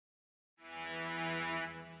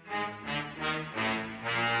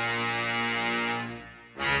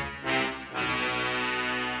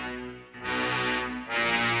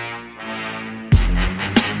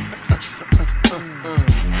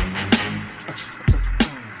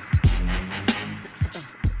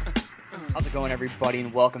How's it going, everybody,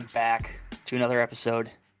 and welcome back to another episode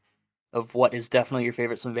of what is definitely your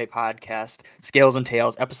favorite swim bait podcast, Scales and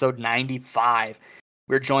Tails, episode 95.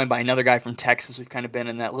 We're joined by another guy from Texas. We've kind of been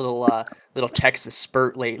in that little Texas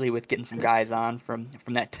spurt lately with getting some guys on from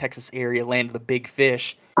that Texas area, land of the big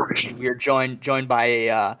fish. And we are joined by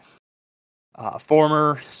a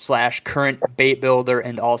former / current bait builder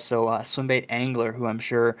and also a swim bait angler, who I'm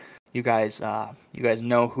sure you guys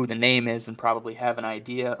know who the name is and probably have an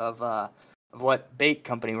idea of what bait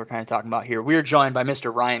company we're kind of talking about here. We're joined by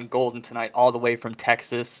Mr. Ryan Golden tonight, all the way from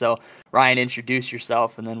Texas. So, Ryan, introduce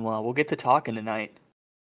yourself, and then we'll get to talking tonight.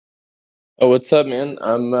 Oh, what's up, man?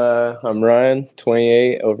 I'm Ryan,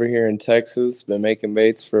 28, over here in Texas. Been making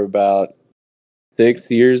baits for about 6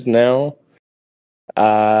 years now.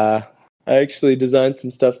 I actually designed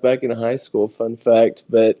some stuff back in high school, fun fact,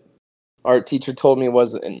 but art teacher told me it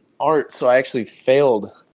wasn't an art, so I actually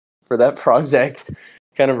failed for that project.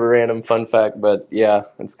 Kind of a random fun fact, but yeah,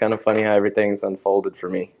 it's kind of funny how everything's unfolded for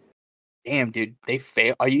me. Damn, dude, they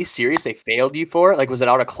fail. Are you serious? They failed you for it? Like, was it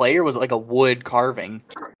out of clay or was it like a wood carving?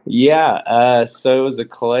 Yeah, so it was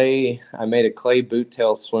I made a clay boot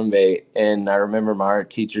tail swim bait, and I remember my art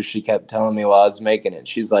teacher, she kept telling me while I was making it,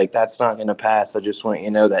 she's like, that's not going to pass. I just want you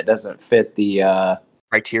to know that doesn't fit the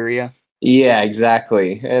Criteria? Yeah,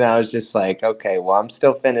 exactly. And I was just like, okay, well, I'm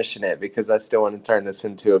still finishing it because I still want to turn this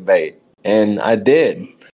into a bait. And I did.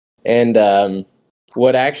 And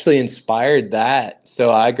what actually inspired that,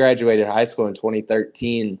 so I graduated high school in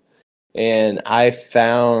 2013, and I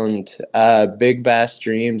found Big Bass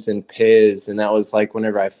Dreams and Piz, and that was like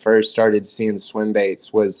whenever I first started seeing swim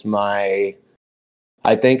baits. I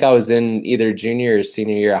think I was in either junior or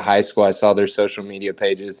senior year of high school. I saw their social media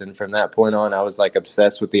pages, and from that point on, I was like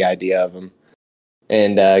obsessed with the idea of them.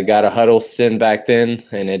 And got a Huddleston back then,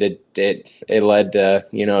 and it led to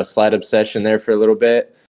a slight obsession there for a little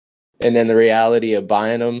bit, and then the reality of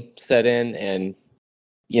buying them set in, and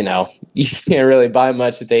you can't really buy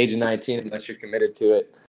much at the age of 19 unless you're committed to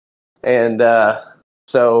it. And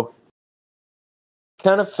so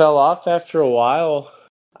kind of fell off after a while.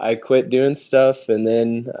 I quit doing stuff, and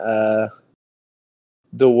then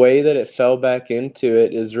the way that it fell back into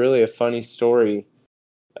it is really a funny story.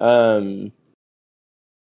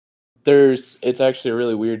 It's actually a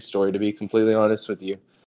really weird story, to be completely honest with you.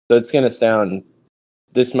 So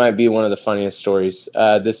this might be one of the funniest stories.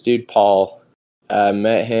 This dude, Paul,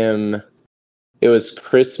 met him, it was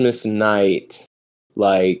Christmas night,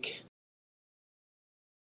 like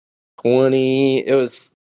it was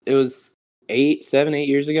 8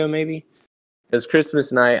 years ago, maybe. It was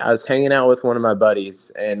Christmas night. I was hanging out with one of my buddies,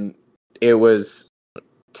 and it was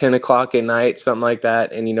 10 o'clock at night, something like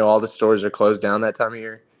that. And all the stores are closed down that time of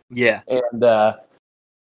year. Yeah. And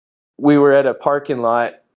we were at a parking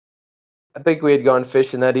lot. I think we had gone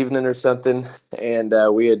fishing that evening or something, and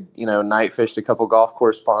we had, night fished a couple golf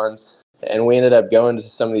course ponds. And we ended up going to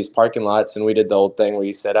some of these parking lots, and we did the old thing where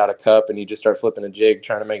you set out a cup and you just start flipping a jig,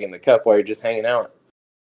 trying to make it in the cup while you're just hanging out.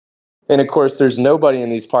 And of course, there's nobody in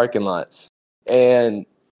these parking lots. And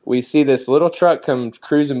we see this little truck come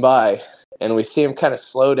cruising by, and we see him kind of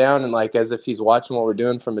slow down and like as if he's watching what we're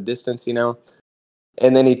doing from a distance.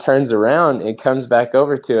 And then he turns around and comes back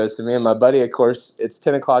over to us. And me and my buddy, of course, it's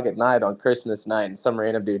 10 o'clock at night on Christmas night, and some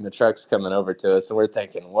random dude in the truck's coming over to us. And we're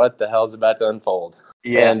thinking, what the hell's about to unfold?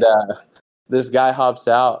 Yeah. And this guy hops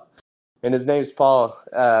out, and his name's Paul.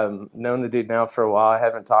 Known the dude now for a while. I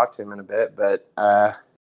haven't talked to him in a bit, but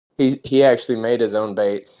he actually made his own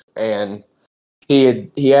baits. And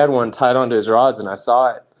he had one tied onto his rods, and I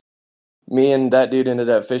saw it. Me and that dude ended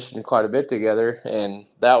up fishing quite a bit together, and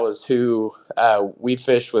that was who we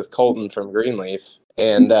fished with Colton from Greenleaf,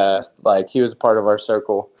 and like he was a part of our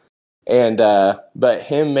circle. And but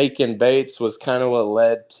him making baits was kind of what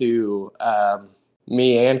led to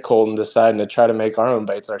me and Colton deciding to try to make our own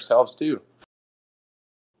baits ourselves too.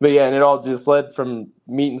 But yeah, and it all just led from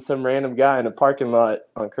meeting some random guy in a parking lot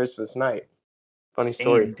on Christmas night. Funny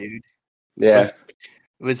story. Damn, dude. Yeah.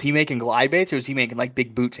 Was he making glide baits, or was he making like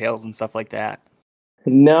big boot tails and stuff like that?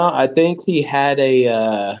 No, I think he had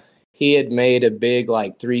made a big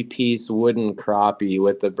like 3-piece wooden crappie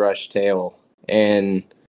with the brush tail. And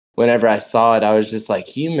whenever I saw it, I was just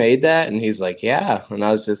like, "You made that?" And he's like, "Yeah." And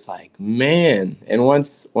I was just like, "Man." And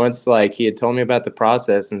once like he had told me about the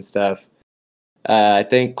process and stuff, I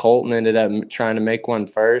think Colton ended up trying to make one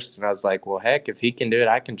first, and I was like, "Well, heck, if he can do it,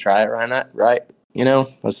 I can try it, right not right?"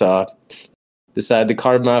 So decided to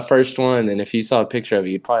carve my first one, and if you saw a picture of it,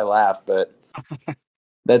 you'd probably laugh, but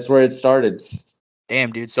that's where it started.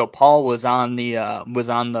 Damn, dude. So Paul was on the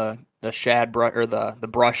shad brush or the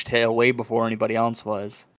brush tail way before anybody else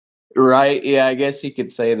was. Right? Yeah, I guess you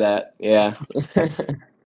could say that. Yeah.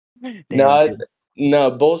 no, Damn, dude.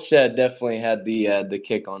 no, Bullshed definitely had the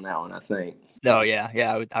kick on that one, I think. Oh yeah,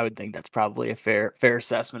 yeah. I would think that's probably a fair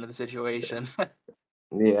assessment of the situation.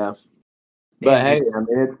 Yeah. But Damn, hey, dude. I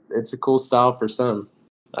mean, it's a cool style for some.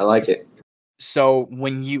 I like it. So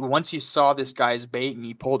once you saw this guy's bait and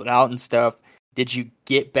you pulled it out and stuff, did you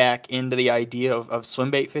get back into the idea of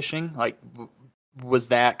swim bait fishing? Like, was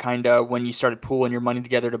that kind of when you started pooling your money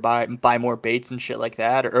together to buy more baits and shit like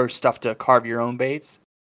that, or stuff to carve your own baits?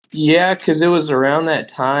 Yeah, because it was around that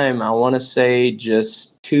time. I want to say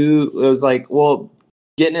just two. It was like, well,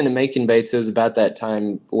 getting into making baits. It was about that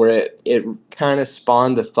time where it kind of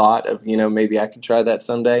spawned the thought of maybe I could try that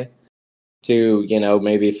someday. To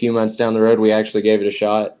maybe a few months down the road, we actually gave it a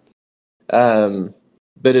shot. Um,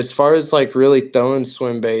 but as far as like really throwing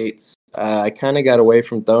swim baits, I kind of got away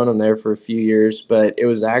from throwing them there for a few years. But it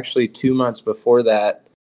was actually 2 months before that.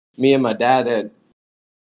 Me and my dad had,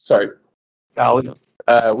 sorry, Golly.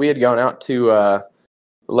 We had gone out to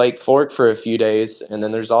Lake Fork for a few days, and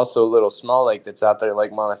then there's also a little small lake that's out there,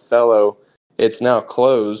 Lake Monticello. It's now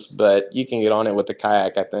closed, but you can get on it with a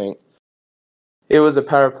kayak, I think. It was a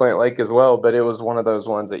power plant lake as well, but it was one of those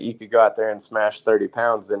ones that you could go out there and smash 30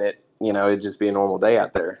 pounds in it. It'd just be a normal day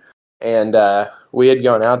out there. And we had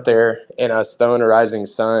gone out there, and I was throwing a Rising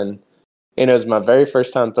Sun, and it was my very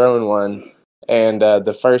first time throwing one. And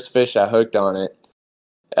the first fish I hooked on it,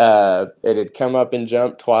 it had come up and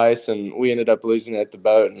jumped twice, and we ended up losing it at the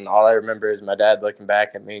boat. And all I remember is my dad looking back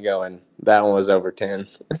at me going, "That one was over 10."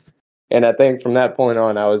 And I think from that point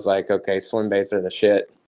on, I was like, "Okay, swim baits are the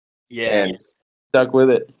shit," Yeah. and stuck with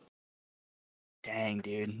it. Dang,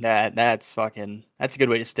 dude. That's a good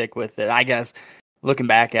way to stick with it. I guess looking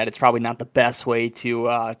back at it, it's probably not the best way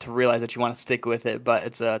to realize that you want to stick with it, but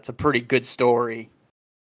it's a pretty good story.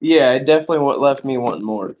 Yeah, it definitely what left me wanting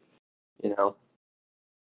more. You know.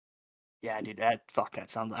 Yeah, dude, that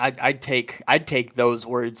sounds. I'd take those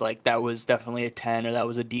words like that was definitely a 10 or that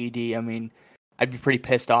was a DD. I mean, I'd be pretty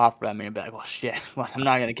pissed off, but I mean, I'd be like, well, shit, well, I'm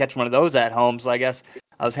not gonna catch one of those at home. So I guess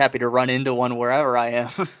I was happy to run into one wherever I am.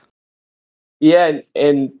 Yeah,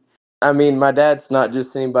 and I mean, my dad's not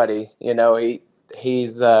just anybody.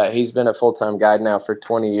 He's been a full time guide now for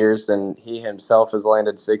 20 years, and he himself has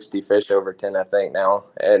landed 60 fish over 10, I think now.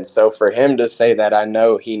 And so for him to say that, I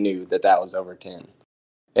know he knew that that was over 10,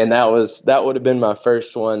 and that would have been my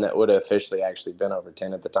first one that would have officially actually been over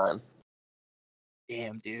 10 at the time.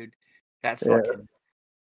 Damn, dude, that's Yeah. fucking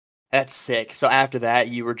that's sick. So after that,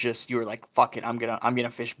 you were like, fuck it, I'm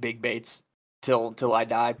gonna fish big baits till I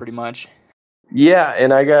die, pretty much. Yeah,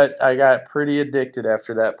 and I got pretty addicted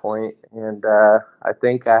after that point, and I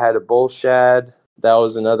think I had a bull shad. That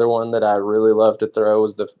was another one that I really loved to throw.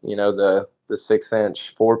 Was the 6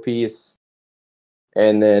 inch 4 piece,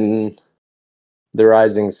 and then the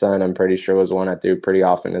Rising Sun. I'm pretty sure was one I threw pretty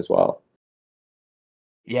often as well.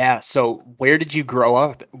 Yeah. So where did you grow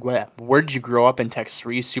up? Where did you grow up in Texas?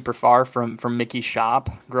 Were you super far from Mickey's shop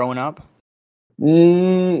growing up?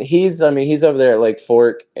 He's over there at Lake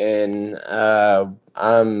Fork, and I'm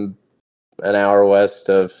an hour west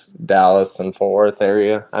of Dallas and Fort Worth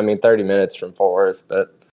area. I mean, 30 minutes from Fort Worth,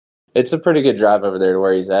 but it's a pretty good drive over there to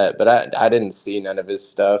where he's at. But I didn't see none of his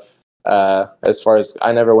stuff. As far as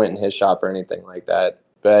I never went in his shop or anything like that.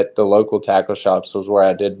 But the local tackle shops was where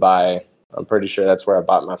I did buy. I'm pretty sure that's where I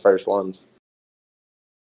bought my first ones.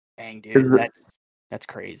 Dang, dude, that's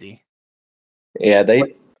crazy. Yeah, What?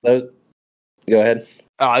 those. Go ahead.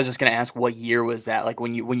 Oh, I was just gonna ask, what year was that? Like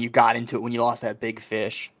when you got into it, when you lost that big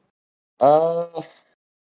fish. Uh,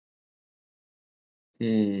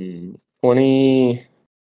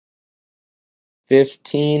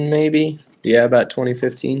 2015 maybe. Yeah, about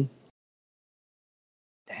 2015.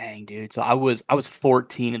 Dang, dude. So I was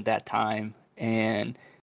 14 at that time, and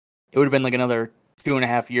it would have been like another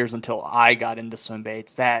 2.5 years until I got into swim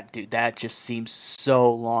baits. That dude, that just seems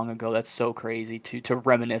so long ago. That's so crazy to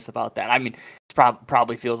reminisce about that. I mean, it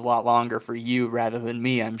probably feels a lot longer for you rather than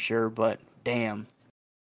me, I'm sure. But damn,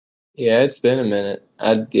 Yeah, it's been a minute.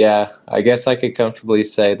 I guess I could comfortably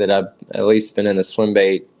say that I've at least been in the swim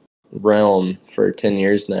bait realm for 10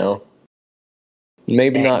 years now.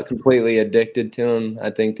 Maybe dang. not completely addicted to them. I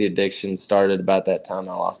think the addiction started about that time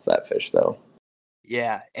I lost that fish, though.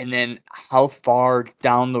 Yeah. And then how far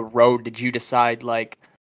down the road did you decide, like,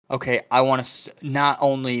 okay, I want to not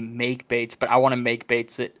only make baits, but I want to make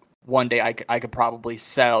baits that one day I could probably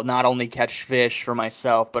sell, not only catch fish for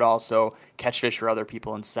myself, but also catch fish for other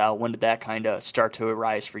people and sell. When did that kind of start to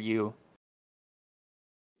arise for you?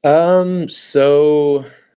 So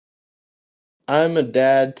I'm a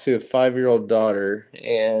dad to a 5-year-old daughter,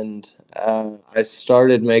 and I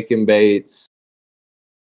started making baits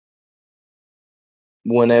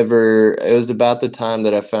whenever it was about the time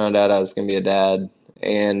that I found out I was going to be a dad.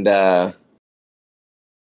 And at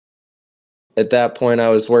that point, I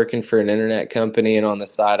was working for an internet company, and on the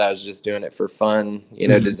side, I was just doing it for fun,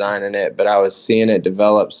 Mhm. designing it. But I was seeing it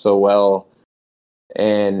develop so well.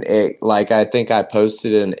 And it, like, I think I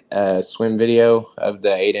posted a swim video of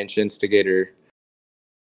the 8-inch instigator,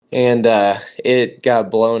 and it got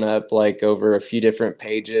blown up like over a few different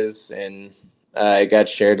pages, and it got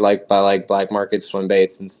shared like by like black market swim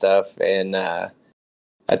baits and stuff. And I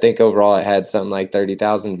think overall it had something like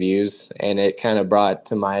 30,000 views, and it kind of brought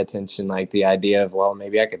to my attention like the idea of, well,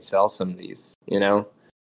 maybe I could sell some of these.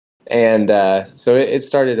 And so it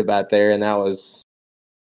started about there, and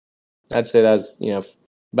I'd say that was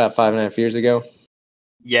about 5.5 years ago.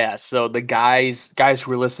 Yeah, so the guys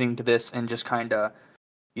who were listening to this and just kind of,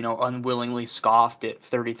 unwillingly scoffed at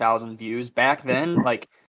 30,000 views back then, like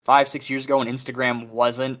 5, 6 years ago, when Instagram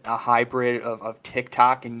wasn't a hybrid of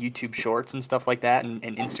TikTok and YouTube Shorts and stuff like that, and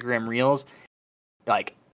Instagram Reels.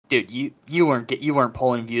 Like, dude, you weren't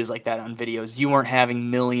pulling views like that on videos. You weren't having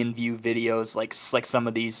million view videos like some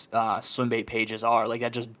of these swim bait pages are. Like,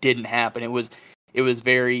 that just didn't happen. It was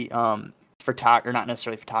very or not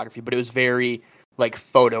necessarily photography, but it was very like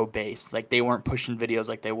photo based. Like, they weren't pushing videos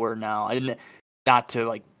like they were now. And not to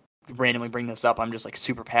like randomly bring this up, I'm just like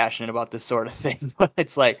super passionate about this sort of thing. But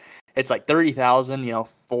it's like 30,000, 4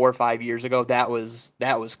 or 5 years ago. That was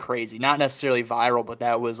crazy. Not necessarily viral, but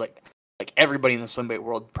that was like everybody in the swim bait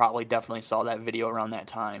world probably definitely saw that video around that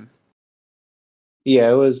time.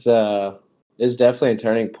 Yeah, it was definitely a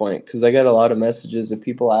turning point because I got a lot of messages of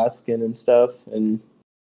people asking and stuff. And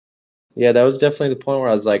yeah, that was definitely the point where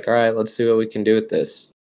I was like, all right, let's see what we can do with this.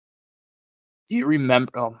 Do you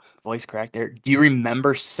remember? Oh, voice crack there. Do you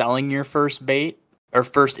remember selling your first bait or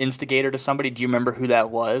first instigator to somebody? Do you remember who that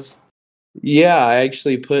was? Yeah, I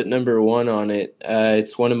actually put number one on it.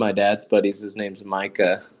 It's one of my dad's buddies. His name's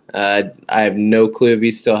Micah. I have no clue if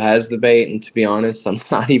he still has the bait, and to be honest, I'm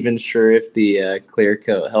not even sure if the clear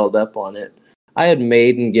coat held up on it. I had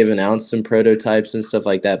made and given out some prototypes and stuff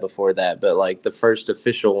like that before that, but like the first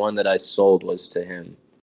official one that I sold was to him.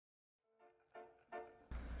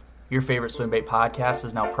 Your favorite swim bait podcast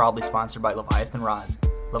is now proudly sponsored by Leviathan Rods.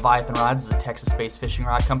 Leviathan Rods is a Texas-based fishing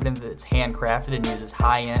rod company that's handcrafted and uses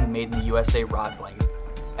high-end, made-in-the-USA rod blankets.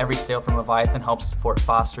 Every sale from Leviathan helps support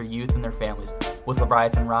foster youth and their families. With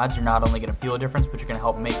Leviathan Rods, you're not only going to feel a difference, but you're going to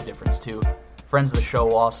help make a difference too. Friends of the show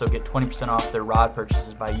will also get 20% off their rod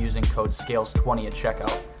purchases by using code SCALES20 at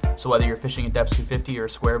checkout. So whether you're fishing a depth 250 or a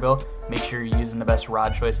square bill, make sure you're using the best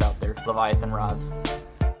rod choice out there, Leviathan Rods.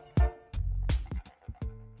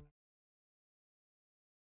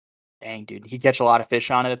 Dang, dude. He catch a lot of fish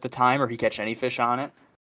on it at the time, or he catch any fish on it?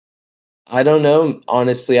 I don't know,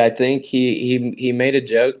 honestly. I think he made a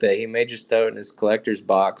joke that he may just throw it in his collector's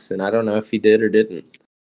box, and I don't know if he did or didn't.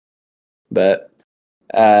 But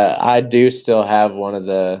I do still have one of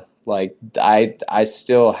the like I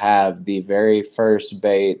still have the very first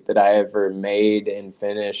bait that I ever made and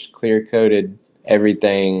finished, clear coated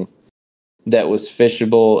everything that was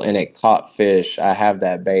fishable and it caught fish. I have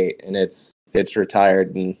that bait, and it's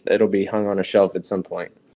retired, and it'll be hung on a shelf at some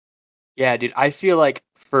point. Yeah, dude. I feel like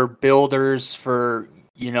for builders, I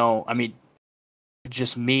mean,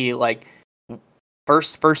 just me, like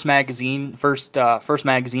first magazine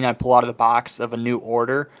I pull out of the box of a new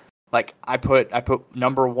order. Like I put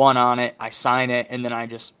number one on it, I sign it, and then I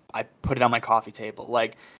put it on my coffee table.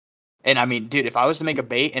 Like, and I mean, dude, if I was to make a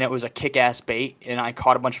bait and it was a kick-ass bait and I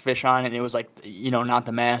caught a bunch of fish on it and it was like, not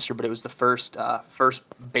the master, but it was the first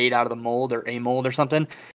bait out of the mold or a mold or something,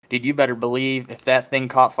 dude, you better believe if that thing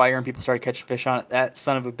caught fire and people started catching fish on it, that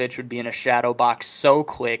son of a bitch would be in a shadow box so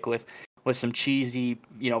quick with some cheesy,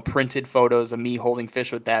 printed photos of me holding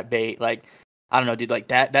fish with that bait. Like, I don't know, dude, like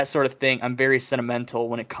that sort of thing. I'm very sentimental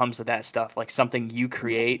when it comes to that stuff. Like something you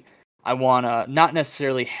create, I want to not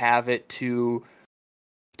necessarily have it to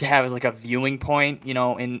have as like a viewing point,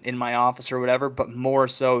 in my office or whatever, but more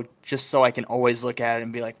so just so I can always look at it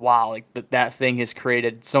and be like, wow, like that thing has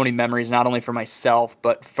created so many memories, not only for myself,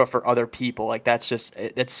 but for other people. Like that's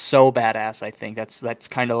so badass. I think that's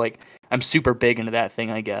kind of like, I'm super big into that thing,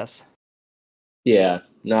 I guess. Yeah,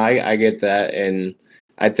 no, I get that. And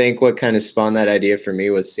I think what kind of spawned that idea for me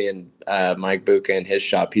was seeing Mike Buka in his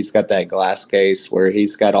shop. He's got that glass case where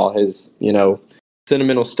he's got all his,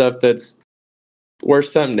 sentimental stuff that's worth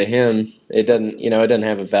something to him. It doesn't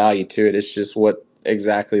have a value to it. It's just what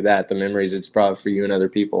exactly that, the memories it's brought for you and other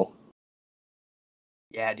people.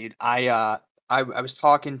 Yeah, dude. I was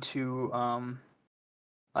talking to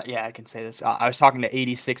yeah, I can say this. I was talking to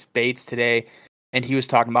 86 Baits today, and he was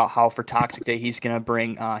talking about how for Toxic Day he's gonna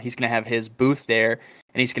have his booth there,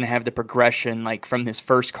 and he's gonna have the progression like from his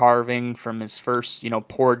first carving, from his first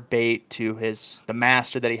poured bait to the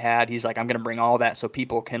master that he had. He's like, I'm gonna bring all that so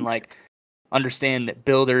people can like understand that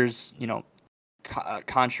builders,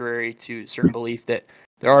 contrary to certain belief, that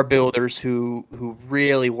there are builders who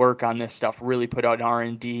really work on this stuff, really put out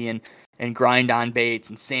R&D and grind on baits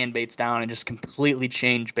and sand baits down and just completely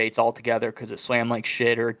change baits altogether because it swam like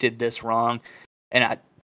shit or it did this wrong. And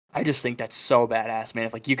I just think that's so badass, man.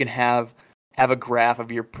 If like you can have a graph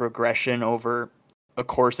of your progression over a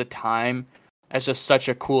course of time, that's just such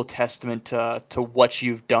a cool testament to what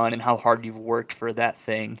you've done and how hard you've worked for that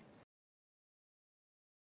thing.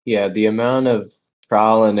 Yeah, the amount of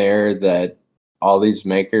trial and error that all these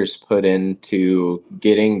makers put into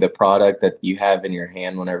getting the product that you have in your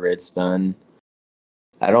hand whenever it's done.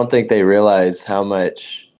 I don't think they realize how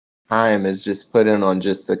much time is just put in on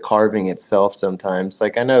just the carving itself sometimes.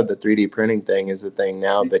 Like I know the 3D printing thing is a thing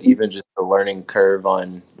now, but even just the learning curve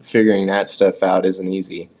on figuring that stuff out isn't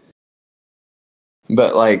easy.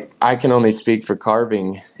 But like I can only speak for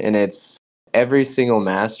carving, and it's every single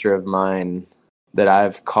master of mine that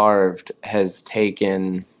I've carved has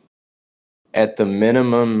taken at the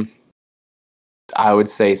minimum, I would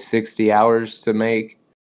say 60 hours to make.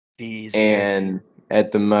 Jeez, dude. And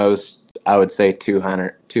at the most, I would say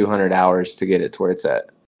 200 hours to get it to where it's at.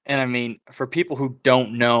 And I mean, for people who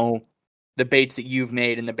don't know the baits that you've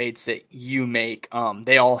made and the baits that you make,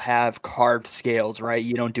 they all have carved scales, right?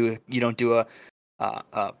 You don't do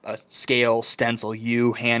a scale stencil.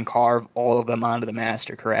 You hand carve all of them onto the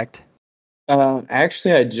master, correct?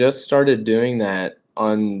 Actually, I just started doing that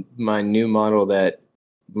on my new model that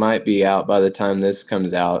might be out by the time this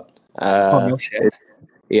comes out. Oh no shit.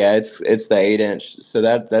 Yeah, it's the 8 inch. So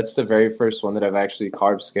that's the very first one that I've actually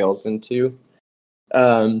carved scales into.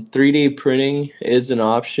 3D printing is an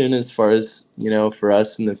option as far as, for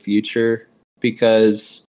us in the future,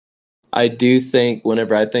 because I do think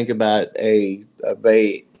whenever I think about a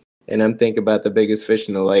bait and I'm thinking about the biggest fish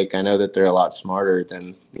in the lake, I know that they're a lot smarter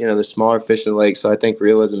than, the smaller fish in the lake. So I think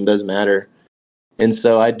realism does matter. And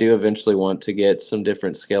so I do eventually want to get some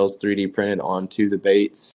different scales 3D printed onto the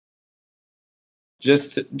baits.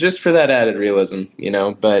 Just for that added realism,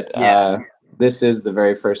 but Yeah. this is the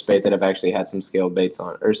very first bait that I've actually had some scale baits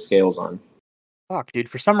on or scales on. Fuck, dude.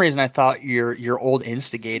 For some reason, I thought your old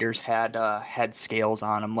instigators had scales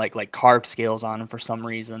on them, like carved scales on them. For some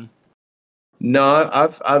reason. No,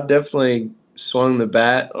 I've definitely swung the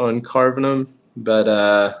bat on carving them,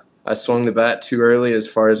 but I swung the bat too early as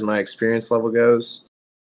far as my experience level goes,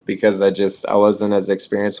 because I wasn't as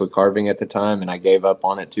experienced with carving at the time, and I gave up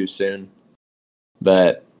on it too soon.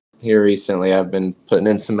 But here recently, I've been putting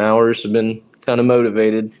in some hours. I've been kind of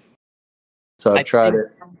motivated, so I've I tried think,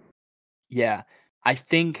 it. yeah, I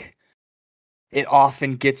think it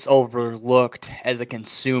often gets overlooked as a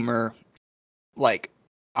consumer. Like,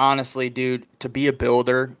 honestly, dude, to be a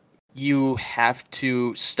builder, you have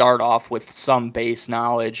to start off with some base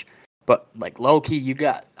knowledge. But like low key,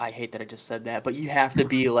 I hate that I just said that, but you have to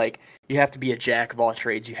be a jack of all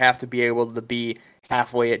trades. You have to be able to be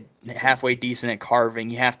halfway decent at carving.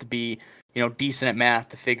 You have to be, decent at math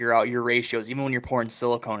to figure out your ratios, even when you're pouring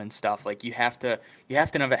silicone and stuff. Like you have to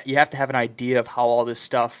have an idea of how all this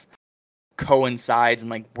stuff coincides and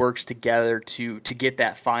like works together to get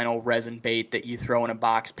that final resin bait that you throw in a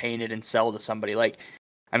box, painted, and sell to somebody. Like,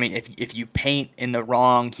 I mean, if you paint in the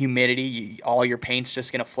wrong humidity, all your paint's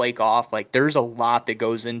just gonna flake off. Like, there's a lot that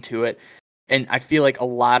goes into it, and I feel like a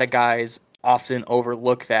lot of guys often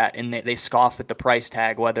overlook that, and they scoff at the price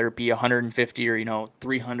tag, whether it be 150 or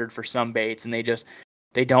 300 for some baits, and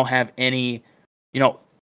they don't have any you know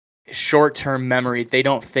short-term memory. They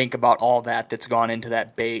don't think about all that's gone into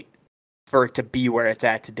that bait for it to be where it's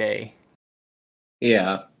at today.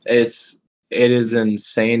 Yeah, it is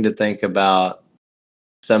insane to think about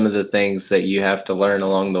some of the things that you have to learn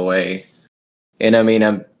along the way. And I mean,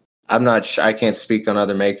 I'm not I can't speak on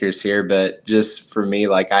other makers here, but just for me,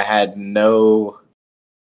 like I had no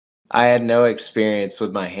experience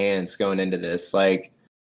with my hands going into this. Like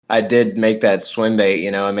I did make that swim bait,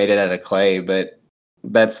 I made it out of clay, but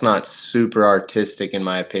that's not super artistic in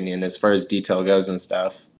my opinion as far as detail goes and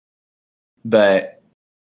stuff. But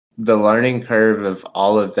the learning curve of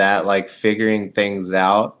all of that, like figuring things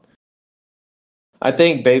out, I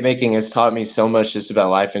think bait making has taught me so much just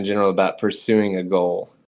about life in general, about pursuing a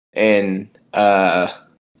goal and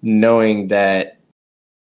knowing that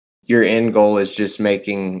your end goal is just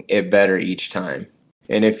making it better each time.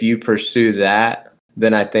 And if you pursue that,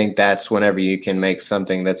 then I think that's whenever you can make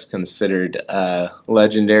something that's considered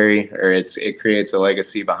legendary, or it creates a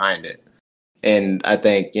legacy behind it. And I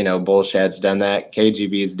think, Bullshad's done that.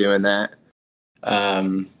 KGB's doing that.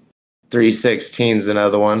 316's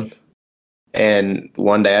another one. And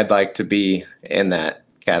one day I'd like to be in that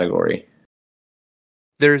category.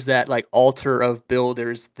 There's that like altar of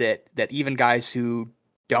builders that even guys who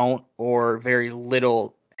don't or very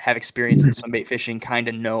little have experience in swim bait fishing kind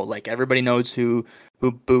of know. Like everybody knows who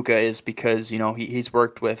Buka is because he's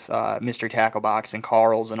worked with Mystery Tackle Box and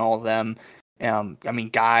Carl's and all of them. I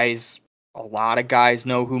mean, a lot of guys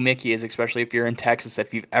know who Mickey is, especially if you're in Texas.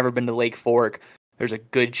 If you've ever been to Lake Fork, there's a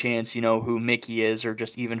good chance you know who Mickey is, or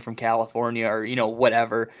just even from California, or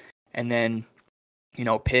whatever. And then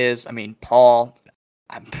Piz. I mean, Paul.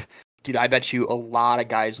 Dude, I bet you a lot of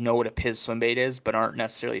guys know what a Piz swim bait is, but aren't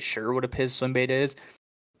necessarily sure what a Piz swim bait is.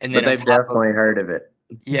 And then but they've definitely heard of it.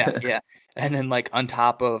 Yeah. And then like on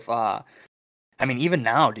top of I mean even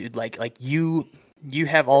now, dude, like you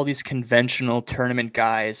have all these conventional tournament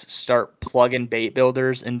guys start plugging bait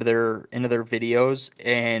builders into their videos,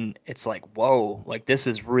 and it's like, whoa, like this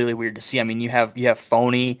is really weird to see. I mean, you have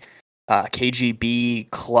Phony, KGB,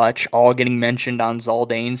 Clutch all getting mentioned on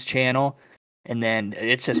Zaldane's channel. And then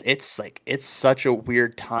it's such a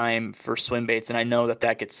weird time for swim baits. And I know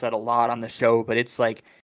that gets said a lot on the show, but it's like,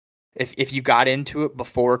 if you got into it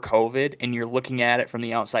before COVID and you're looking at it from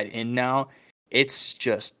the outside in now, it's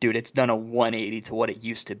just, dude, it's done a 180 to what it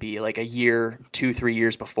used to be like a year, 2-3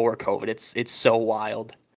 years before COVID. It's so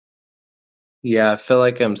wild. Yeah, I feel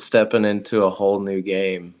like I'm stepping into a whole new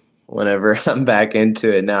game whenever I'm back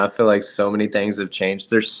into it now. I feel like so many things have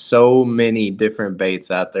changed. There's so many different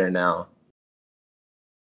baits out there now.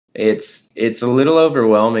 It's a little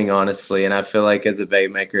overwhelming, honestly, and I feel like as a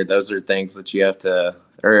bait maker, those are things that you have to,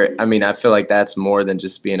 or I mean, I feel like that's more than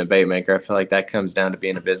just being a bait maker. I feel like that comes down to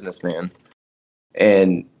being a businessman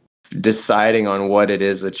and deciding on what it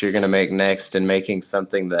is that you're going to make next and making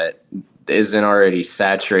something that isn't already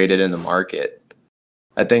saturated in the market.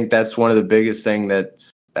 I think that's one of the biggest thing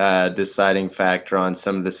that's deciding factor on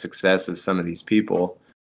some of the success of some of these people.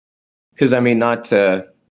 Because I mean,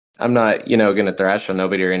 I'm not, going to thrash on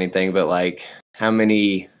nobody or anything, but like how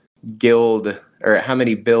many build,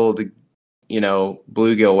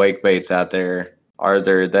 bluegill wake baits out there are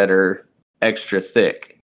there that are extra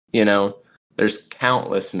thick? There's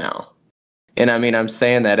countless now. And I mean, I'm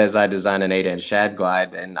saying that as I design an 8-inch shad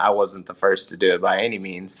glide, and I wasn't the first to do it by any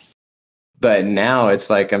means. But now it's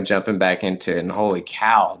like I'm jumping back into it, and holy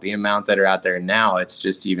cow, the amount that are out there now, it's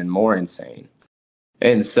just even more insane.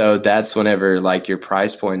 And so that's whenever like your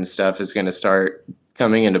price point and stuff is going to start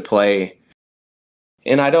coming into play.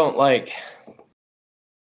 And I know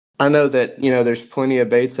that, there's plenty of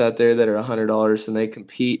baits out there that are $100 and they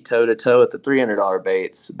compete toe to toe with the $300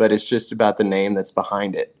 baits, but it's just about the name that's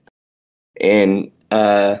behind it. And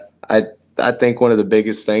I think one of the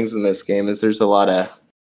biggest things in this game is there's a lot of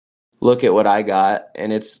look at what I got,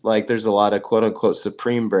 and it's like there's a lot of quote unquote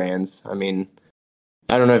Supreme brands. I mean,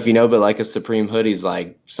 I don't know if you know, but like a Supreme hoodie's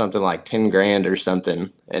like something like 10 grand or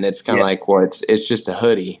something, and it's kind of like, well, it's just a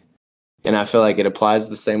hoodie. And I feel like it applies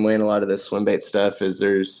the same way in a lot of this swim bait stuff. Is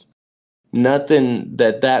there's nothing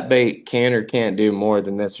that bait can or can't do more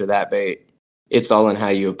than this or that bait. It's all in how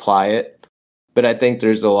you apply it. But I think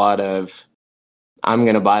there's a lot of I'm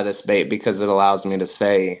going to buy this bait because it allows me to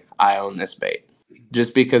say I own this bait,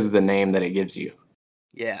 just because of the name that it gives you.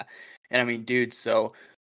 Yeah, and I mean, dude, so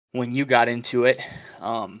when you got into it,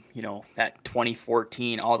 that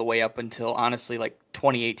 2014 all the way up until honestly like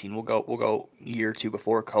 2018, we'll go a year or two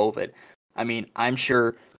before COVID. I mean, I'm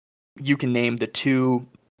sure you can name the two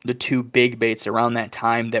big baits around that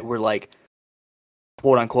time that were like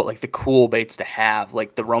quote unquote like the cool baits to have.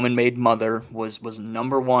 Like the Roman made mother was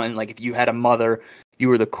number one. Like if you had a mother, you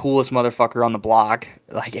were the coolest motherfucker on the block.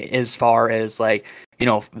 Like as far as like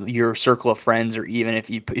your circle of friends, or even if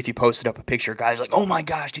you posted up a picture, guys like, oh my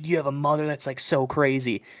gosh, did you have a mother? That's like so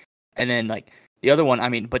crazy. And then like the other one, I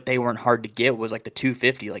mean, but they weren't hard to get, was like the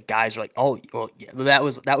 250. Like guys were like, oh, well, yeah, that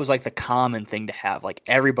was like the common thing to have. Like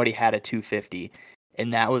everybody had a 250,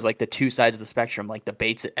 and that was like the two sides of the spectrum. Like the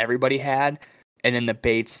baits that everybody had, and then the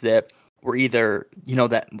baits that were either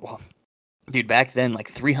dude, back then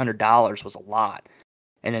like $300 was a lot.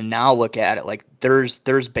 And then now look at it, like there's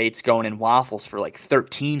baits going in waffles for like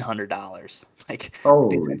 $1,300. Like,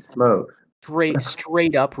 holy smoke!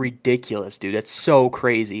 Straight up ridiculous, dude. That's so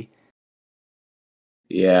crazy.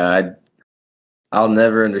 Yeah, I'll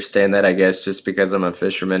never understand that. I guess just because I'm a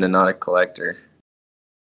fisherman and not a collector.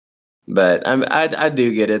 But I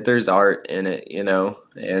do get it. There's art in it,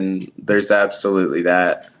 and there's absolutely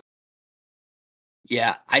that.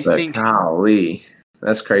 Yeah, But golly,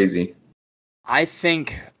 that's crazy. I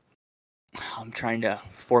think I'm trying to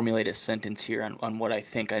formulate a sentence here on what I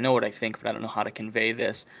think. I know what I think, but I don't know how to convey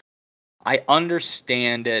this. I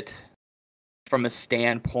understand it from a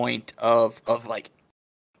standpoint of like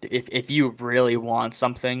if you really want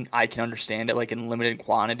something, I can understand it like in limited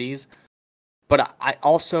quantities. But I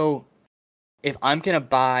also, if I'm gonna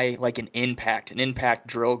buy like an impact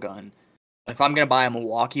drill gun, if I'm gonna buy a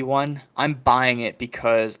Milwaukee one, I'm buying it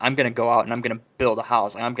because I'm gonna go out and I'm gonna build a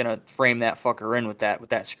house. And I'm gonna frame that fucker in with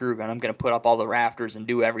that screw gun. I'm gonna put up all the rafters and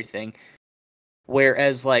do everything.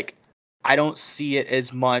 Whereas like I don't see it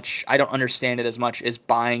as much. I don't understand it as much as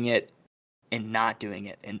buying it and not doing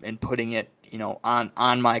it and putting it,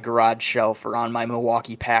 on my garage shelf or on my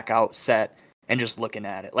Milwaukee pack out set and just looking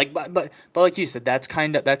at it. Like but like you said, that's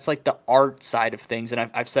like the art side of things.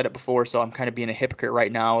 And I've said it before, so I'm kind of being a hypocrite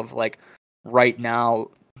right now of like right now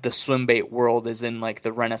the swim bait world is in like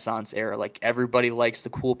the Renaissance era. Like everybody likes the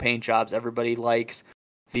cool paint jobs, everybody likes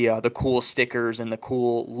the cool stickers and the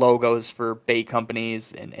cool logos for bait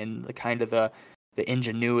companies and the kind of the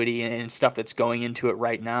ingenuity and stuff that's going into it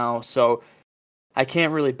right now. So I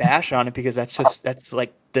can't really bash on it because that's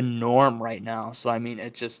like the norm right now. So I mean,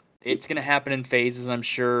 it's gonna happen in phases. I'm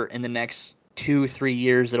sure in the next 2-3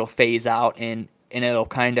 years it'll phase out and it'll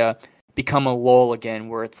kind of become a lull again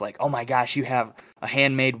where it's like, oh my gosh, you have a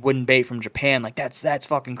handmade wooden bait from Japan. Like that's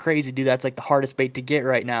fucking crazy, dude. That's like the hardest bait to get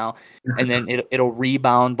right now. And then it'll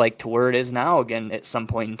rebound like to where it is now again at some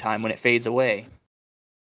point in time when it fades away.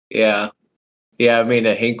 Yeah. Yeah, I mean,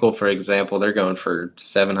 a Hinkle, for example, they're going for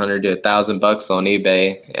 700 to $1,000 on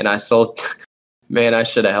eBay, and I sold. Man, I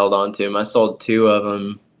should have held on to them. I sold two of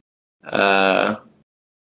them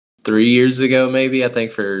 3 years ago, maybe. I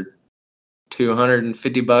think for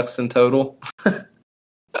 $250 in total.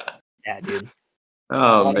 Yeah, dude.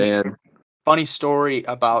 Oh Funny, man. funny story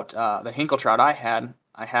about the Hinkle trout I had.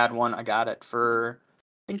 I had one. I got it for.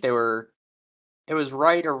 I think they were. It was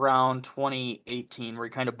right around 2018 where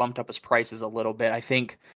he kind of bumped up his prices a little bit. I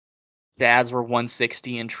think dads were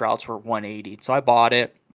 160 and trouts were 180. So I bought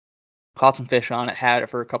it, caught some fish on it, had it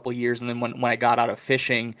for a couple of years, and then when I got out of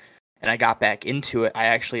fishing and I got back into it, I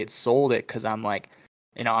actually had sold it because I'm like,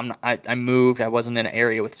 I moved. I wasn't in an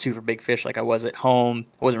area with super big fish like I was at home.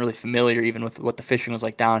 I wasn't really familiar even with what the fishing was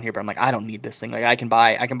like down here. But I'm like, I don't need this thing. Like I can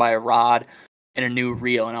buy a rod and a new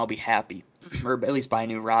reel and I'll be happy, or at least buy a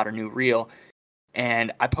new rod or new reel.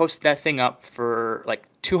 And I posted that thing up for like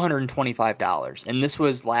 $225. And this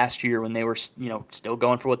was last year when they were, still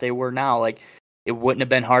going for what they were now. Like it wouldn't have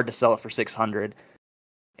been hard to sell it for 600.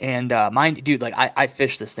 And mine, dude, like I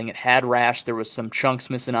fished this thing. It had rash. There was some chunks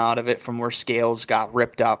missing out of it from where scales got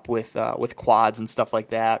ripped up with quads and stuff like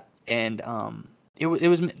that. And it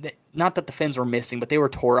was not that the fins were missing, but they were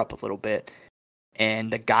tore up a little bit.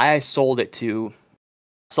 And the guy I sold it to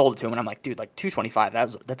him, and I'm like, dude, like 225,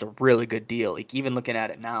 that's a really good deal. Like even looking at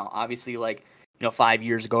it now, obviously, like 5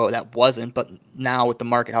 years ago that wasn't, but now with the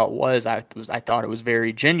market how it was, I thought it was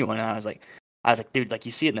very genuine, and I was like, dude, like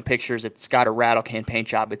you see it in the pictures, it's got a rattle can paint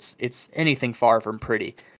job, it's anything far from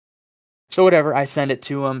pretty. So whatever, I send it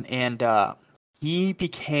to him, and he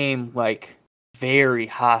became like very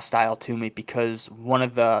hostile to me because one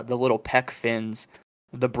of the little peck fins,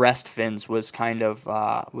 the breast fins was kind of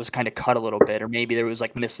cut a little bit, or maybe there was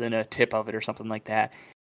like missing a tip of it or something like that.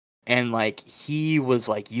 And like he was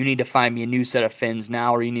like, you need to find me a new set of fins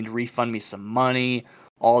now, or you need to refund me some money,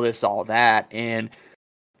 all this, all that. And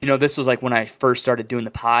this was like when I first started doing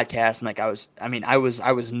the podcast, and like I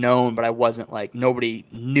was known, but I wasn't like, nobody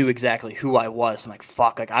knew exactly who I was. I'm like,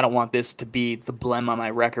 fuck, like I don't want this to be the blem on my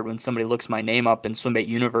record when somebody looks my name up in Swimbait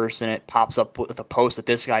Universe and it pops up with a post that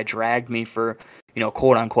this guy dragged me for,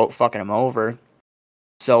 quote unquote fucking him over.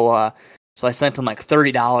 So I sent him like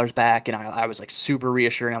 $30 back, and I was like super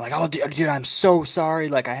reassuring. I'm like, oh dude, I'm so sorry.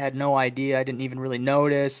 Like I had no idea. I didn't even really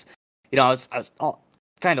notice. I was all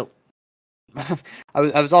kind of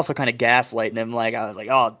I was also kind of gaslighting him. Like I was like,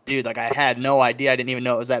 "Oh, dude, like I had no idea. I didn't even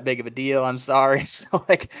know it was that big of a deal. I'm sorry." So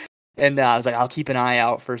like, and I was like, "I'll keep an eye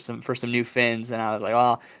out for some new fins." And I was like,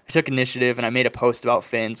 "Well," I took initiative and I made a post about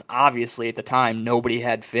fins. Obviously, at the time, nobody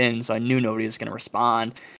had fins, so I knew nobody was gonna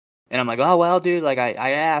respond. And I'm like, "Oh well, dude, like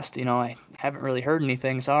I asked. I haven't really heard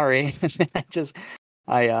anything. Sorry." And then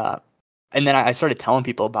I and then I started telling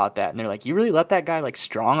people about that, and they're like, "You really let that guy like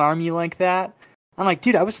strong arm you like that?" I'm like,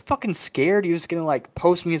 dude, I was fucking scared he was gonna like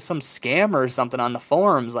post me as some scammer or something on the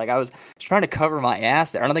forums. Like I was trying to cover my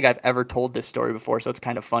ass there. I don't think I've ever told this story before, so it's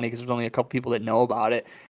kind of funny because there's only a couple people that know about it.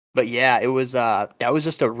 But yeah, it was that was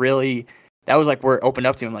just that was like where it opened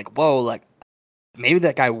up to him, like, whoa, like maybe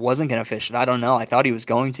that guy wasn't gonna fish it. I don't know. I thought he was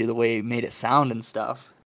going to, the way he made it sound and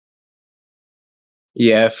stuff.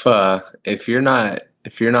 Yeah, if you're not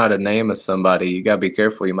a name of somebody, you gotta be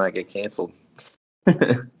careful. You might get canceled.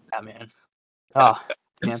 Yeah, man. Oh,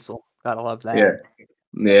 cancel. Gotta love Yeah,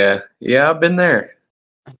 that. yeah. I've been there.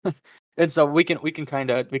 And so we can kind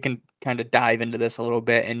of dive into this a little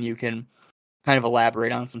bit, and you can kind of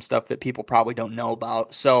elaborate on some stuff that people probably don't know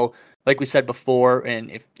about. So, like we said before,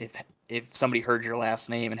 and if somebody heard your last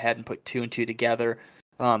name and hadn't put two and two together,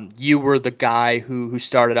 you were the guy who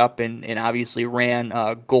started up and obviously ran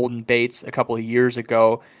Golden Baits a couple of years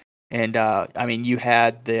ago, and I mean you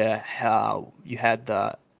had the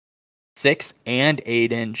 6 and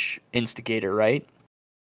 8 inch instigator, right?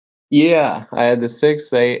 Yeah, I had the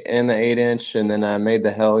 6, 8, and the 8 inch, and then I made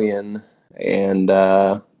the Hellion, and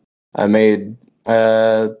I made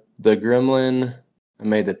the Gremlin. I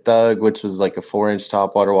made the Thug, which was like a 4 inch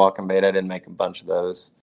topwater walking bait. I didn't make a bunch of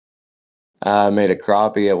those. I made a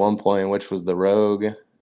crappie at one point, which was the Rogue,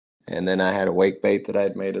 and then I had a wake bait that I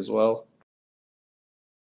had made as well.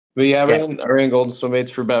 But yeah, Yeah, I ran Golden Swim baits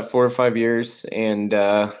for about 4 or 5 years, and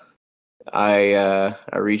I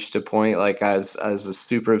reached a point like I was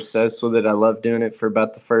super obsessed with it. I loved doing it for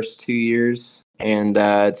about the first 2 years, and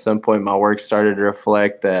at some point my work started to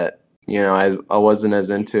reflect that I wasn't as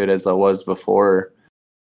into it as I was before,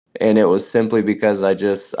 and it was simply because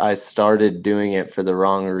I started doing it for the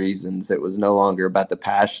wrong reasons. It was no longer about the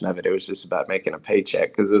passion of it. It was just about making a paycheck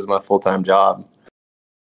because it was my full-time job,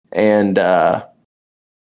 and I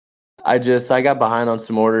got behind on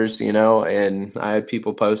some orders, and I had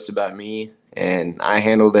people post about me, and I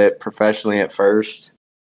handled it professionally at first,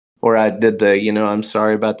 where I did I'm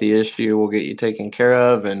sorry about the issue, we'll get you taken care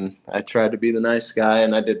of, and I tried to be the nice guy,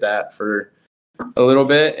 and I did that for a little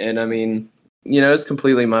bit, and I mean, it's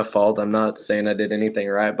completely my fault. I'm not saying I did anything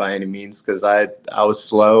right by any means, because I was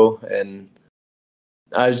slow, and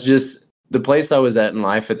I was just the place I was at in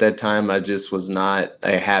life at that time. I just was not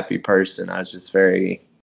a happy person. I was just very,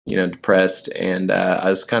 depressed, and I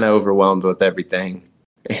was kind of overwhelmed with everything.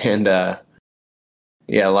 And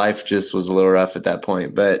yeah, life just was a little rough at that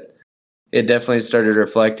point. But it definitely started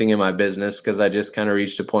reflecting in my business, because I just kind of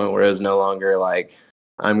reached a point where it was no longer like,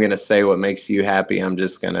 I'm gonna say what makes you happy. I'm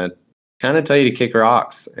just gonna kind of tell you to kick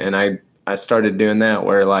rocks. And I started doing that,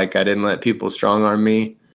 where like I didn't let people strong arm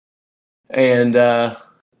me, and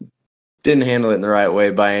didn't handle it in the right way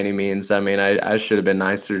by any means. I mean, I should have been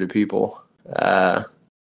nicer to people.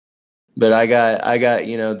 But I got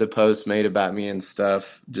the post made about me and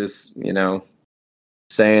stuff, just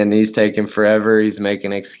saying he's taking forever, he's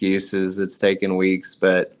making excuses, it's taking weeks,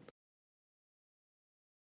 but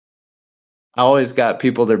I always got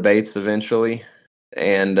people their baits eventually.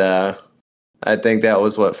 And I think that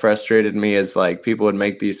was what frustrated me, is like people would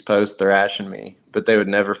make these posts thrashing me, but they would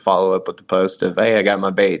never follow up with the post of, hey, I got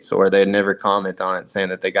my baits, or they'd never comment on it saying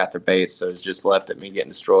that they got their baits. So it's just left at me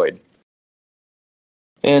getting destroyed.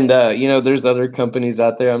 And there's other companies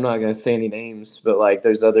out there. I'm not going to say any names, but like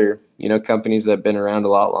there's other companies that have been around a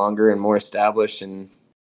lot longer and more established, and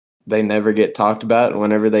they never get talked about. And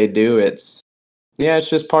whenever they do, it's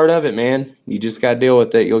just part of it, man. You just got to deal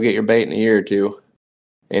with it. You'll get your bait in a year or two,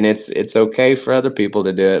 and it's okay for other people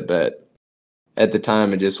to do it, but at the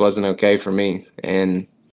time it just wasn't okay for me. And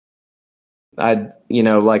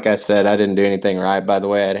like I said, I didn't do anything right by the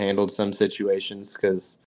way I'd handled some situations,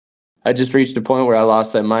 because I just reached a point where I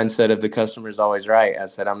lost that mindset of the customer's always right. I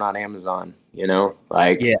said, I'm not Amazon, yeah,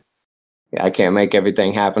 like I can't make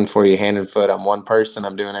everything happen for you hand and foot. I'm one person.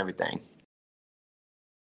 I'm doing everything.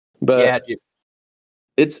 yeah, But dude.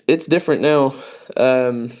 it's different now.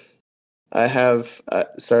 Um, I have,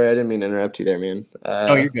 sorry, I didn't mean to interrupt you there, man.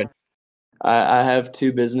 No, you're good. I have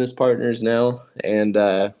two business partners now, and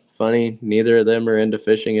funny, neither of them are into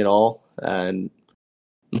fishing at all. And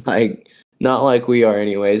like, not like we are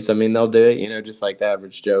anyways. I mean, they'll do it, just like the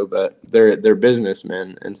average Joe, but they're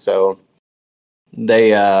businessmen, and so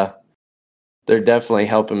they they're definitely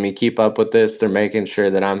helping me keep up with this. They're making sure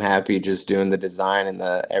that I'm happy just doing the design and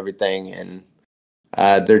the everything, and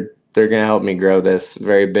they're gonna help me grow this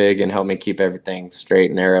very big and help me keep everything straight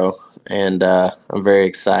and narrow. And I'm very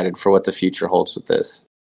excited for what the future holds with this.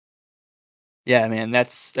 Yeah, man,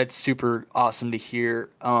 that's super awesome to hear.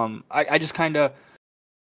 I just I'm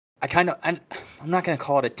not gonna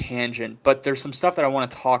call it a tangent, but there's some stuff that I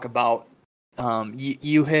want to talk about.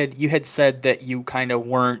 You had said that you kind of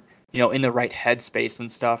weren't, in the right headspace and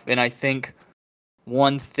stuff, and I think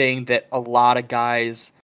one thing that a lot of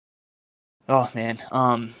guys, oh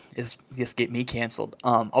man, is just get me canceled.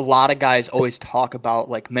 A lot of guys always talk about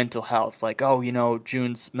like mental health, like, oh,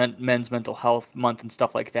 June's men's mental health month and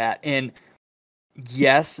stuff like that, and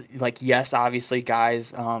yes, like yes, obviously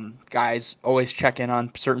guys always check in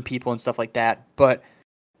on certain people and stuff like that, but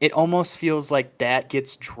it almost feels like that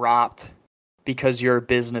gets dropped because you're a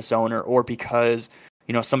business owner or because,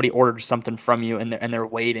 somebody ordered something from you and they're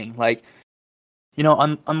waiting. Like,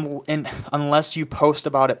 and unless you post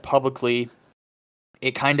about it publicly,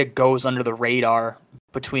 it kind of goes under the radar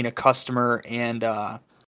between a customer and a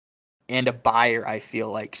buyer, I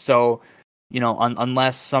feel like. So,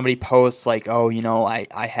 unless somebody posts like, oh,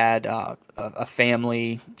 I had a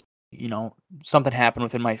family, something happened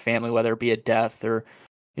within my family, whether it be a death or,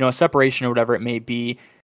 a separation or whatever it may be,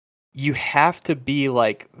 you have to be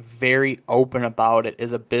like very open about it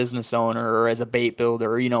as a business owner or as a bait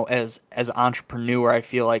builder, or, as an entrepreneur. I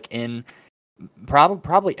feel like in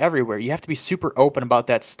probably everywhere, you have to be super open about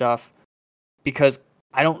that stuff because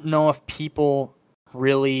I don't know if people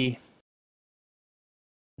really,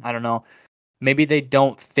 I don't know, maybe they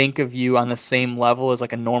don't think of you on the same level as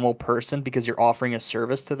like a normal person because you're offering a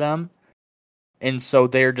service to them. And so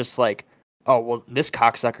they're just like, oh, well, this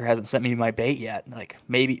cocksucker hasn't sent me my bait yet. Like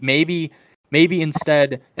maybe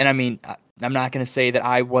instead, and I mean, I'm not going to say that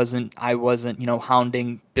I wasn't,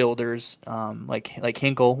 hounding builders, like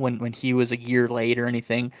Hinkle when he was a year late or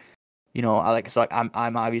anything. I'm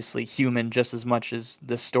obviously human just as much as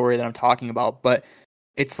the story that I'm talking about, but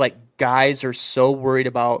it's like guys are so worried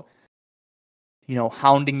about,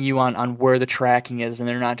 hounding you on where the tracking is, and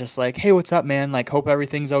they're not just like, hey, what's up, man? Like, hope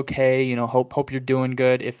everything's okay. Hope you're doing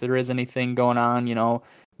good. If there is anything going on,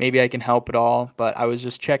 maybe I can help at all. But I was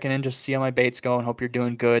just checking in, just to see how my bait's going. Hope you're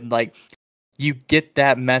doing good. Like, you get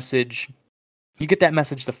that message. You get that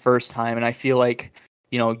message the first time, and I feel like,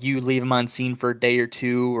 you leave them on scene for a day or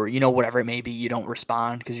two, or whatever it may be. You don't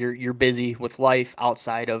respond because you're busy with life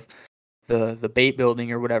outside of the bait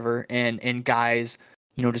building or whatever, and guys,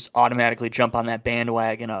 just automatically jump on that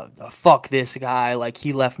bandwagon of fuck this guy, like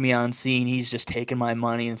he left me on scene, he's just taking my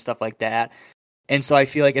money and stuff like that. And so I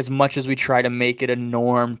feel like as much as we try to make it a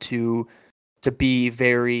norm to be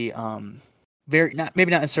very very, not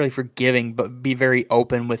maybe not necessarily forgiving, but be very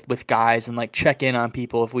open with guys and like check in on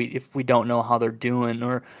people if we don't know how they're doing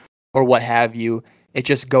or what have you. It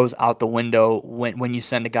just goes out the window when you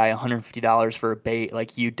send a guy $150 for a bait.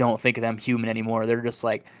 Like, you don't think of them human anymore. They're just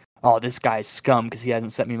like, oh, this guy's scum because he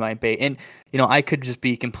hasn't sent me my bait. And I could just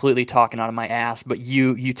be completely talking out of my ass, but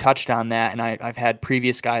you touched on that, and I've had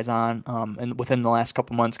previous guys on, and within the last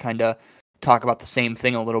couple months, kind of talk about the same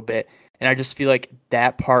thing a little bit. And I just feel like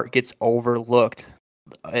that part gets overlooked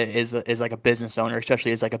as like a business owner,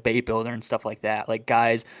 especially as like a bait builder and stuff like that. Like,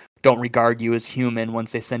 guys don't regard you as human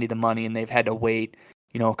once they send you the money and they've had to wait,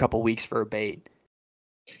 a couple weeks for a bait.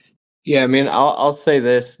 Yeah, I mean, I'll say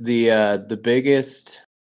this: the biggest,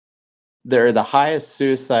 the highest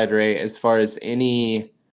suicide rate as far as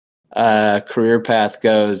any career path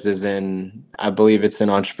goes is in, I believe it's in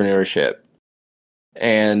entrepreneurship.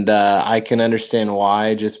 And I can understand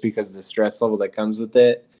why, just because of the stress level that comes with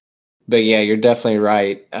it. But yeah, you're definitely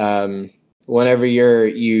right. Whenever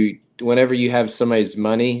whenever you have somebody's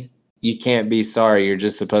money, you can't be sorry. You're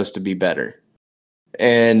just supposed to be better.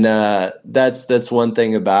 And that's one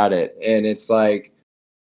thing about it. And it's like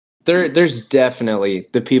there's definitely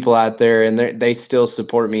the people out there, and they still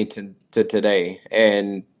support me to today.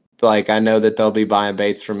 And like, I know that they'll be buying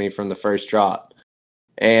baits from me from the first drop.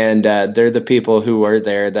 And they're the people who were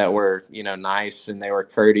there that were, nice, and they were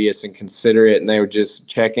courteous and considerate, and they would just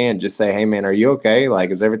check in, just say, hey man, are you okay?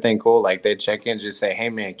 Like, is everything cool? Like, they'd check in, just say, hey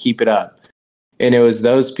man, keep it up. And it was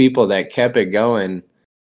those people that kept it going.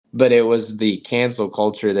 But it was the cancel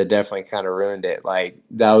culture that definitely kind of ruined it. Like,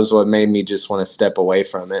 that was what made me just want to step away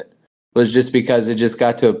from it, was just because it just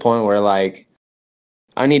got to a point where, like,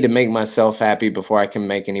 I need to make myself happy before I can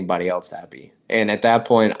make anybody else happy. And at that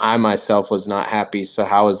point, I myself was not happy. So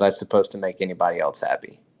how was I supposed to make anybody else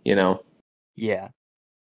happy? You know? Yeah.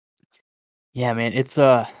 Yeah, man, it's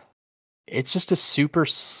just a super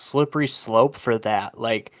slippery slope for that.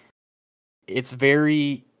 Like, it's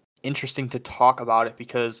very interesting to talk about it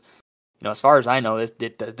because, as far as I know,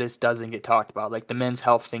 this doesn't get talked about. Like, the men's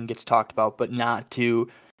health thing gets talked about, but not into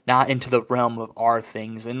the realm of our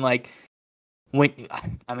things. And like, when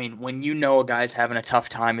I mean, when a guy's having a tough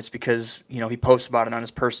time, it's because he posts about it on his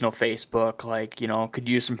personal Facebook. Like, could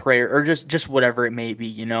use some prayer or just whatever it may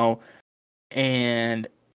be. And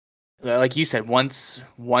like you said, once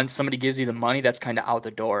somebody gives you the money, that's kind of out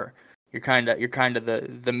the door. You're kind of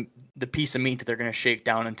the piece of meat that they're gonna shake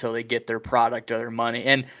down until they get their product or their money.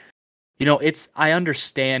 And I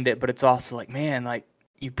understand it, but it's also like, man, like,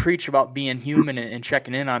 you preach about being human and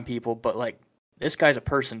checking in on people, but like, this guy's a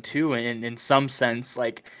person too, and in some sense,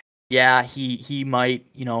 like, yeah, he might,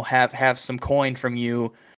 have some coin from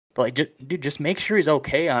you, but like, dude, just make sure he's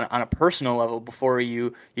okay on a personal level before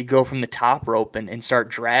you go from the top rope and start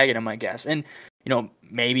dragging him, I guess. And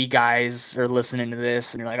maybe guys are listening to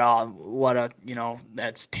this and you're like, oh, what a,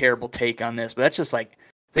 that's terrible take on this. But that's just like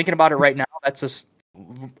thinking about it right now. That's just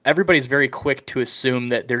everybody's very quick to assume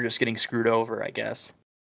that they're just getting screwed over, I guess.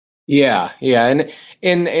 Yeah, yeah,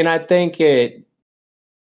 and I think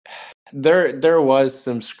there was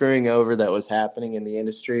some screwing over that was happening in the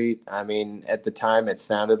industry. I mean, at the time it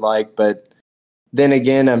sounded like, but then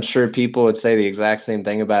again, I'm sure people would say the exact same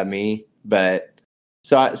thing about me. But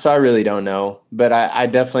so I really don't know. But I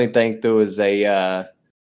definitely think there was a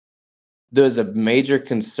major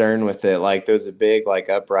concern with it. Like there was a big like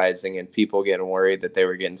uprising and people getting worried that they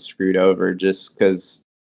were getting screwed over just because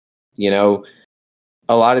you know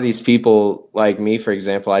a lot of these people, like me, for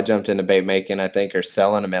example, I jumped into bait making, I think, or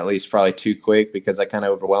selling them at least probably too quick because I kind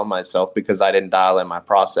of overwhelmed myself because I didn't dial in my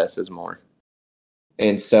processes more.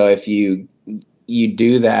 And so if you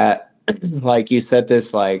do that, like you set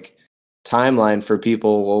this like timeline for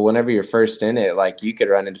people, well, whenever you're first in it, like you could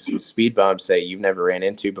run into some speed bumps that you've never ran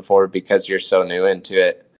into before because you're so new into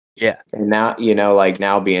it. Yeah. And now, like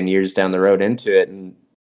now being years down the road into it and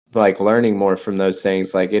like learning more from those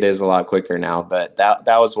things, like it is a lot quicker now. But that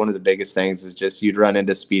was one of the biggest things is just you'd run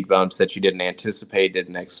into speed bumps that you didn't anticipate,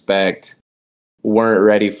 didn't expect, weren't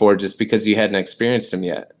ready for just because you hadn't experienced them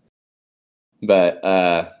yet. But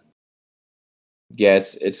yeah,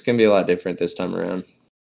 it's gonna be a lot different this time around.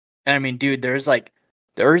 And I mean, dude, there's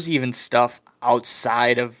even stuff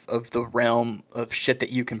outside of the realm of shit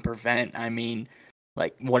that you can prevent. I mean,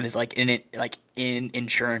 like what is like in it like in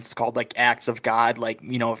insurance called like acts of God, like,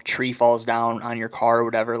 if a tree falls down on your car or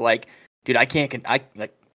whatever, like, dude, I can't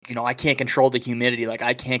control the humidity. Like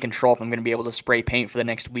I can't control if I'm going to be able to spray paint for the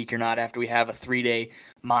next week or not after we have a 3-day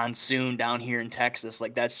monsoon down here in Texas.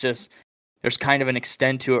 Like that's just there's kind of an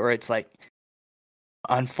extent to it where it's like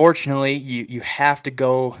unfortunately, you have to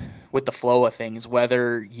go with the flow of things,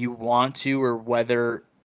 whether you want to or whether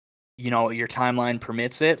your timeline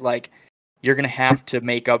permits it. Like you're gonna have to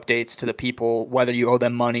make updates to the people, whether you owe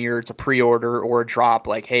them money or it's a pre-order or a drop.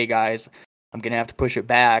 Like, hey guys, I'm gonna have to push it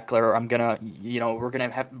back, or I'm gonna, we're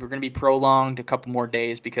gonna be prolonged a couple more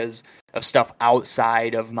days because of stuff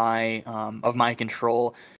outside of my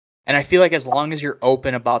control. And I feel like as long as you're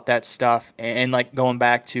open about that stuff, and like going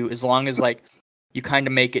back to as long as like you kind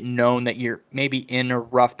of make it known that you're maybe in a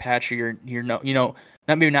rough patch or you're no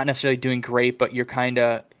not necessarily doing great, but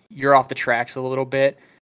you're off the tracks a little bit.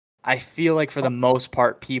 I feel like for the most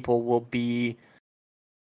part people will be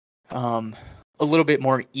a little bit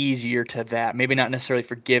more easier to that. Maybe not necessarily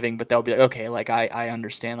forgiving, but they'll be like, okay, like I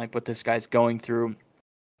understand like what this guy's going through.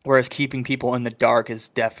 Whereas keeping people in the dark is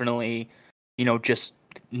definitely, just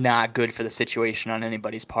not good for the situation on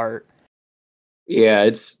anybody's part. Yeah,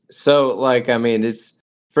 it's so like I mean, it's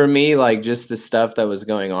for me like just the stuff that was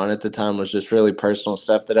going on at the time was just really personal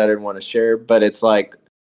stuff that I didn't want to share. But it's like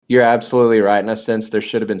you're absolutely right in a sense. There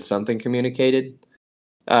should have been something communicated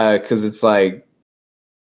because it's like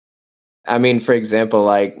I mean, for example,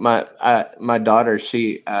 like my daughter,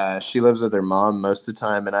 she lives with her mom most of the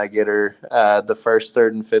time, and I get her the first,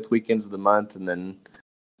 third, and fifth weekends of the month, and then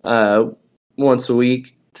uh, once a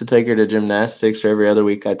week to take her to gymnastics, or every other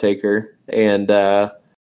week I take her. And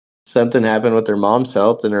something happened with her mom's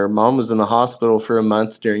health, and her mom was in the hospital for a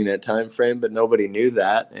month during that time frame, but nobody knew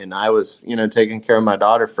that. And I was, taking care of my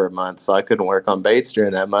daughter for a month, so I couldn't work on baits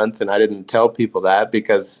during that month, and I didn't tell people that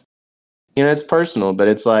because it's personal, but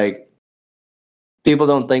it's like people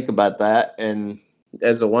don't think about that. And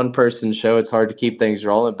as a one person show, it's hard to keep things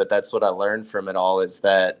rolling. But that's what I learned from it all is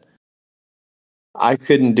that I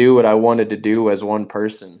couldn't do what I wanted to do as one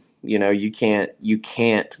person. You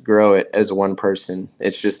can't grow it as one person.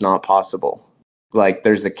 It's just not possible. Like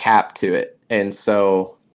there's a cap to it. And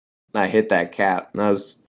so I hit that cap. And that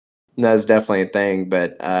was definitely a thing.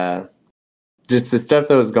 But just the stuff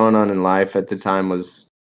that was going on in life at the time was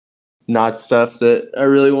not stuff that I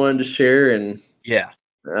really wanted to share. And Yeah.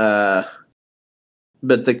 uh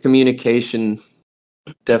but the communication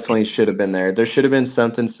definitely should have been there. There should have been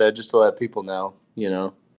something said just to let people know.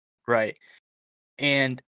 Right.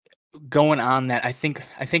 And going on that, I think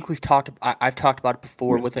I've talked about it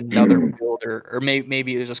before with another builder, or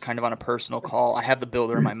maybe it was just kind of on a personal call. I have the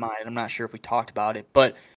builder in my mind. I'm not sure if we talked about it,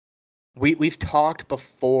 but we've talked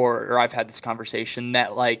before, or I've had this conversation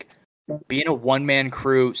that like being a one man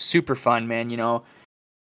crew, super fun, man.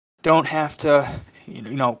 Don't have to,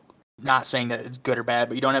 not saying that it's good or bad,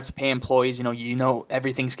 but you don't have to pay employees.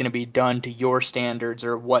 Everything's going to be done to your standards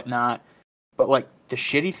or whatnot. But like the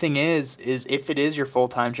shitty thing is if it is your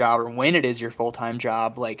full-time job or when it is your full-time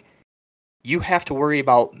job, like you have to worry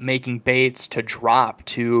about making baits to drop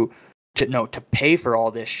to pay for all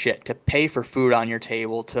this shit, to pay for food on your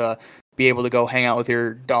table, to be able to go hang out with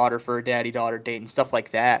your daughter for a daddy-daughter date and stuff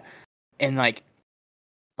like that. And like,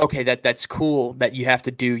 okay, that's cool that you have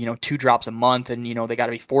to do, 2 drops a month and, they got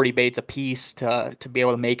to be 40 baits a piece to be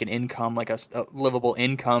able to make an income, like a livable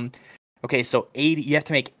income. Okay, so you have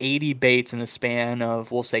to make 80 baits in the span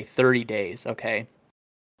of, we'll say 30 days, okay?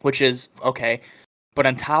 Which is okay. But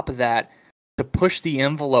on top of that, to push the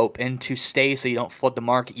envelope and to stay so you don't flood the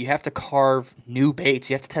market, you have to carve new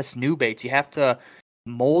baits. You have to test new baits. You have to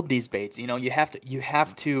mold these baits. You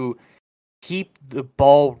have to keep the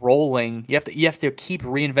ball rolling. You have to keep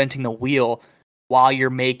reinventing the wheel while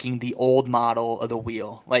you're making the old model of the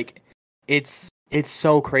wheel. Like it's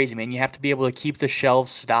so crazy, man. You have to be able to keep the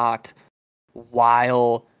shelves stocked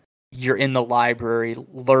while you're in the library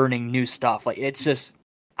learning new stuff. Like it's just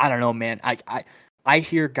I don't know, man. I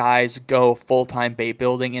hear guys go full-time bait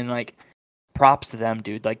building and like props to them,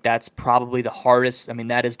 dude. Like that's probably the hardest. I mean,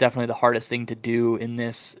 that is definitely the hardest thing to do in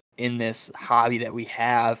this hobby that we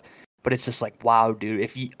have. But it's just like, wow,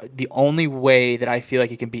 dude. The only way that I feel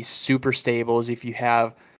like it can be super stable is if you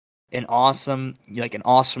have an awesome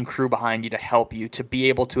crew behind you to help you to be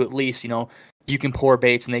able to at least, you can pour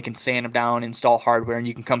baits and they can sand them down, install hardware, and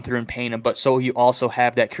you can come through and paint them. But so you also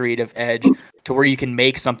have that creative edge to where you can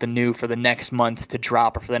make something new for the next month to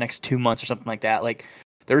drop or for the next 2 months or something like that. Like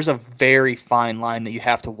there's a very fine line that you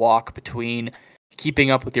have to walk between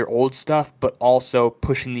keeping up with your old stuff, but also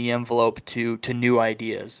pushing the envelope to new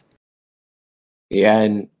ideas. Yeah,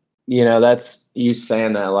 and that's you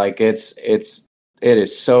saying that like it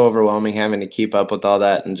is so overwhelming having to keep up with all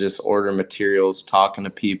that and just order materials, talking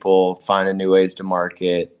to people, finding new ways to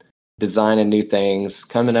market, designing new things,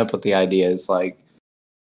 coming up with the ideas. Like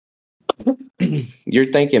you're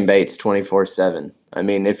thinking baits 24/7. I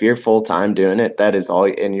mean, if you're full time doing it, that is all,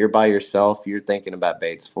 and you're by yourself, you're thinking about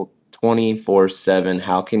baits full 24/7.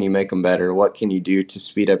 How can you make them better? What can you do to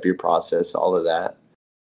speed up your process? All of that.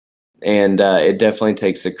 And it definitely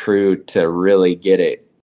takes a crew to really get it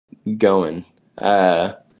going.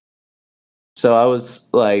 Uh, so I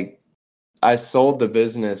was like, I sold the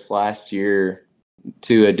business last year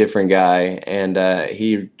to a different guy, and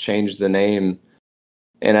he changed the name.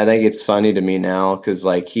 And I think it's funny to me now because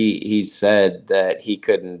like he said that he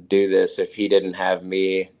couldn't do this if he didn't have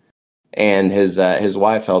me, and his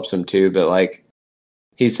wife helps him too. But like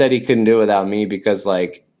he said he couldn't do it without me because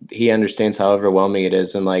like he understands how overwhelming it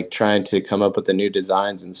is and like trying to come up with the new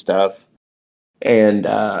designs and stuff. And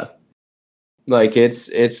like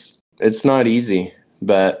it's not easy,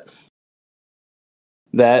 but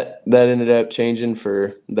that ended up changing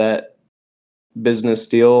for that business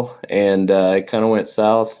deal, and it kind of went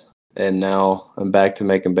south, and now I'm back to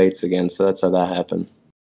making baits again. So that's how that happened.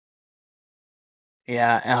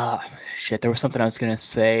 Yeah, shit, there was something I was gonna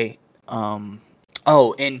say.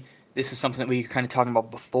 Oh, and this is something that we were kind of talking about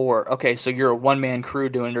before. Okay, so you're a one-man crew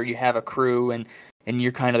doing it, or you have a crew, and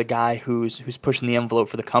you're kind of the guy who's pushing the envelope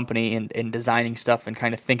for the company and designing stuff and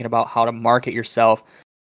kind of thinking about how to market yourself.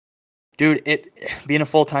 Dude, it being a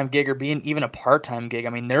full-time gig or being even a part-time gig, I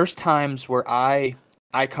mean, there's times where I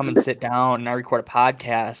come and sit down and I record a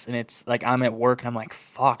podcast and it's like I'm at work and I'm like,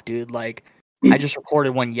 fuck, dude, like I just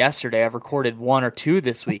recorded one yesterday. I've recorded one or two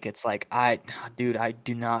this week. It's like dude, I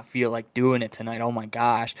do not feel like doing it tonight. Oh my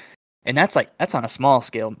gosh. And that's on a small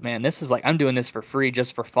scale, man. This is like I'm doing this for free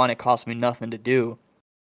just for fun. It costs me nothing to do.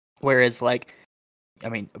 Whereas like I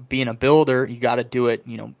mean, being a builder, you got to do it,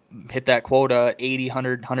 hit that quota 80,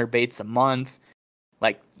 100 baits a month.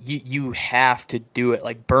 Like you have to do it.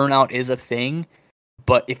 Like burnout is a thing,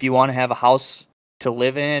 but if you want to have a house to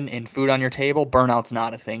live in and food on your table, burnout's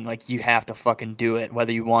not a thing. Like you have to fucking do it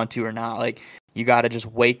whether you want to or not. Like you got to just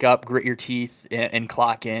wake up, grit your teeth and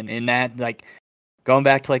clock in. And that like going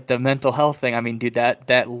back to like the mental health thing, I mean, dude,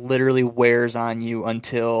 that literally wears on you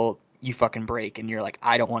until you fucking break and you're like,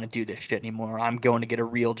 I don't want to do this shit anymore. I'm going to get a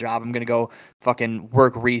real job. I'm going to go fucking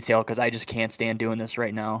work retail because I just can't stand doing this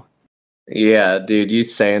right now. Yeah, dude, you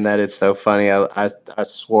saying that it's so funny. I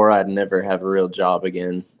swore I'd never have a real job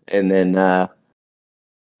again, and then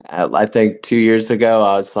I think 2 years ago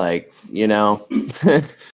I was like,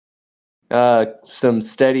 some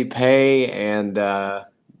steady pay and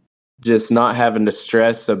just not having to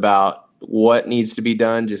stress about what needs to be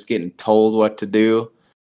done, just getting told what to do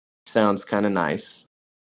sounds kind of nice.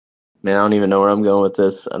 Man, I don't even know where I'm going with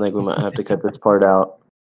this. I think we might have to cut this part out.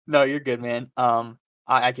 No, you're good, man.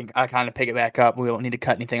 I kind of pick it back up. We don't need to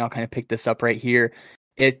cut anything. I'll kind of pick this up right here.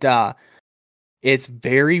 It it's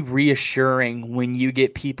very reassuring when you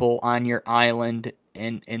get people on your island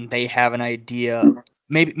and they have an idea,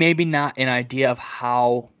 maybe not an idea of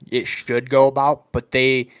how it should go about, but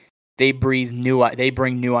they bring new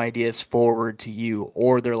ideas forward to you,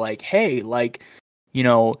 or they're like, hey, like, you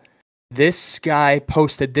know, this guy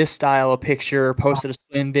posted this style of picture, posted a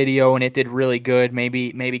swim video, and it did really good.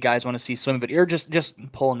 Maybe guys want to see swim video, or just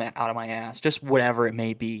pulling that out of my ass, just whatever it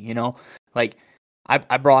may be, you know. Like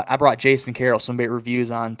I brought Jason Carroll some bait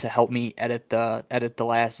reviews on to help me edit the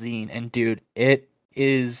last zine, and dude, it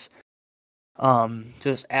is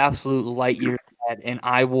just absolute light years ahead, and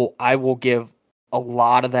I will give a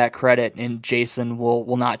lot of that credit, and Jason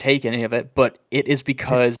will not take any of it, but it is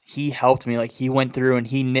because he helped me. Like, he went through and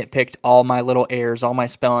he nitpicked all my little errors, all my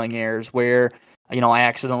spelling errors, where I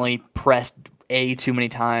accidentally pressed A too many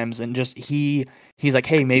times, and just he's like,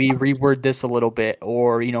 hey, maybe reword this a little bit,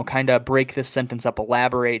 or kind of break this sentence up,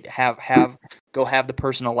 elaborate, have go have the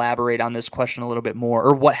person elaborate on this question a little bit more,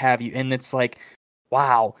 or what have you. And it's like,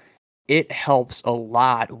 wow, it helps a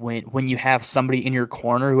lot when you have somebody in your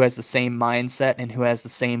corner who has the same mindset and who has the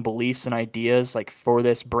same beliefs and ideas, like, for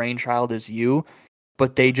this brainchild as you,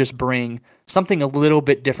 but they just bring something a little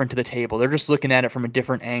bit different to the table. They're just looking at it from a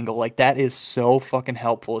different angle. Like, that is so fucking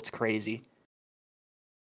helpful. It's crazy.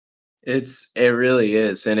 It really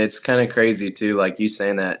is, and it's kind of crazy too. Like you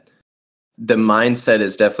saying that, the mindset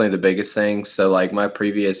is definitely the biggest thing. So like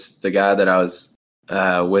the guy that I was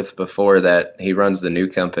with before that, he runs the new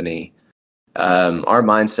company. Our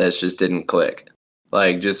mindsets just didn't click.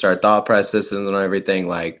 Like, just our thought processes and everything.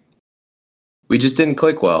 Like, we just didn't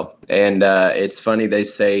click well. And it's funny, they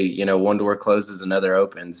say, one door closes, another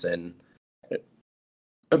opens. And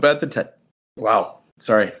about the time, wow,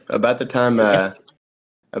 sorry, about the time that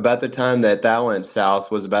went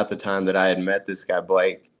south was about the time that I had met this guy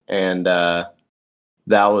Blake, and that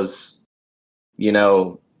was,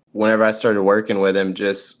 whenever I started working with him,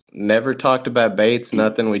 just never talked about baits,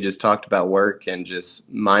 nothing. We just talked about work and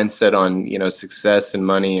just mindset on, success and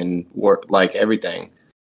money and work, like everything.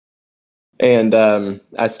 And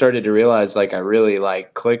I started to realize, like, I really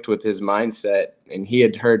like clicked with his mindset, and he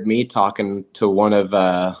had heard me talking to one of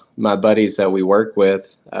my buddies that we work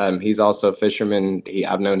with. He's also a fisherman.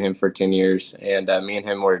 I've known him for 10 years, and me and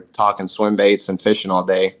him were talking swim baits and fishing all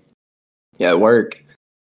day at work.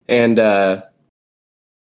 And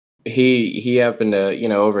he happened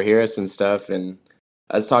to, overhear us and stuff, and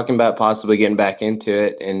I was talking about possibly getting back into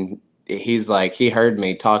it, and he's like, he heard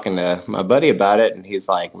me talking to my buddy about it, and he's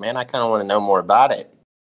like, man, I kind of want to know more about it.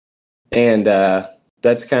 And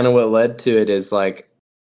that's kind of what led to it, is like,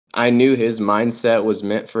 I knew his mindset was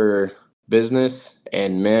meant for business,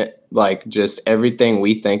 and meant, like, just everything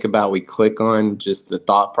we think about, we click on, just the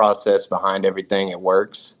thought process behind everything, it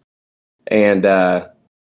works. And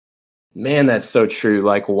man, that's so true.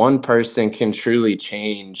 Like, one person can truly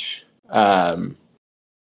change, where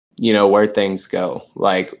things go.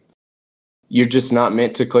 Like, you're just not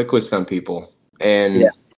meant to click with some people. And Yeah.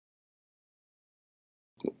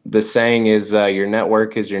 the saying is, your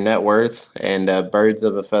network is your net worth, and birds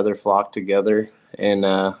of a feather flock together. And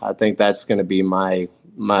I think that's going to be my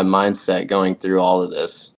mindset going through all of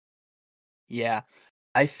this. Yeah.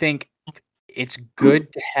 I think it's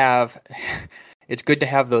good to have it's good to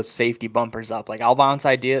have those safety bumpers up. Like, I'll bounce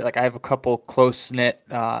idea. Like, I have a couple close knit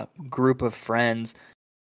group of friends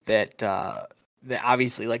that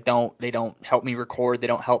obviously, like, they don't help me record, they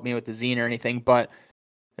don't help me with the zine or anything, but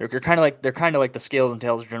they're kind of like the Scales and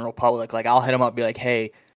Tails general public. Like, I'll hit them up, be like,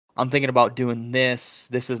 hey, I'm thinking about doing this.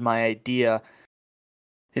 This is my idea.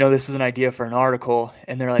 This is an idea for an article.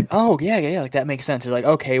 And they're like, oh, yeah, yeah, yeah, like, that makes sense. They're like,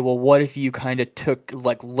 okay, well, what if you kind of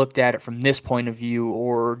looked at it from this point of view,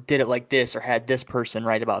 or did it like this, or had this person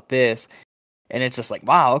write about this? And it's just like,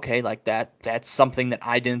 wow, okay, like, that's something that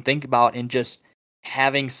I didn't think about. And just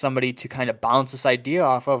having somebody to kind of bounce this idea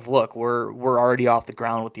off of, look, we're already off the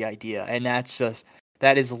ground with the idea. And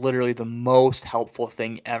that is literally the most helpful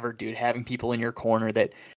thing ever, dude. Having people in your corner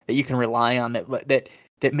that you can rely on, that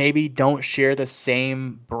maybe don't share the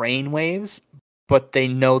same brain waves, but they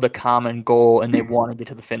know the common goal and they want to get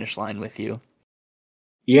to the finish line with you.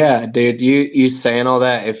 Yeah, dude, you saying all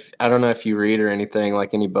that, if I don't know if you read or anything,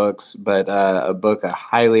 like, any books, but a book I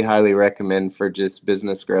highly recommend for just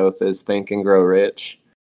business growth is Think and Grow Rich.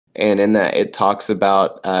 And in that, it talks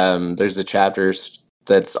about, there's a chapter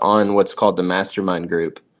that's on what's called the mastermind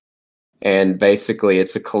group. And basically,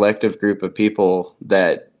 it's a collective group of people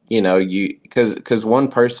that, because one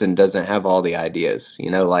person doesn't have all the ideas,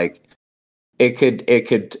 like,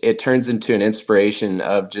 it turns into an inspiration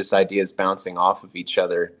of just ideas bouncing off of each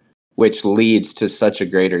other, which leads to such a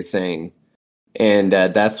greater thing. And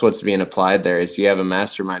that's what's being applied there is you have a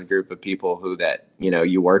mastermind group of people who that,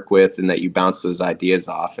 you work with and that you bounce those ideas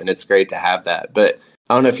off. And it's great to have that. But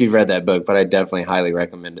I don't know if you've read that book, but I definitely highly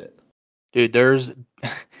recommend it. Dude,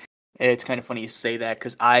 it's kind of funny you say that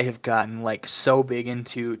because I have gotten like so big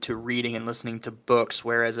into reading and listening to books,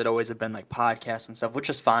 whereas it always had been like podcasts and stuff, which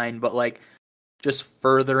is fine, but like just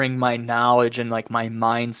furthering my knowledge and like my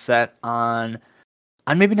mindset on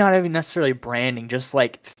maybe not even necessarily branding, just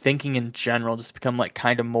like thinking in general, just become like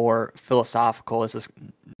kind of more philosophical. This is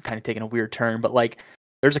kind of taking a weird turn, but like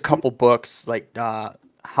there's a couple books like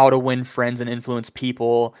How to Win Friends and Influence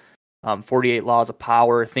People, 48 Laws of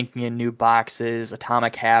Power, Thinking in New Boxes,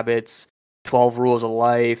 Atomic Habits, 12 Rules of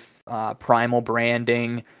Life, Primal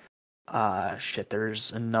Branding.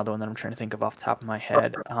 There's another one that I'm trying to think of off the top of my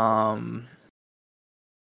head.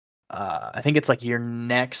 I think it's like Your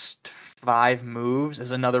Next 5 Moves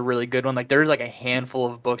is another really good one. Like there's like a handful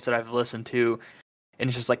of books that I've listened to, and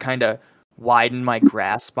it's just like kind of widened my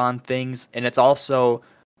grasp on things. And it's also,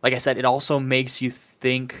 like I said, it also makes you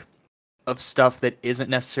think of stuff that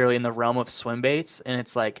isn't necessarily in the realm of swim baits. And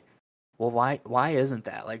it's like, well, why isn't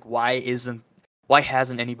that? Like why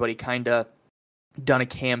hasn't anybody kind of done a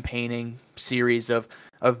campaigning series of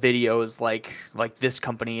videos like this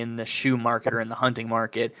company in the shoe market or in the hunting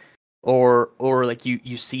market, or like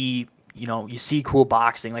you see, you see cool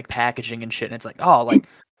boxing like packaging and shit, and it's like, oh, like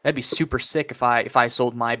that'd be super sick if I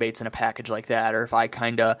sold my baits in a package like that, or if I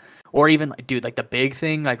kind of, or even like, dude, like the big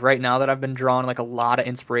thing like right now that I've been drawing like a lot of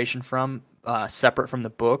inspiration from, separate from the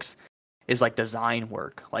books, is like design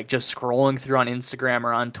work, like just scrolling through on Instagram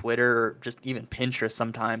or on Twitter or just even Pinterest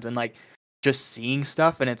sometimes, and like just seeing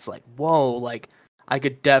stuff, and it's like, whoa, like I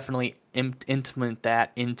could definitely implement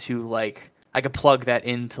that into like, I could plug that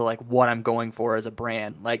into like what I'm going for as a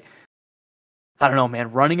brand. Like, I don't know,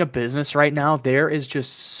 man, running a business right now, there is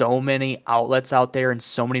just so many outlets out there and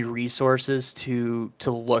so many resources to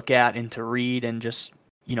look at and to read, and just,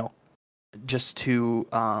 you know, just to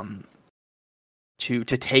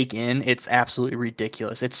take in. It's absolutely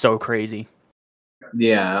ridiculous. It's so crazy.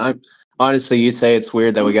 Yeah, honestly, you say it's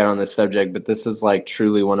weird that we got on this subject, but this is like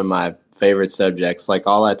truly one of my favorite subjects. Like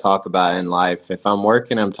all I talk about in life, if I'm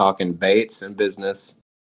working, I'm talking baits and business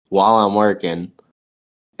while I'm working.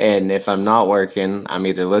 And if I'm not working, I'm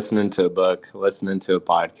either listening to a book, listening to a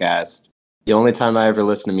podcast. The only time I ever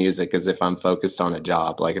listen to music is if I'm focused on a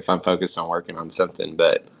job, like if I'm focused on working on something.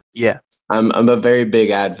 But Yeah. I'm a very big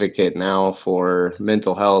advocate now for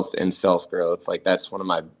mental health and self growth. Like that's one of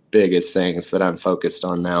my biggest things that I'm focused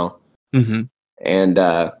on now. Mm-hmm. And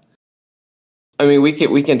I mean, we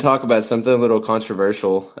can talk about something a little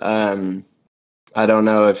controversial. I don't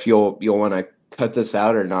know if you'll want to cut this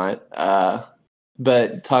out or not.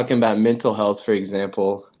 But talking about mental health, for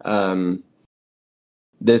example,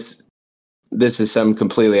 this this is something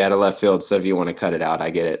completely out of left field. So if you want to cut it out, I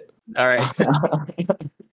get it. All right.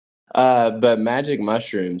 But magic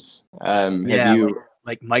mushrooms. Have Yeah, you?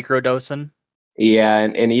 like microdosing. Yeah,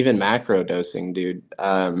 and even macro dosing, dude.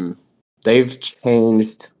 They've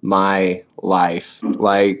changed my life.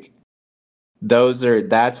 Like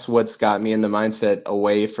that's what's got me in the mindset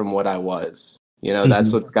away from what I was. That's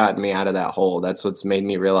Mm-hmm. what's gotten me out of that hole. That's what's made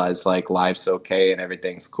me realize like life's okay and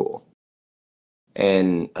everything's cool.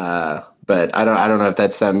 And but I don't know if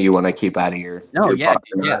that's something you want to keep out of No, your yeah, pot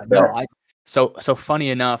dude, or yeah, not. no. But So funny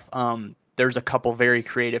enough, there's a couple very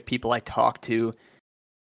creative people I talked to,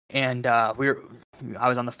 and I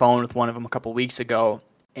was on the phone with one of them a couple weeks ago,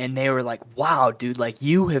 and they were like, "Wow, dude, like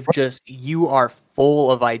you are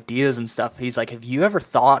full of ideas and stuff." He's like, "Have you ever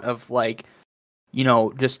thought of like,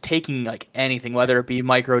 just taking like anything, whether it be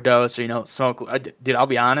microdose or, smoke?" Dude, I'll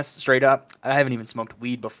be honest, straight up, I haven't even smoked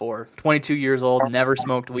weed before. 22 years old, never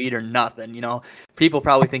smoked weed or nothing. People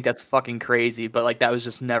probably think that's fucking crazy, but like that was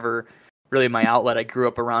just never really my outlet. I grew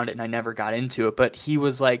up around it and I never got into it. But he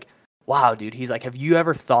was like, "Wow, dude," he's like, "Have you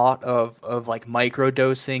ever thought of like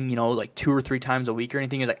microdosing, like 2 or 3 times a week or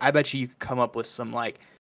anything?" He's like, "I bet you could come up with some like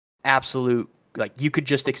absolute, like you could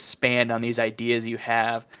just expand on these ideas you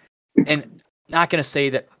have." And not gonna say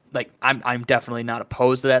that like I'm definitely not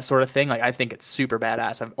opposed to that sort of thing. Like I think it's super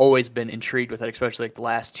badass. I've always been intrigued with it, especially like the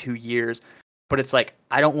last 2 years. But it's like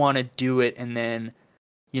I don't want to do it and then,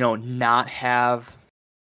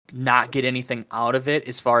 not get anything out of it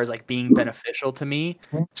as far as like being beneficial to me.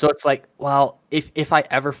 So it's like, well, if I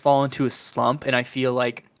ever fall into a slump and I feel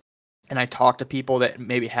like, and I talk to people that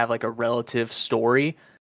maybe have like a relative story,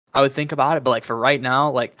 I would think about it. But like for right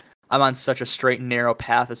now, like I'm on such a straight and narrow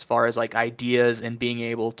path as far as like ideas and being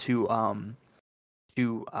able to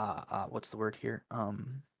what's the word here?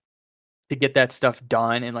 To get that stuff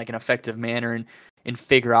done in like an effective manner, and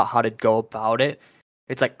figure out how to go about it.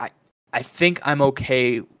 It's like I think I'm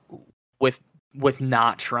okay with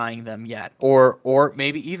not trying them yet, or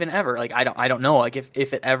maybe even ever. Like I don't know. Like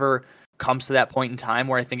if it ever comes to that point in time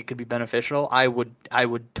where I think it could be beneficial, I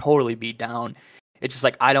would totally be down. It's just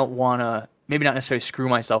like I don't want to, maybe not necessarily screw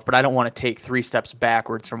myself, but I don't want to take 3 steps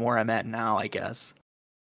backwards from where I'm at now, I guess.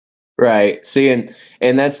 Right. See, and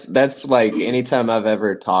that's like anytime I've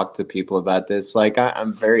ever talked to people about this, like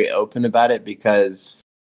I'm very open about it because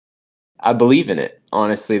I believe in it.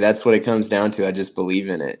 Honestly, that's what it comes down to. I just believe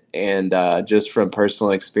in it. And just from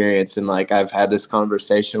personal experience, and like I've had this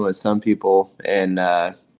conversation with some people and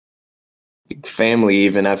family,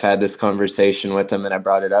 even I've had this conversation with them and I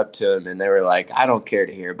brought it up to them and they were like, I don't care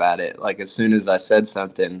to hear about it. Like as soon as I said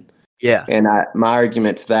something, Yeah. and my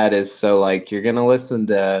argument to that is so like you're gonna listen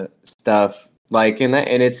to stuff like and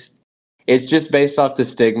it's just based off the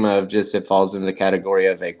stigma of just it falls in the category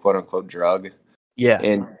of a quote unquote drug. Yeah.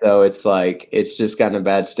 And so it's like it's just gotten a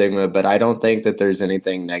bad stigma, but I don't think that there's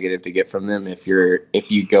anything negative to get from them if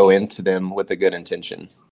you go into them with a good intention.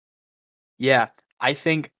 Yeah. I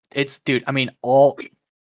think it's, dude, I mean, all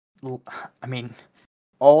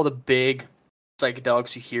the big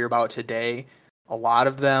psychedelics you hear about today, a lot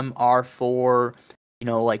of them are for,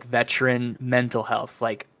 like veteran mental health,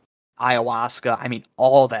 like ayahuasca. I mean,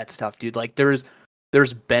 all that stuff, dude. Like there's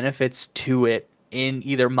benefits to it in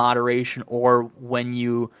either moderation or when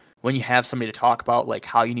you have somebody to talk about like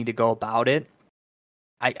how you need to go about it.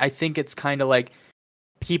 I think it's kind of like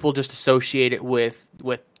people just associate it with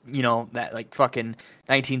that like fucking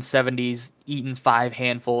 1970s eating 5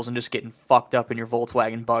 handfuls and just getting fucked up in your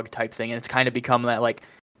Volkswagen Bug type thing, and it's kind of become that like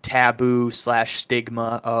taboo slash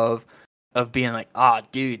stigma of being like, ah,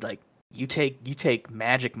 dude, like you take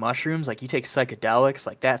magic mushrooms, like you take psychedelics,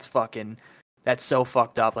 like that's so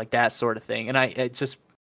fucked up, like that sort of thing. And it's just,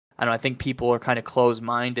 I don't know, I think people are kind of closed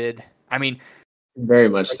minded. I mean, Very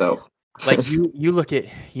much like, so. like you look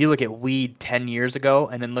at weed 10 years ago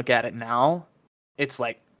and then look at it now, it's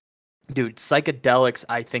like, dude, psychedelics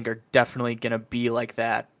I think are definitely going to be like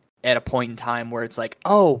that at a point in time where it's like,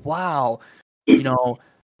 oh wow, you know,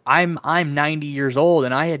 I'm 90 years old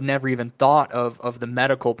and I had never even thought of the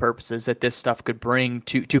medical purposes that this stuff could bring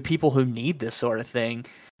to people who need this sort of thing.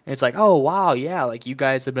 And it's like, oh wow, yeah, like you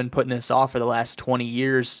guys have been putting this off for the last 20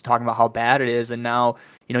 years talking about how bad it is, and now,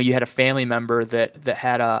 you had a family member that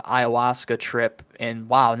had a ayahuasca trip, and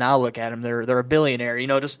wow, now look at them, they're a billionaire,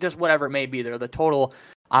 just whatever it may be. They're the total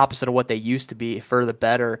opposite of what they used to be, for the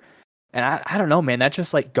better. And I don't know, man, that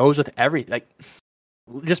just like goes with every, like,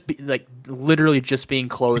 just be like literally just being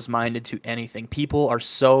closed minded to anything. People are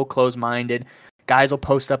so closed minded. Guys will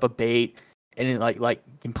post up a bait and it, like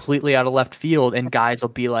completely out of left field, and guys will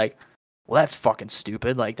be like, "Well, that's fucking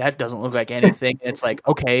stupid. Like that doesn't look like anything." And it's like,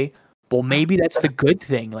 okay, well maybe that's the good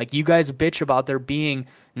thing. Like you guys bitch about there being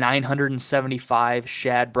 975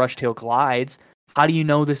 shad brushtail glides. How do you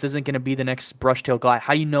know this isn't going to be the next brushtail glide?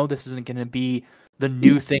 How do you know this isn't going to be the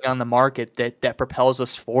new thing on the market that propels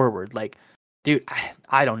us forward? Like, dude,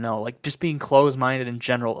 I don't know. Like just being closed minded in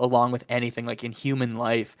general, along with anything like in human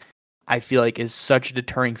life, I feel like is such a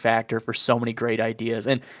deterring factor for so many great ideas.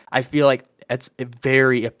 And I feel like it's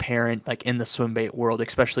very apparent like in the swim bait world,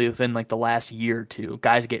 especially within like the last year or two.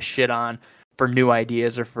 Guys get shit on for new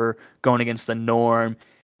ideas or for going against the norm.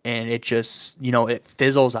 And it just, it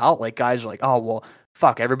fizzles out. Like guys are like, oh, well,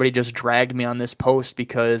 fuck, everybody just dragged me on this post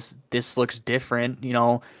because this looks different,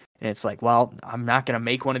 and it's like, well, I'm not going to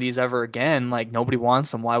make one of these ever again. Like nobody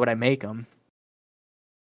wants them. Why would I make them?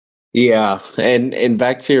 Yeah, and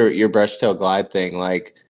back to your brushtail glide thing,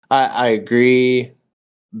 like I agree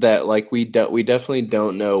that like we definitely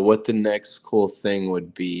don't know what the next cool thing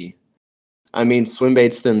would be. I mean, swim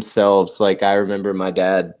baits themselves, like I remember my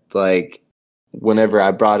dad, like whenever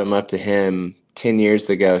I brought him up to him 10 years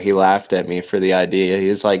ago, he laughed at me for the idea. He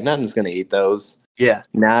was like, nothing's gonna eat those. Yeah.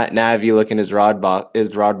 Now if you look in his rod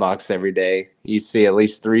box every day, you see at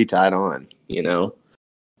least 3 tied on, you know?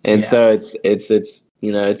 And Yeah. so it's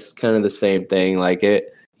it's kind of the same thing. Like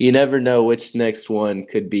it, you never know which next one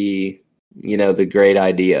could be, the great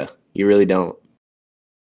idea. You really don't.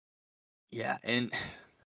 Yeah. And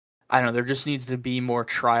I don't know, there just needs to be more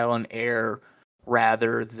trial and error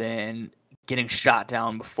rather than getting shot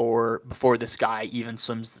down before this guy even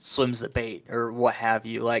swims the bait or what have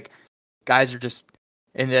you. Like guys are just,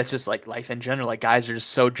 and that's just like life in general. Like guys are just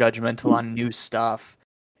so judgmental on new stuff,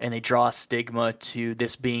 and they draw a stigma to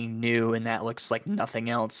this being new, and that looks like nothing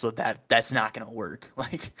else. So that's not gonna work.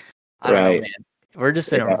 Like I don't know, Right. man. We're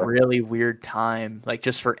just in a Yeah. really weird time, like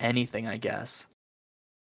just for anything, I guess.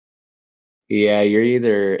 Yeah, you're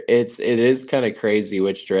either it is kind of crazy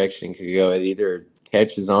which direction it could go. It either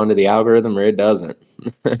catches on to the algorithm or it doesn't.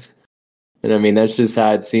 And I mean, that's just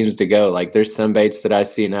how it seems to go. Like, there's some baits that I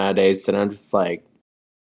see nowadays that I'm just like,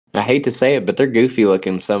 I hate to say it, but they're goofy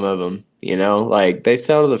looking, some of them, you know? Like, they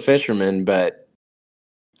sell to the fishermen, but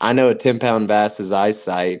I know a 10-pound bass's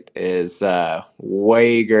eyesight is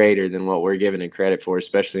way greater than what we're giving it credit for,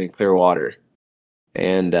 especially in clear water.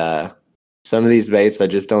 And some of these baits, I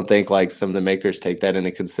just don't think like some of the makers take that into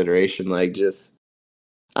consideration. Like, just,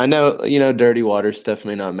 I know, dirty water stuff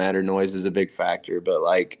may not matter. Noise is a big factor, but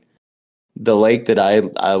like the lake that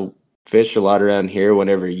I fish a lot around here,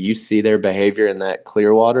 whenever you see their behavior in that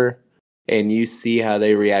clear water and you see how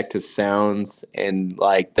they react to sounds and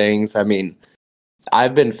like things, I mean,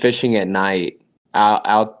 I've been fishing at night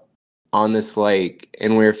out on this lake,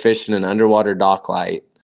 and we were fishing an underwater dock light,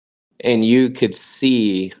 and you could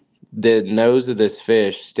see the nose of this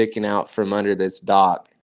fish sticking out from under this dock.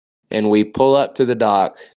 And we pull up to the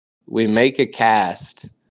dock, we make a cast,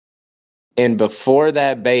 and before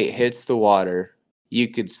that bait hits the water, you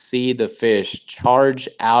could see the fish charge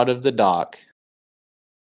out of the dock,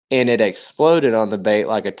 and it exploded on the bait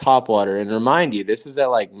like a topwater. And remind you, this is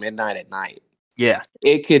at like midnight at night. Yeah.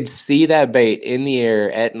 It could see that bait in the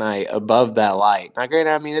air at night above that light. Now,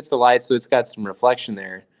 granted, I mean, it's a light, so it's got some reflection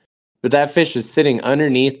there. But that fish is sitting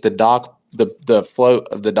underneath the dock, the float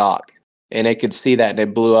of the dock. And it could see that, and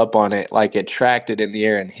it blew up on it like it tracked it in the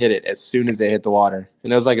air and hit it as soon as it hit the water.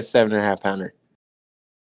 And it was like a 7.5 pounder.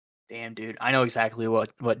 Damn, dude. I know exactly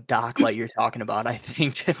what dock light you're talking about. I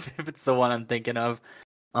think if it's the one I'm thinking of.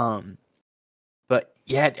 But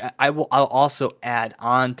yeah, I'll also add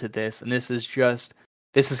on to this, and this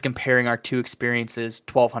is comparing our two experiences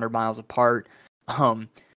 1,200 miles apart.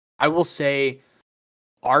 I will say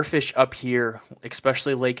our fish up here,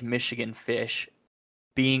 especially Lake Michigan fish,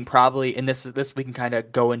 being probably, and this we can kind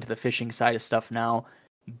of go into the fishing side of stuff now,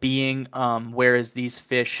 being whereas these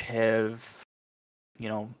fish have,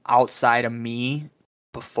 outside of me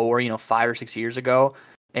before, 5 or 6 years ago,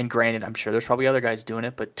 and granted, I'm sure there's probably other guys doing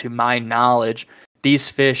it, but to my knowledge, these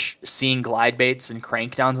fish seeing glide baits and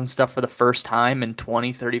crankdowns and stuff for the first time in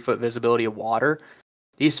 20, 30-foot visibility of water,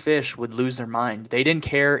 these fish would lose their mind. They didn't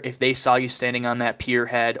care if they saw you standing on that pier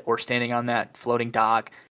head or standing on that floating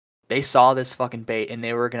dock. They saw this fucking bait and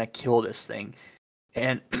they were going to kill this thing.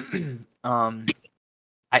 And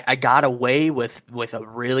I got away with a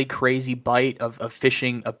really crazy bite of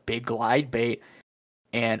fishing a big glide bait.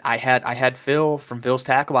 And I had Phil from Phil's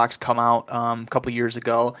Tackle Box come out a couple years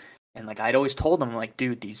ago, and like I'd always told him, I'm like,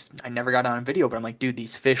 dude, I never got on video, but I'm like, dude,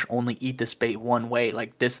 these fish only eat this bait one way.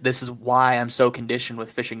 Like this is why I'm so conditioned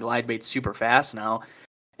with fishing glide baits super fast now.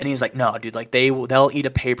 And he's like, no, dude, like they'll eat a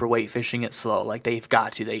paperweight fishing it slow. Like they've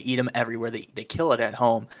got to. They eat them everywhere. They kill it at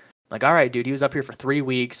home. I'm like, all right, dude, he was up here for 3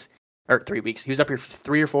 weeks. Or 3 weeks. He was up here for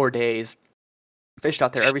 3 or 4 days. Fished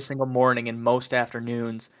out there every single morning and most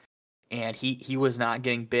afternoons. And he was not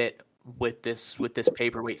getting bit with this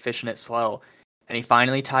paperweight fishing it slow. And he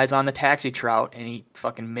finally ties on the taxi trout and he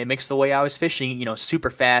fucking mimics the way I was fishing, super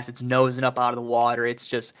fast. It's nosing up out of the water. It's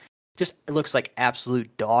just it looks like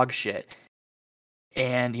absolute dog shit.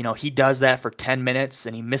 And, he does that for 10 minutes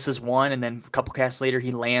and he misses one. And then a couple casts later,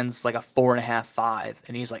 he lands like a 4.5, 5.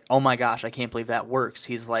 And he's like, oh my gosh, I can't believe that works.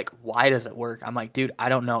 He's like, why does it work? I'm like, dude, I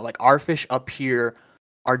don't know. Like our fish up here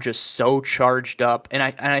are just so charged up. And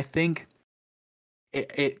I think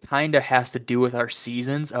it kind of has to do with our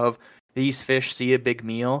seasons of these fish see a big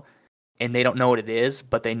meal and they don't know what it is,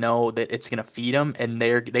 but they know that it's going to feed them. And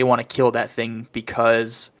they want to kill that thing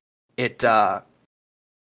because it, all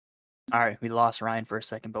right, we lost Ryan for a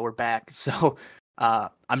second, but we're back. So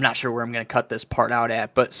I'm not sure where I'm going to cut this part out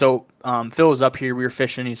at. But so Phil was up here. We were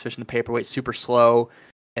fishing. He was fishing the paperweight super slow.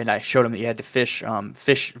 And I showed him that you had to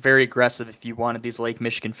fish very aggressive if you wanted these Lake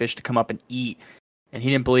Michigan fish to come up and eat. And he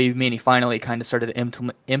didn't believe me, and he finally kind of started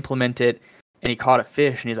to implement it. And he caught a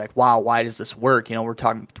fish, and he's like, wow, why does this work? We're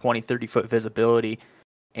talking 20, 30-foot visibility.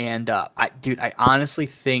 And, I honestly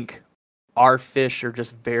think our fish are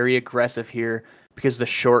just very aggressive here because the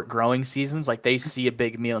short growing seasons, like they see a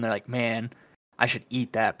big meal and they're like, man, I should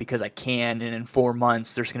eat that because I can. And in 4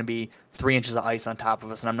 months, there's going to be 3 inches of ice on top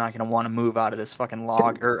of us and I'm not going to want to move out of this fucking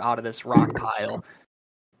log or out of this rock pile.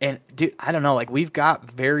 And dude, I don't know, like we've got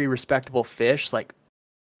very respectable fish, like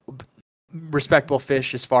respectable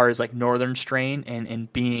fish as far as like northern strain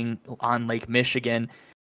and being on Lake Michigan.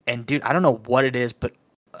 And dude, I don't know what it is, but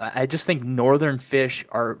I just think northern fish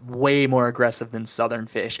are way more aggressive than southern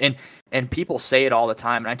fish. And people say it all the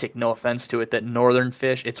time, and I take no offense to it, that northern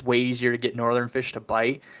fish, it's way easier to get northern fish to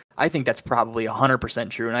bite. I think that's probably 100%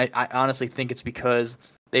 true. And I honestly think it's because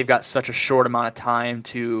they've got such a short amount of time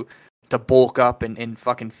to to bulk up and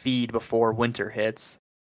fucking feed before winter hits.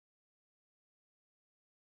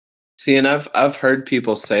 See, and I've heard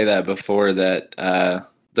people say that before, that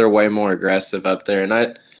they're way more aggressive up there,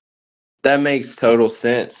 and that makes total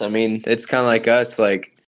sense. I mean, it's kind of like us.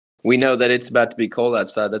 Like, we know that it's about to be cold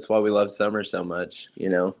outside. That's why we love summer so much.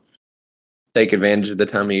 Take advantage of the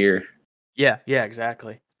time of year. Yeah,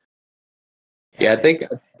 exactly. Yeah, I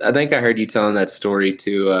think I heard you telling that story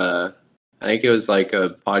to. I think it was like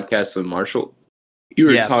a podcast with Marshall. You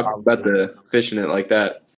were talking probably. about the fishing it like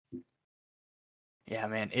that. Yeah,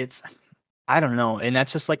 man, I don't know, and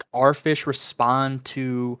that's just like our fish respond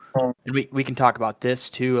to, and we can talk about this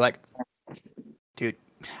too. Like, dude,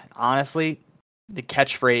 honestly, the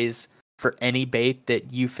catchphrase for any bait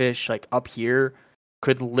that you fish like up here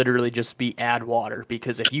could literally just be add water,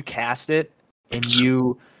 because if you cast it and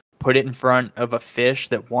you put it in front of a fish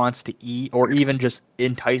that wants to eat or even just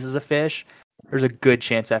entices a fish, there's a good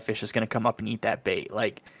chance that fish is going to come up and eat that bait.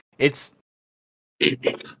 Like, it's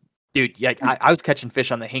dude, like I was catching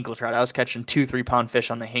fish on the Hinkle trout. I was catching 2-3 pound fish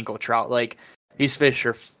on the Hinkle trout. Like, these fish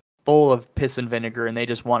are full of piss and vinegar, and they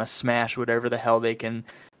just want to smash whatever the hell they can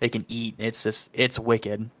eat. It's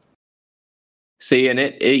wicked. See, and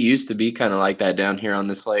it used to be kind of like that down here on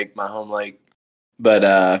this lake, my home lake.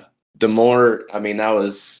 But the more, I mean, that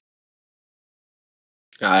was,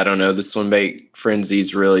 I don't know, the swim bait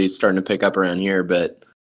frenzy's really starting to pick up around here. But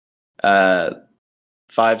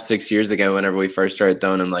 5-6 years ago, whenever we first started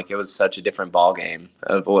throwing them, like, it was such a different ball game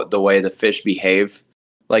of the way the fish behave.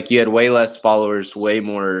 Like, you had way less followers, way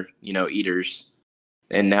more, eaters.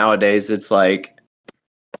 And nowadays it's like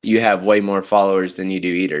you have way more followers than you do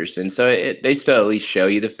eaters. And so they still at least show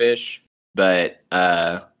you the fish, but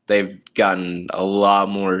they've gotten a lot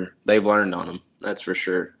more. They've learned on them. That's for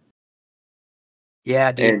sure.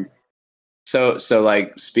 Yeah, dude. And so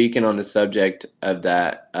like, speaking on the subject of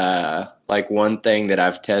that, like, one thing that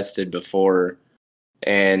I've tested before,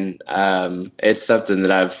 and it's something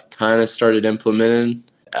that I've kind of started implementing,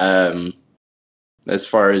 as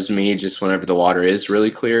far as me, just whenever the water is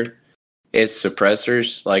really clear, it's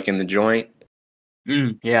suppressors, like in the joint.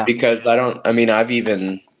 Yeah. Because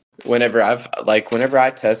whenever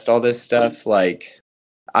I test all this stuff, like,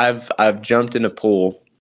 I've jumped in a pool,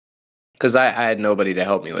 because I had nobody to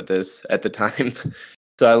help me with this at the time.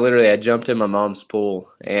 So I jumped in my mom's pool,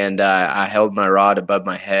 and I held my rod above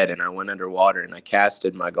my head, and I went underwater, and I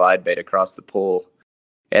casted my glide bait across the pool,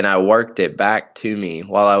 and I worked it back to me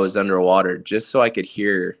while I was underwater, just so I could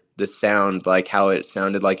hear the sound, like how it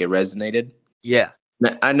sounded like it resonated. Yeah.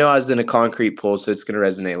 Now, I know I was in a concrete pool, so it's going to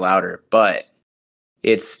resonate louder, but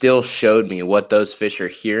it still showed me what those fish are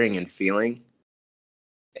hearing and feeling.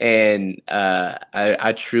 And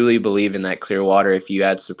I truly believe in that clear water, if you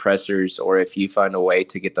add suppressors, or if you find a way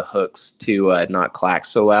to get the hooks to not clack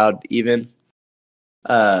so loud, even.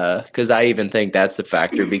 Because I even think that's a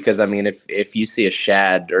factor. Because, I mean, if you see a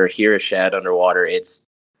shad or hear a shad underwater, it's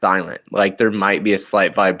silent. Like, there might be a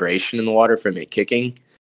slight vibration in the water from it kicking.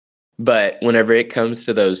 But whenever it comes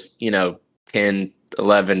to those, 10,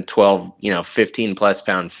 11, 12, 15 plus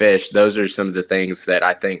pound fish, those are some of the things that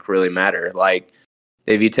I think really matter. Like,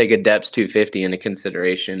 if you take a Depths 250 into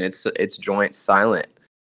consideration, it's joint silent.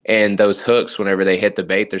 And those hooks, whenever they hit the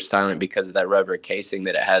bait, they're silent because of that rubber casing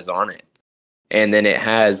that it has on it. And then it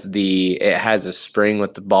has a spring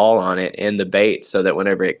with the ball on it in the bait, so that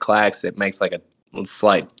whenever it clacks, it makes like a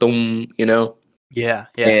slight boom, Yeah.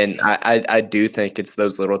 And I do think it's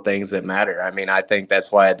those little things that matter. I mean, I think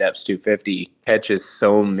that's why a Depths 250 catches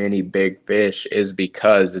so many big fish, is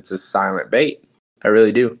because it's a silent bait. I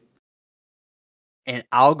really do. And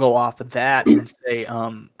I'll go off of that and say,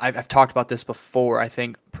 I've talked about this before, I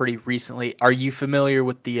think pretty recently. Are you familiar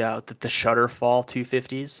with the Shutterfall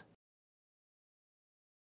 250s?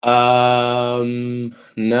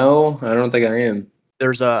 No, I don't think I am.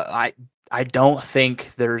 I don't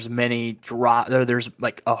think there's many there's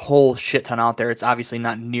like a whole shit ton out there. It's obviously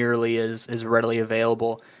not nearly as readily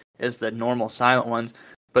available as the normal silent ones,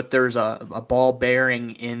 but there's a ball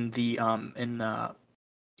bearing in the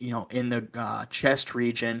chest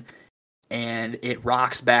region, and it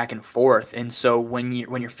rocks back and forth. And so when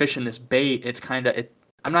you're fishing this bait, it's kind of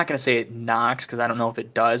I'm not gonna say it knocks, because I don't know if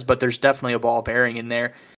it does, but there's definitely a ball bearing in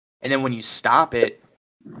there. And then when you stop it,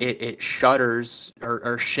 it shudders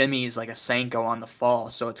or shimmies like a Senko on the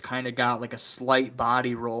fall. So it's kind of got like a slight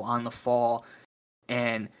body roll on the fall.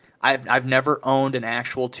 And I've never owned an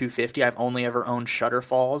actual 250. I've only ever owned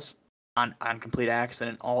Shutterfalls on complete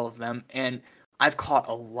accident, all of them. And I've caught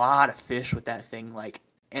a lot of fish with that thing. Like,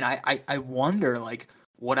 and I wonder, like,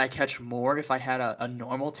 would I catch more if I had a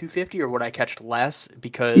normal 250, or would I catch less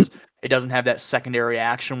because it doesn't have that secondary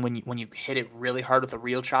action when you hit it really hard with a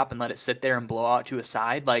reel chop and let it sit there and blow out to a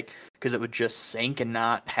side, like, because it would just sink and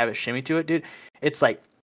not have a shimmy to it, dude. It's like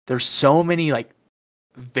there's so many like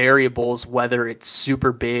variables, whether it's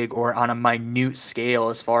super big or on a minute scale,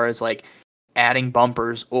 as far as like adding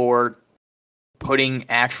bumpers or putting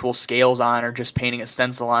actual scales on or just painting a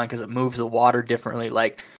stencil on because it moves the water differently.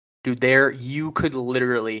 Like, dude, there you could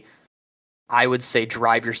literally, I would say,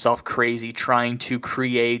 drive yourself crazy trying to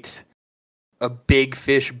create a big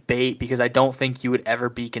fish bait, because I don't think you would ever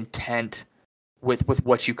be content with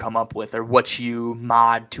what you come up with or what you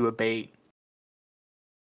mod to a bait.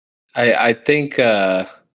 I think Matt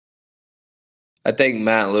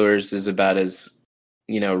Lures is about as,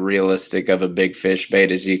 realistic of a big fish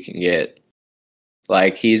bait as you can get.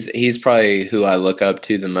 Like he's probably who I look up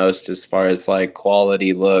to the most as far as like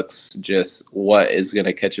quality looks, just what is going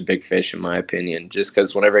to catch a big fish in my opinion. Just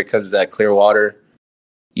because whenever it comes to that clear water,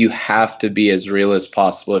 you have to be as real as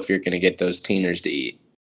possible if you're going to get those teeners to eat.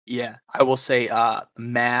 Yeah, I will say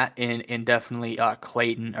Matt and definitely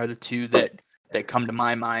Clayton are the two that come to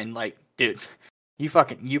my mind. Like, dude,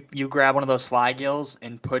 you grab one of those fly gills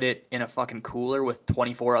and put it in a fucking cooler with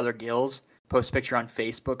 24 other gills, post a picture on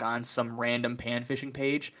Facebook on some random pan fishing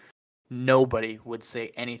page. Nobody would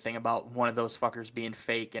say anything about one of those fuckers being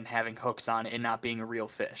fake and having hooks on it and not being a real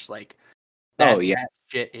fish. Like, Oh yeah. that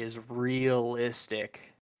shit is realistic.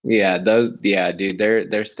 Yeah, dude,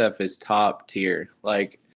 their stuff is top tier.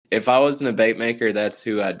 Like if I wasn't a bait maker, that's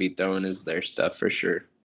who I'd be throwing as their stuff for sure.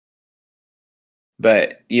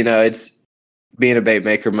 But, it's being a bait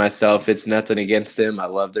maker myself, it's nothing against them. I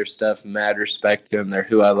love their stuff, mad respect to them. They're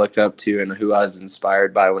who I look up to and who I was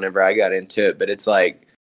inspired by whenever I got into it. But it's like,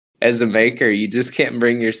 as a maker, you just can't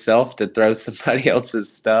bring yourself to throw somebody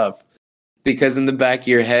else's stuff, because in the back of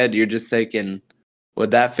your head, you're just thinking,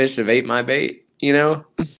 would that fish have ate my bait?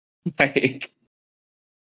 Like,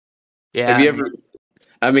 have Yeah, you ever?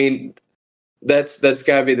 I mean, that's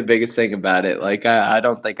gotta be the biggest thing about it. Like, I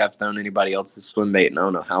don't think I've thrown anybody else's swim bait in I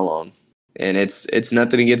don't know how long, and it's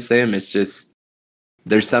nothing against them. It's just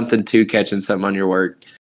there's something to catching something on your work.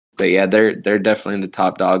 But yeah, they're definitely the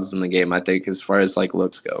top dogs in the game, I think, as far as like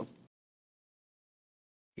looks go.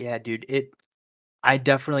 yeah, dude. I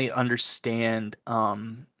definitely understand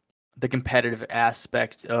the competitive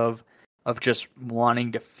aspect of just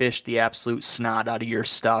wanting to fish the absolute snot out of your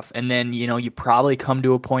stuff. And then, you probably come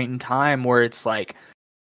to a point in time where it's like,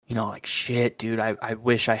 like, shit, dude, I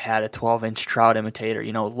wish I had a 12-inch trout imitator.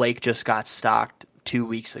 Lake just got stocked 2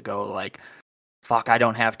 weeks ago. Like, fuck, I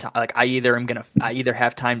don't have time. Like, I either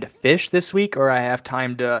have time to fish this week, or I have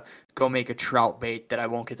time to go make a trout bait that I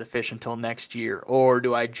won't get to fish until next year. Or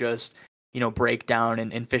do I just, break down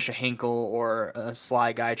and fish a hinkle or a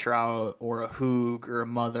sly guy trout or a hoog or a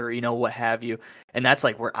mother, what have you. And that's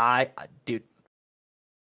like where dude,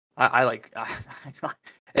 I like,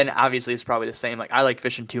 and obviously it's probably the same. Like, I like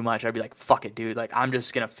fishing too much. I'd be like, fuck it, dude. Like, I'm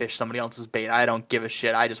just going to fish somebody else's bait. I don't give a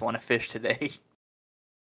shit. I just want to fish today.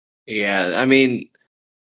 Yeah, I mean,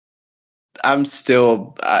 I'm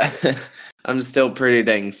still I'm still pretty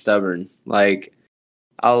dang stubborn. Like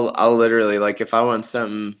I'll literally, like, if I want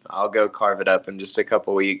something, I'll go carve it up in just a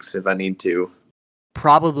couple weeks if I need to.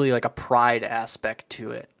 Probably like a pride aspect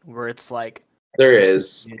to it where it's like, There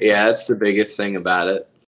is. it's Yeah, like, that's the biggest thing about it.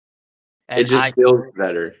 It and just feels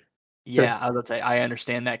better. yeah, I would say I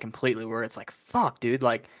understand that completely, where it's like, fuck, dude,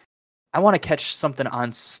 like, I want to catch something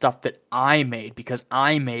on stuff that I made because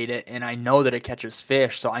I made it and I know that it catches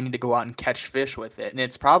fish, so I need to go out and catch fish with it. And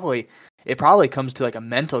it probably comes to like a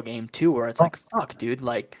mental game too, where it's like, fuck, dude,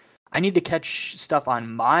 like, I need to catch stuff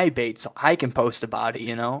on my bait so I can post about it.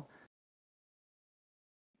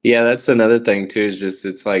 Yeah, that's another thing too, is just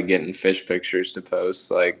it's like getting fish pictures to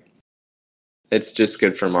post. Like it's just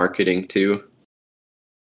good for marketing too.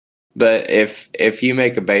 But if you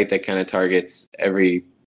make a bait that kind of targets every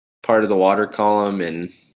part of the water column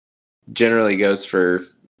and generally goes for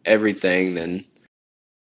everything, then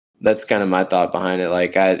that's kind of my thought behind it.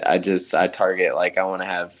 Like I target, like, I want to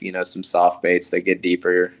have, some soft baits that get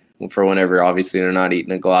deeper for whenever obviously they're not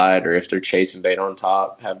eating a glide, or if they're chasing bait on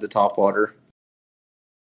top, have the top water.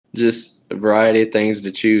 Just a variety of things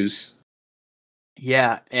to choose.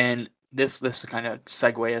 Yeah, and this kind of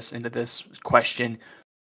segue us into this question.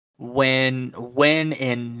 When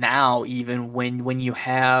and now, even when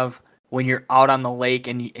you're out on the lake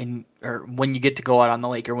and or when you get to go out on the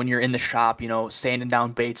lake, or when you're in the shop, sanding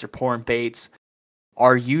down baits or pouring baits,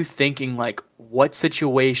 are you thinking like, what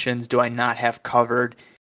situations do I not have covered,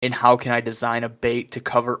 and how can I design a bait to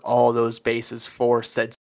cover all those bases for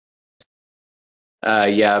said?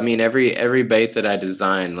 Yeah, I mean every bait that I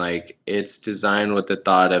design, like it's designed with the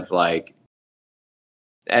thought of like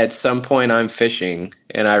at some point I'm fishing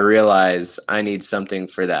and I realize I need something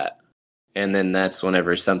for that. And then that's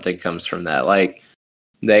whenever something comes from that. Like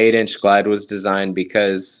the 8-inch glide was designed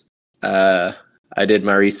because uh I did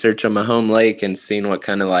my research on my home lake and seen what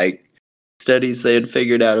kind of like studies they had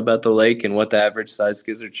figured out about the lake and what the average size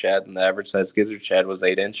gizzard shad, and the average size gizzard shad was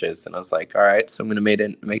 8 inches. And I was like, all right, so I'm gonna make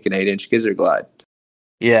an 8-inch gizzard glide.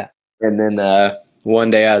 Yeah. And then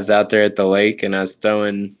one day I was out there at the lake and I was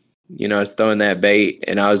throwing that bait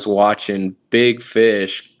and I was watching big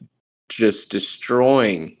fish just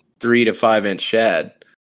destroying 3 to 5 inch shad.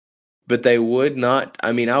 But they would not,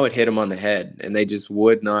 I mean, I would hit them on the head and they just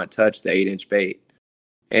would not touch the 8-inch bait.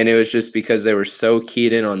 And it was just because they were so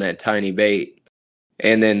keyed in on that tiny bait.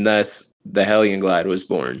 And then thus the Hellion Glide was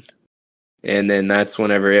born. And then that's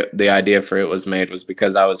whenever the idea for it was made, was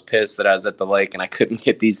because I was pissed that I was at the lake and I couldn't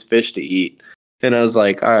get these fish to eat. And I was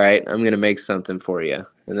like, all right, I'm going to make something for you.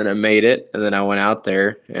 And then I made it. And then I went out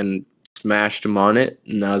there and smashed them on it.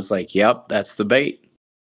 And I was like, yep, that's the bait.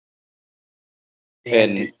 Damn,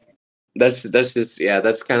 And dude. that's just, yeah,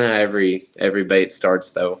 that's kind of how every bait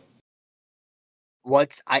starts though.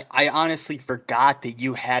 I honestly forgot that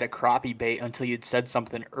you had a crappie bait until you'd said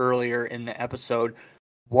something earlier in the episode.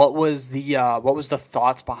 What was the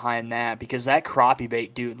thoughts behind that? Because that crappie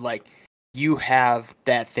bait, dude, like you have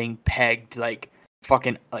that thing pegged like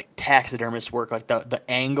fucking like taxidermist work, like the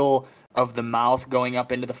angle of the mouth going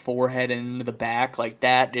up into the forehead and into the back, like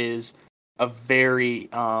that is a very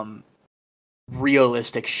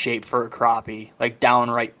realistic shape for a crappie, like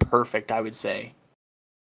downright perfect, I would say.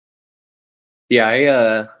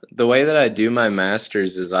 Yeah, the way that I do my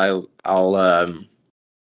masters is I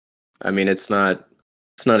mean, it's not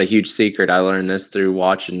a huge secret. I learned this through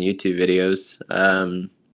watching YouTube videos.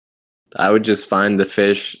 I would just find the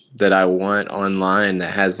fish that I want online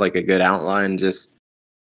that has like a good outline, just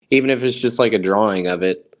even if it's just like a drawing of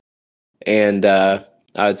it, and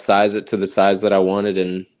I'd size it to the size that I wanted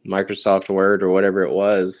in Microsoft Word or whatever it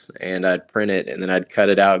was, and I'd print it, and then I'd cut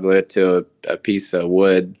it out, glue it to a piece of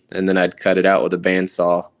wood, and then I'd cut it out with a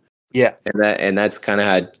bandsaw, Yeah. and that's kind of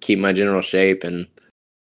how I'd keep my general shape. And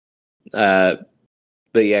uh,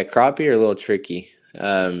 but yeah, crappie are a little tricky.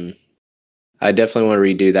 I definitely want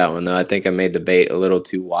to redo that one though. I think I made the bait a little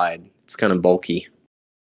too wide. It's kind of bulky.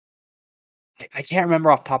 I can't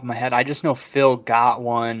remember off the top of my head. I just know Phil got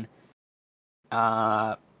one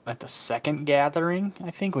at the second gathering,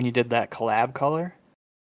 I think, when you did that collab color.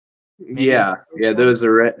 Maybe it was the Yeah. first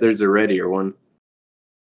one. There's a readier one.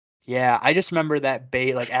 Yeah, I just remember that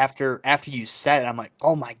bait. Like after you said it, I'm like,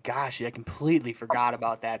 oh my gosh, I completely forgot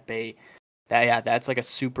about that bait. That's like a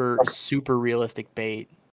super realistic bait.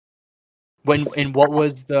 What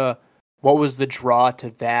was the draw to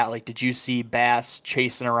that? Like, did you see bass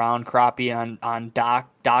chasing around crappie on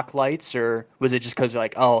dock lights, or was it just because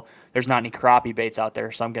like, oh, there's not any crappie baits out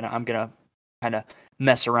there, so I'm gonna kind of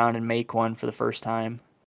mess around and make one for the first time?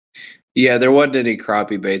 Yeah, there wasn't any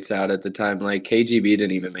crappie baits out at the time. Like KGB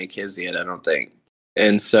didn't even make his yet, I don't think.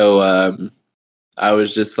 And so I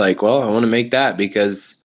was just like, well, I want to make that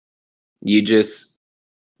because you just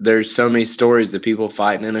there's so many stories of people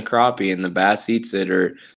fighting in a crappie and the bass eats it,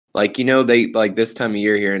 or like they like this time of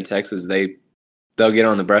year here in Texas they'll get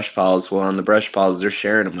on the brush piles. Well, on the brush piles they're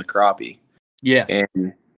sharing them with crappie. Yeah,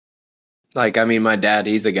 And like, I mean, my dad,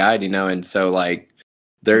 he's a guide, and so like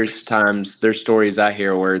there's stories I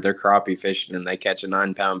hear where they're crappie fishing and they catch a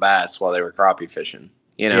 9 pound bass while they were crappie fishing,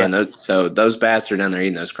 yeah. and so those bass are down there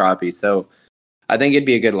eating those crappies. So I think it'd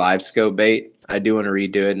be a good live scope bait. I do want to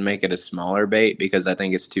redo it and make it a smaller bait because I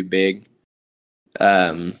think it's too big.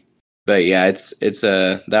 Um, but yeah, it's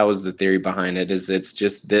a that was the theory behind it. Is it's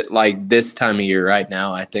just that like this time of year right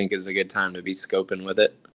now, I think is a good time to be scoping with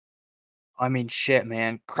it. I mean, shit,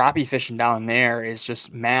 man. Crappie fishing down there is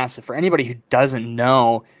just massive. For anybody who doesn't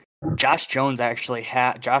know, Josh Jones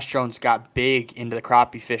got big into the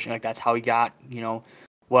crappie fishing. Like that's how he got,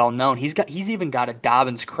 well known. He's even got a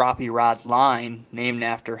Dobbins crappie rod line named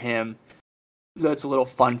after him. That's a little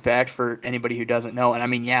fun fact for anybody who doesn't know. And I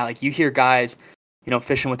mean, yeah, like you hear guys,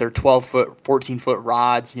 fishing with their 12-foot, 14-foot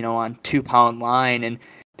rods, on 2 pound line, and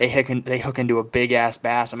they hook into a big ass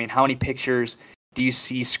bass. I mean, how many pictures do you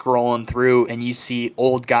see scrolling through and you see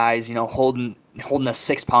old guys, holding a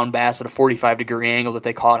 6 pound bass at a 45-degree angle that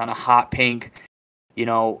they caught on a hot pink,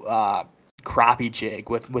 crappie jig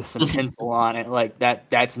with some tinsel on it. Like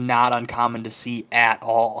that's not uncommon to see at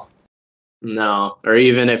all. No, or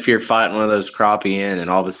even if you're fighting one of those crappie in, and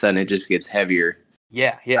all of a sudden it just gets heavier.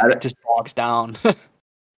 Yeah, I, it just bogs down.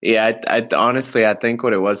 Yeah, I honestly, I think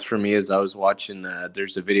what it was for me is I was watching.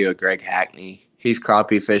 There's a video of Greg Hackney. He's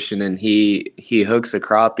crappie fishing, and he hooks a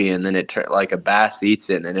crappie, and then like a bass eats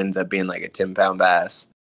it, and it ends up being like a 10-pound bass.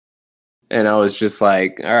 And I was just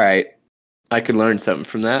like, all right, I could learn something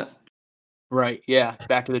from that. Right. Yeah.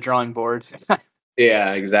 Back to the drawing board.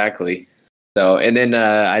 Yeah, exactly. So, and then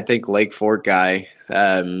I think Lake Fork guy,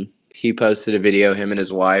 he posted a video. Him and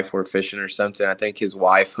his wife were fishing or something. I think his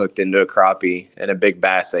wife hooked into a crappie, and a big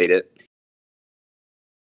bass ate it.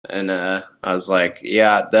 And I was like,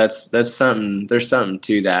 yeah, that's something. There's something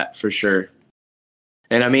to that for sure.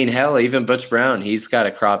 And I mean, hell, even Butch Brown, he's got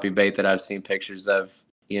a crappie bait that I've seen pictures of.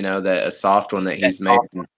 That a soft one that he's That's made.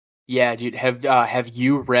 awesome. Yeah, dude. Have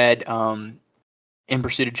you read In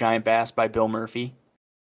Pursuit of Giant Bass by Bill Murphy?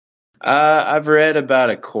 I've read about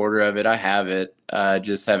a quarter of it. I have it.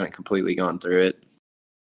 Just haven't completely gone through it.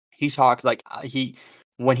 He talks like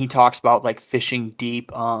when he talks about like fishing deep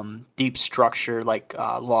structure like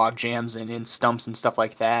log jams and stumps and stuff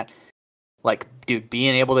like that. Like, dude,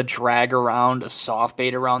 being able to drag around a soft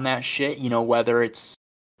bait around that shit, whether it's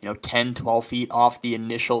 10, 12 feet off the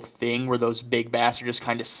initial thing where those big bass are just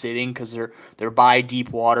kind of sitting because they're by deep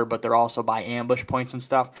water, but they're also by ambush points and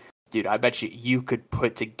stuff. Dude, I bet you could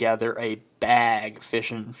put together a bag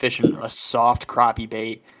fishing a soft crappie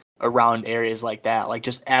bait around areas like that. Like,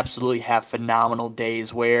 just absolutely have phenomenal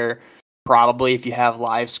days where probably if you have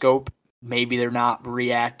live scope, maybe they're not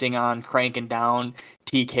reacting on cranking down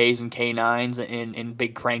TKs and K9s and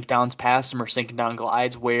big crankdowns past them or sinking down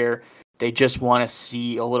glides where they just want to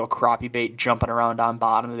see a little crappie bait jumping around on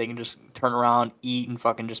bottom that they can just turn around, eat, and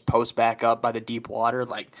fucking just post back up by the deep water.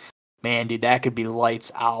 Like, man, dude, that could be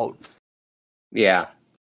lights out. Yeah.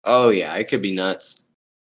 Oh yeah, it could be nuts.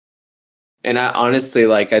 And I honestly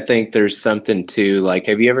like I think there's something to like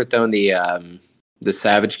have you ever thrown the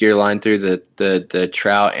Savage Gear line through the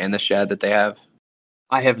trout and the shad that they have?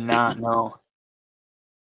 I have not, no.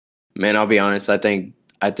 Man, I'll be honest, I think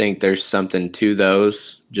there's something to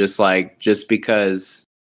those. Just because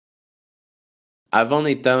I've thrown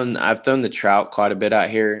the trout quite a bit out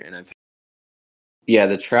here and yeah,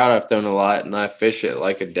 the trout I've thrown a lot and I fish it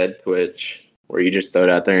like a dead twitch where you just throw it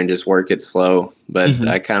out there and just work it slow. But Mm-hmm.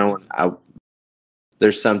 I kind of I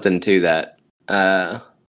there's something to that. But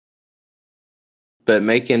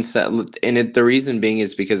the reason being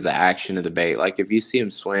is because the action of the bait. Like if you see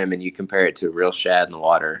them swim and you compare it to a real shad in the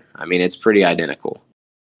water, I mean it's pretty identical.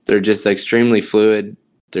 They're just extremely fluid.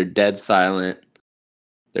 They're dead silent.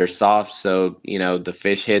 They're soft, so the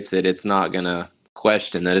fish hits it. It's not gonna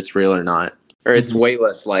question that it's real or not, or it's Mm-hmm. way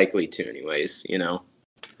less likely to, anyways.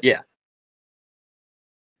 Yeah.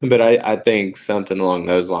 But I think something along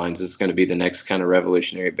those lines is going to be the next kind of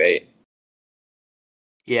revolutionary bait.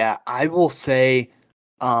 Yeah, I will say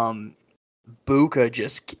um Buka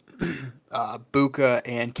Buka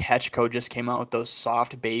and Ketchco just came out with those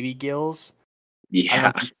soft baby gills.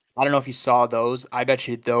 Yeah, I don't know if you saw those. I bet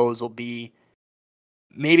you those will be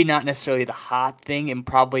maybe not necessarily the hot thing, and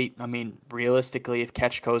probably, I mean, realistically, if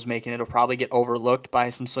Ketchco's making it, it'll probably get overlooked by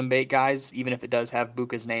some swim bait guys, even if it does have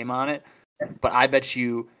Buka's name on it. But I bet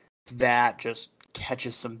you that just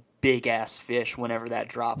catches some big ass fish whenever that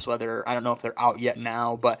drops. Whether I don't know if they're out yet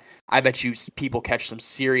now, but I bet you people catch some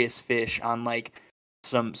serious fish on like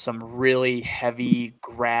some really heavy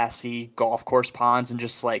grassy golf course ponds and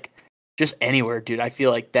just anywhere, dude. I feel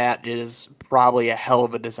like that is probably a hell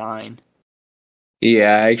of a design.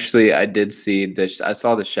 yeah. Actually, I did see this. I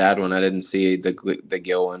saw the shad one. I didn't see the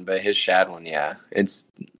gill one, but his shad one, yeah.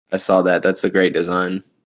 I saw that. That's a great design.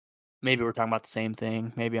 Maybe we're talking about the same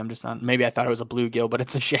thing. Maybe I'm just on. Maybe I thought it was a bluegill, but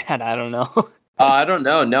it's a shad. I don't know. I don't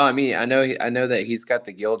know. No, I mean, I know that he's got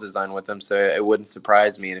the gill design with him, so it wouldn't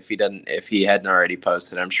surprise me. And if he hadn't already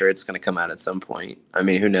posted, I'm sure it's going to come out at some point. I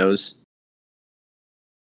mean, who knows?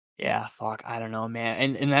 Yeah, fuck. I don't know,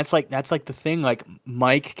 man. And that's like the thing. Like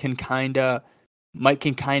Mike can kind of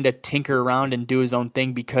tinker around and do his own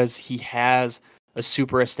thing because he has a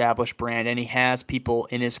super established brand and he has people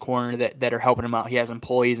in his corner that are helping him out. He has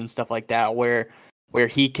employees and stuff like that where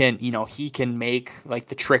he can make like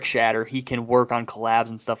the trick shatter. He can work on collabs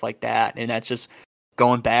and stuff like that. And that's just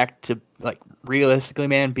going back to like realistically,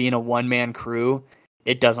 man, being a one man crew.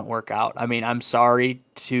 It doesn't work out. I mean, I'm sorry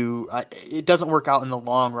to it doesn't work out in the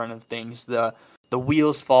long run of things. The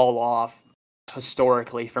wheels fall off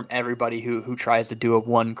historically from everybody who tries to do a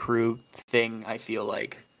one crew thing. I feel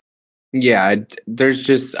like. Yeah, there's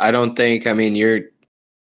just I don't think. I mean, you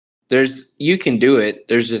can do it.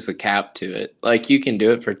 There's just a cap to it. Like you can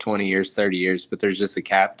do it for 20 years, 30 years, but there's just a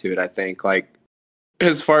cap to it. I think. Like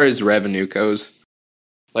as far as revenue goes,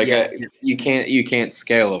 like Yeah, you can't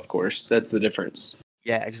scale. Of course, that's the difference.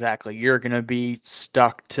 Yeah, exactly. You're going to be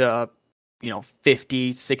stuck to,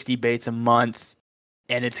 50, 60 baits a month,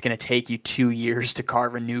 and it's going to take you 2 years to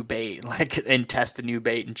carve a new bait, like, and test a new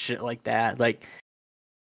bait and shit like that. Like,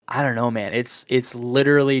 I don't know, man. It's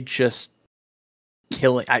literally just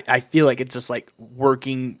killing. I feel like it's just like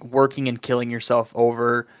working and killing yourself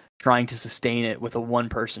over trying to sustain it with a one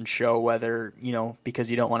person show, whether, because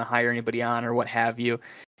you don't want to hire anybody on or what have you.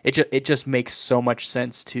 It just makes so much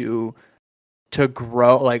sense to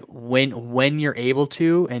grow, like when you're able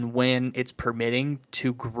to and when it's permitting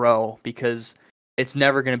to grow, because it's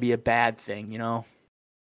never going to be a bad thing.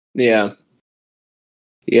 Yeah.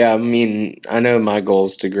 Yeah, I mean, I know my goal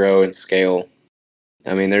is to grow and scale.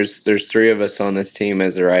 I mean, there's three of us on this team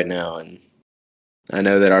as of right now, and I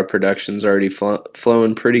know that our production's already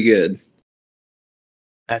flowing pretty good.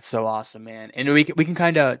 That's so awesome, man. And we can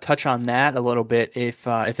kind of touch on that a little bit if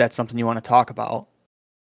that's something you want to talk about.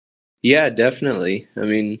 Yeah, definitely. I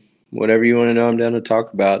mean, whatever you want to know, I'm down to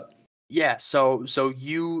talk about. Yeah, so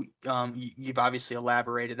you've obviously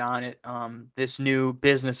elaborated on it. This new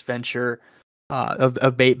business venture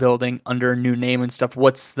of bait building under a new name and stuff.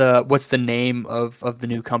 What's the name of the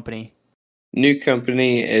new company? New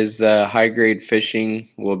company is High Grade Fishing.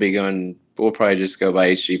 We'll probably just go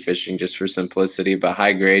by HG Fishing just for simplicity, but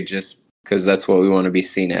High Grade just because that's what we want to be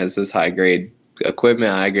seen as is high grade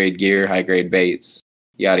equipment, high grade gear, high grade baits,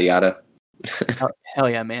 yada yada. Hell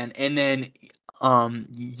yeah, man. And then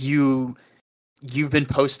you've been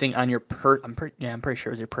posting on your I'm pretty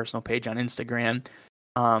sure it's your personal page on Instagram.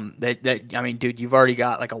 That I mean, dude, you've already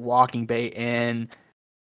got like a walking bait and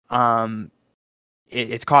um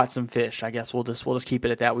it's caught some fish. I guess we'll just keep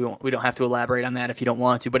it at that. We don't have to elaborate on that if you don't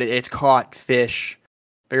want to, but it's caught fish,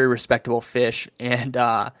 very respectable fish. And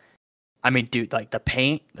I mean, dude, like the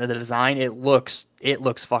paint, the design, it looks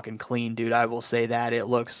fucking clean, dude. I will say that it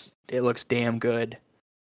looks damn good.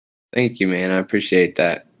 Thank you, man. I appreciate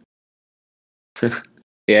that.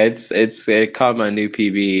 Yeah, it caught my new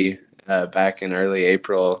PB back in early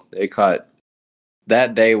April. It caught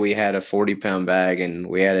that day. We had a 40-pound bag and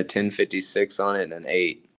we had a 1056 on it and an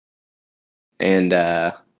 8. And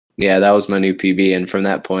yeah, that was my new PB. And from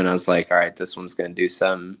that point, I was like, all right, this one's gonna do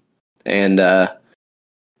something. And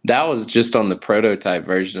that was just on the prototype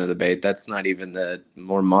version of the bait. That's not even the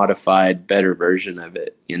more modified, better version of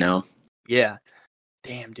it. You know? Yeah,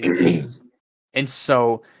 damn, dude. And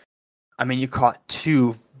so, I mean, you caught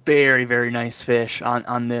two very, very nice fish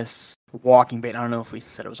on this walking bait. I don't know if we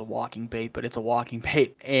said it was a walking bait, but it's a walking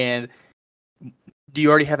bait. And do you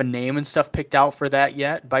already have a name and stuff picked out for that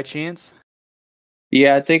yet, by chance?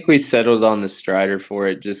 Yeah, I think we settled on the Strider for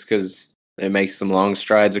it just because it makes some long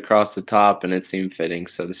strides across the top and it seemed fitting.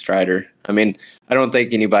 So the Strider. I mean, I don't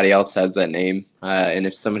think anybody else has that name. And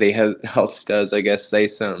if somebody else does, I guess say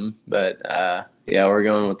something. But yeah, we're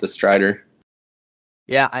going with the Strider.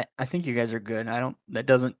 Yeah, I think you guys are good. That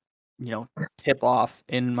doesn't, tip off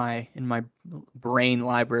in my brain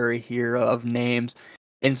library here of names.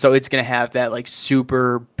 And so it's gonna have that like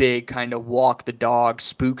super big kind of walk the dog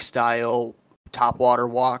spook style top water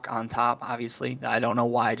walk on top, obviously. I don't know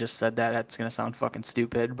why I just said that. That's gonna sound fucking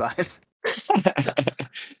stupid, but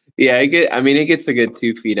Yeah, I mean, it gets a good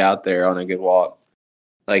 2 feet out there on a good walk.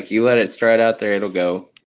 Like you let it stride out there, it'll go.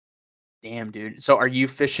 damn, dude. So are you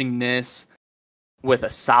fishing this with a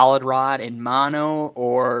solid rod in mono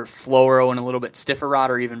or fluoro and a little bit stiffer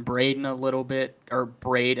rod, or even braid and a little bit, or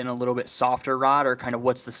braid and a little bit softer rod, or kind of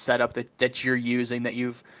what's the setup that you're using that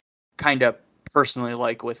you've kind of personally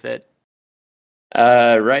like with it?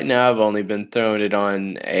 Right now I've only been throwing it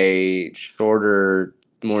on a shorter,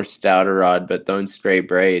 more stouter rod, but throwing straight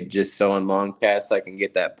braid just so on long casts I can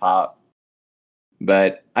get that pop.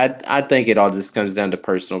 But I think it all just comes down to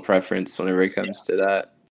personal preference whenever it comes to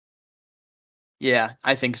that. Yeah,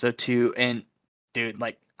 I think so too. And dude,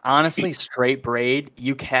 like honestly, straight braid,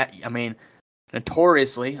 you can't. I mean,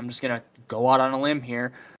 notoriously, I'm just gonna go out on a limb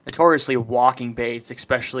here. Notoriously, walking baits,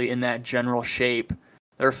 especially in that general shape,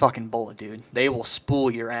 they're a fucking bullet, dude. They will spool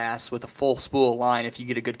your ass with a full spool line if you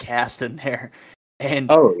get a good cast in there. And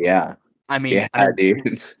Oh yeah. I mean, Yeah, I mean,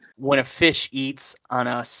 dude. when a fish eats on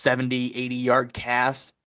a 70, 80 yard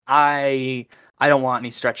cast, I don't want any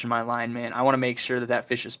stretch in my line, man. I want to make sure that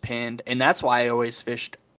fish is pinned, and that's why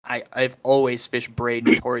I've always fished braid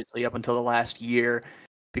notoriously up until the last year,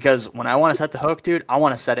 because when I want to set the hook, dude, I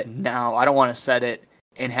want to set it now. I don't want to set it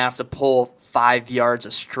and have to pull 5 yards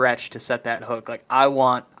of stretch to set that hook. Like I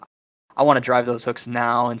want to drive those hooks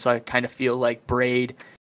now, and so I kind of feel like braid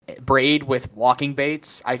with walking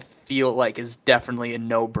baits, I feel like is definitely a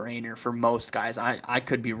no-brainer for most guys. I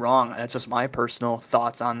could be wrong. That's just my personal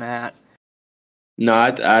thoughts on that. No,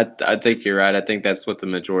 I think you're right. I think that's what the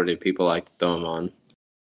majority of people like to throw them on.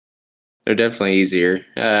 They're definitely easier.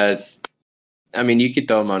 I mean, you could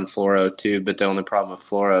throw them on fluoro too, but the only problem with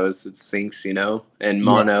fluoro is it sinks, and Yeah.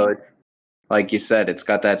 mono, like you said, it's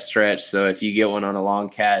got that stretch. So if you get one on a long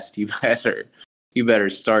cast, you better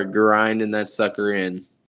start grinding that sucker in.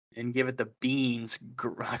 And give it the beans,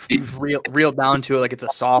 reel down to it like it's a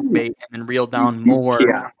soft bait, and then reel down more,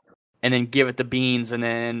 Yeah. and then give it the beans, and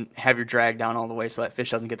then have your drag down all the way so that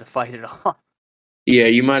fish doesn't get to fight it off. Yeah,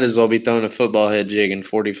 you might as well be throwing a football head jig in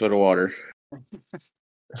 40 foot of water.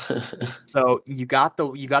 So you got the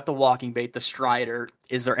walking bait, the Strider.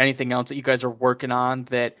 Is there anything else that you guys are working on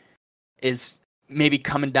that is maybe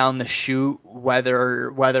coming down the chute,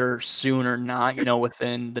 whether soon or not,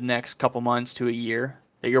 within the next couple months to a year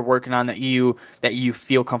that you're working on that you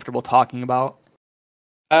feel comfortable talking about?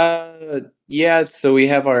 Yeah, so we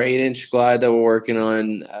have our 8-inch glide that we're working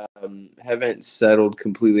on. Haven't settled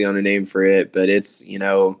completely on a name for it, but it's,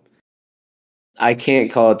 I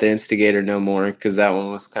can't call it the Instigator no more because that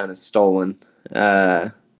one was kind of stolen.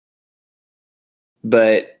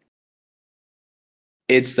 But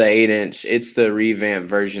it's the 8-inch. It's the revamped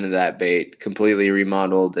version of that bait, completely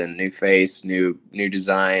remodeled and new face, new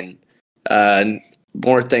design.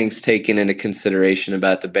 More things taken into consideration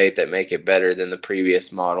about the bait that make it better than the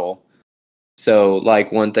previous model. So,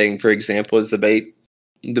 like one thing, for example, is the bait.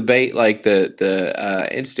 The bait, like the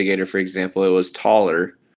Instigator, for example, it was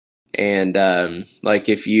taller, and like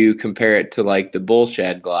if you compare it to like the Bull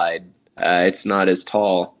Shad Glide, it's not as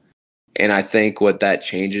tall. And I think what that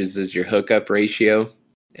changes is your hookup ratio.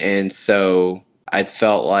 And so I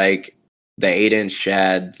felt like the 8-inch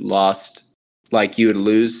shad lost, like you would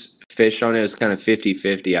lose fish on it. It was kind of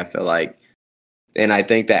 50-50, I feel like. And I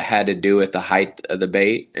think that had to do with the height of the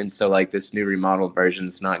bait. And so, like, this new remodeled version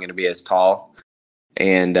is not going to be as tall.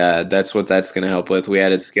 And that's what that's going to help with. We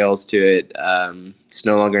added scales to it. It's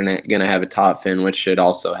no longer going to have a top fin, which should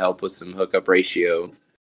also help with some hookup ratio.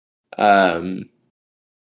 Um,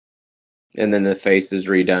 and then the face is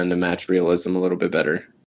redone to match realism a little bit better.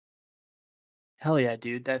 Hell yeah,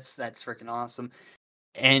 dude. That's freaking awesome.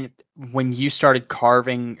 And when you started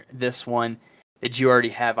carving this one, did you already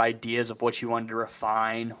have ideas of what you wanted to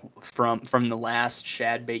refine from the last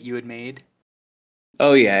shad bait you had made?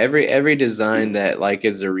 Oh yeah, every design that like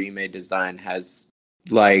is a remade design has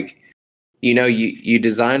like you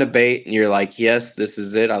design a bait and you're like, yes, this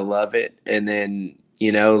is it, I love it, and then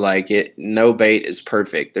like it, no bait is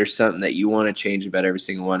perfect. There's something that you want to change about every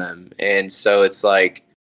single one of them, and so it's like,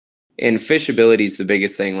 and fishability is the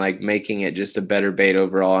biggest thing, like making it just a better bait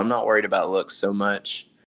overall. I'm not worried about looks so much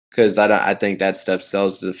because I think that stuff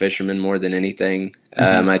sells to the fishermen more than anything.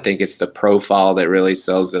 I think it's the profile that really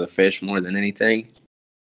sells to the fish more than anything.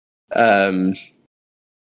 Um,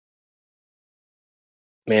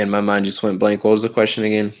 Man, my mind just went blank. What was the question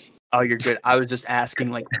again? Oh, you're good. I was just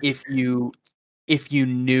asking, like, if you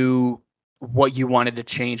knew what you wanted to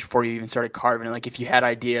change before you even started carving it. Like, if you had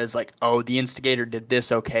ideas, like, oh, the Instigator did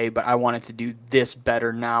this okay, but I want it to do this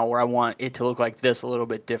better now, or I want it to look like this a little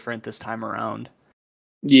bit different this time around.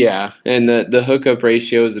 Yeah, and the hookup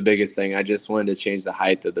ratio is the biggest thing. I just wanted to change the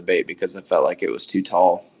height of the bait because I felt like it was too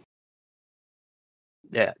tall.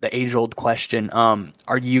 Yeah, the age-old question.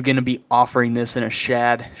 Are you going to be offering this in a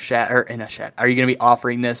shad, or in a shad? Are you going to be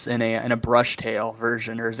offering this in a brush tail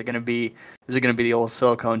version, or is it going to be the old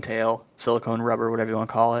silicone tail, silicone rubber, whatever you want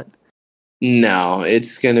to call it? No,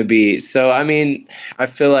 it's gonna be so. I mean, I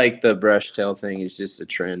feel like the brush tail thing is just a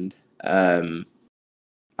trend. Um,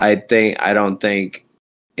 I don't think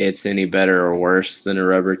it's any better or worse than a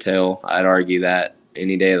rubber tail. I'd argue that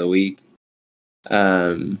any day of the week.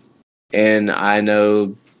 Um, and I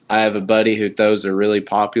know I have a buddy who throws a really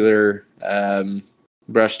popular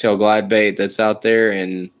brush tail glide bait that's out there,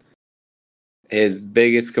 and his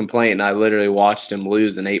biggest complaint, and I literally watched him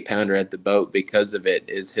lose an 8-pounder at the boat because of it,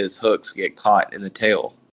 is his hooks get caught in the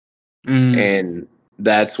tail. And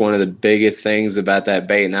that's one of the biggest things about that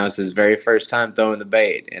bait. And that was his very first time throwing the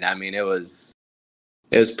bait. And I mean, it was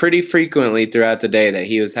pretty frequently throughout the day that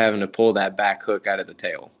he was having to pull that back hook out of the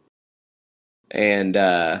tail. And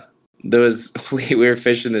we were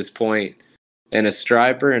fishing this point, and a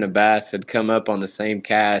striper and a bass had come up on the same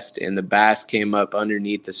cast, and the bass came up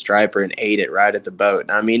underneath the striper and ate it right at the boat.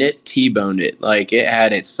 I mean, it T-boned it. Like, it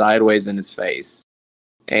had it sideways in its face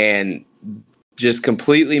and just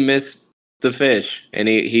completely missed the fish. And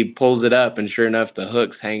he pulls it up, and sure enough, the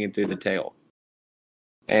hook's hanging through the tail.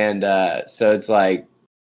 And so it's like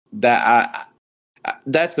that.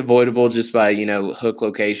 That's avoidable just by hook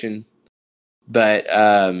location. But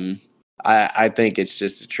I think it's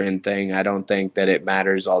just a trend thing. I don't think that it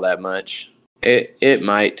matters all that much. It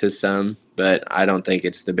might to some, but I don't think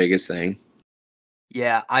it's the biggest thing.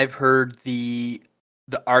 Yeah, I've heard the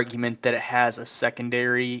argument that it has a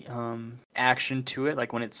secondary action to it,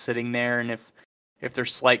 like when it's sitting there, and if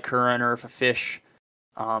there's slight current or if a fish,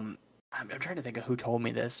 I'm trying to think of who told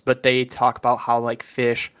me this, but they talk about how like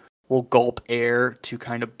fish will gulp air to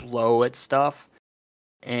kind of blow at stuff,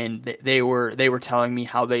 and they were telling me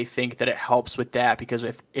how they think that it helps with that because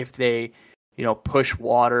if they push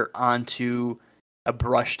water onto a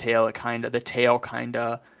brush tail, the tail kind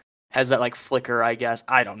of has that like flicker, I guess.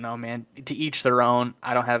 I don't know, man. To each their own.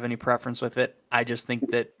 I don't have any preference with it. I just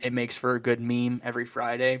think that it makes for a good meme every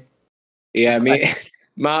Friday. Yeah, I But mean,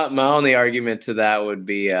 my only argument to that would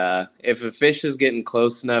be if a fish is getting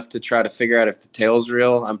close enough to try to figure out if the tail's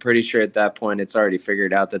real, I'm pretty sure at that point it's already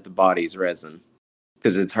figured out that the body's resin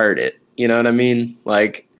because it's heard it. You know what I mean?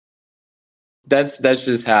 Like that's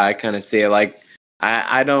just how I kind of see it. Like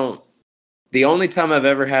I don't. The only time I've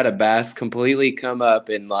ever had a bass completely come up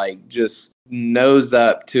and like just nose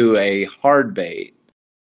up to a hard bait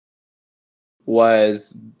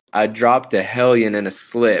was I dropped a hellion in a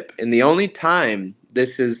slip, and the only time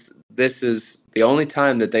this is the only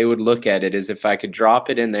time that they would look at it is if I could drop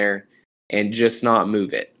it in there and just not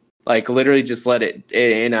move it, like literally just let it.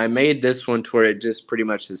 And I made this one to where it just pretty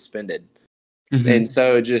much suspended, and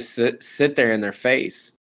so just sit there in their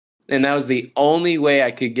face, and that was the only way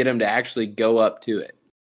I could get them to actually go up to it.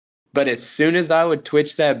 But as soon as I would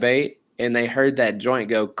twitch that bait and they heard that joint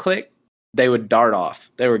go click, they would dart off.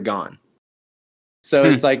 They were gone. So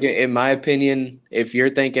it's like, in my opinion, if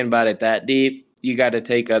you're thinking about it that deep, you got to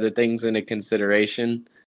take other things into consideration.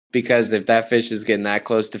 Because if that fish is getting that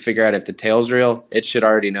close to figure out if the tail's real, it should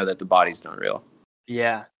already know that the body's not real.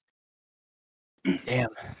 yeah, damn,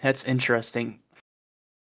 that's interesting.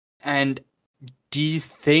 And do you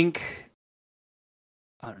think?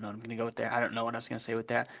 I don't know. I'm gonna go with that. I don't know what I was gonna say with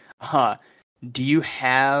that. Do you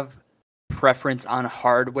have preference on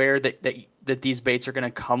hardware that these baits are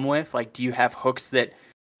gonna come with? Like, do you have hooks that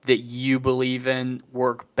you believe in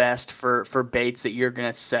work best for baits that you're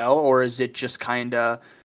gonna sell, or is it just kind of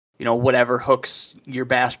whatever hooks your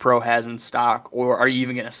Bass Pro has in stock, or are you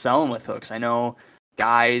even gonna sell them with hooks? I know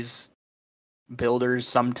guys, builders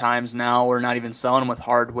sometimes now are not even selling them with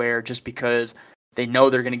hardware just because they know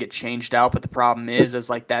they're going to get changed out. But the problem is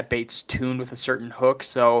like that bait's tuned with a certain hook.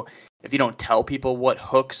 So if you don't tell people what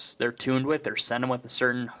hooks they're tuned with or send them with a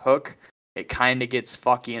certain hook, it kind of gets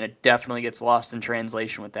fucky, and it definitely gets lost in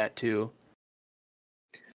translation with that too.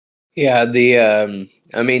 Yeah,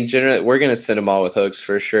 I mean, generally, we're gonna send them all with hooks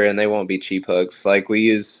for sure, and they won't be cheap hooks. Like we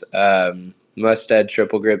use Mustad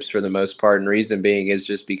triple grips for the most part, and reason being is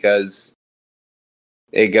just because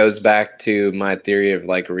it goes back to my theory of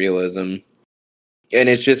like realism, and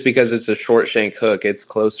it's just because it's a short shank hook, it's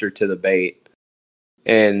closer to the bait,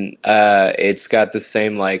 and it's got the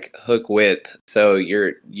same like hook width, so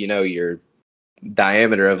your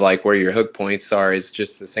diameter of like where your hook points are is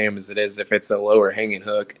just the same as it is if it's a lower hanging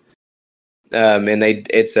hook. And I think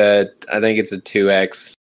it's a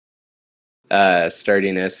 2x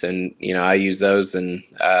sturdiness, and I use those, and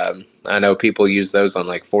I know people use those on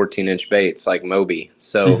like 14-inch baits like Moby.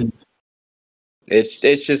 So it's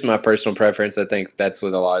just my personal preference. I think that's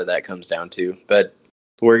what a lot of that comes down to. But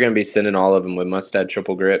we're gonna be sending all of them with Mustad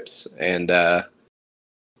triple grips, and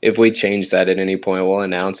if we change that at any point, we'll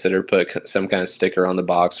announce it or put some kind of sticker on the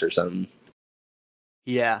box or something.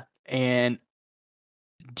 Yeah. And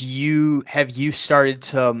have you started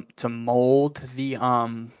to mold the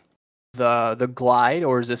glide,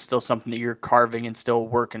 or is this still something that you're carving and still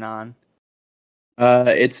working on?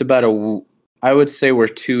 It's about I would say we're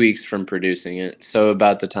 2 weeks from producing it, so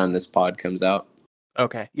about the time this pod comes out.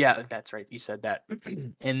 Okay. Yeah, that's right. You said that.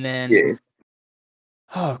 And then, Yeah.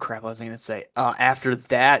 oh crap, what was I going to say? After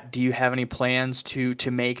that, do you have any plans to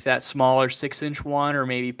make that smaller 6-inch one, or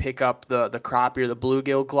maybe pick up the crappie or the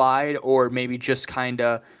bluegill glide, or maybe just kind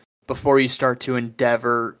of before you start to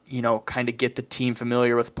endeavor, kind of get the team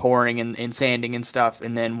familiar with pouring and sanding and stuff,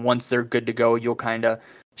 and then once they're good to go, you'll kind of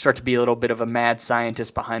start to be a little bit of a mad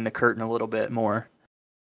scientist behind the curtain a little bit more.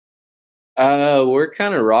 We're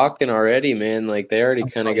kind of rocking already, man. Like they already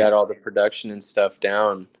kind Oh of yeah. got all the production and stuff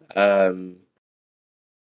down.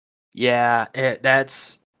 Yeah,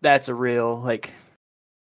 that's a real like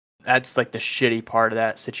that's like the shitty part of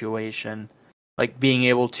that situation. Like being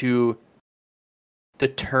able to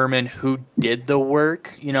determine who did the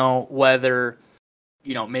work, whether,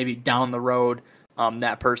 maybe down the road,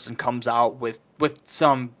 that person comes out with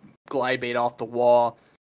some glide bait off the wall,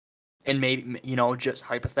 and maybe, just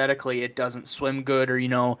hypothetically it doesn't swim good, or,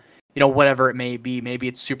 whatever it may be. Maybe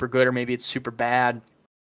it's super good or maybe it's super bad.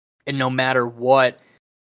 And no matter what,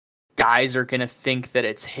 guys are going to think that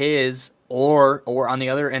it's his, or on the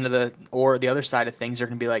other end of the other side of things, they're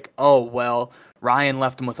going to be like, oh, well, Ryan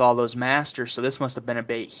left him with all those masters, so this must have been a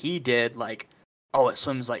bait he did. Like, oh, it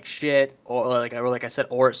swims like shit, or like I said,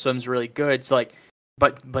 or it swims really good. So like,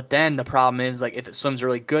 but then the problem is, like, if it swims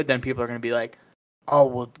really good, then people are going to be like,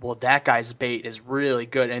 oh, well, that guy's bait is really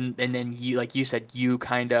good, and then you, like you said, you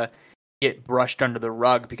kind of get brushed under the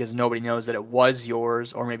rug because nobody knows that it was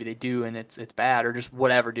yours, or maybe they do and it's bad, or just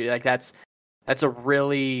whatever, dude. Like that's a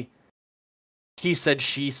really he said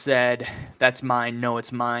she said, that's mine, no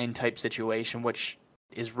it's mine type situation, which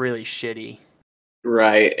is really shitty.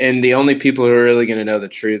 Right. And the only people who are really going to know the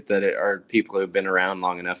truth are people who've been around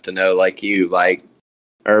long enough to know, like you, like,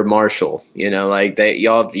 or Marshall, like they,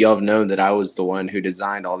 y'all have known that I was the one who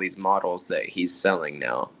designed all these models that he's selling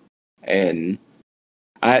now. And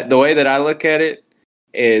the way that I look at it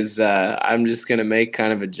is, I'm just going to make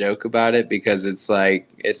kind of a joke about it because it's like,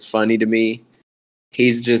 it's funny to me.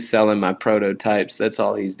 He's just selling my prototypes. That's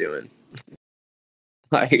all he's doing.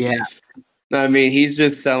 Like, Yeah. I mean, he's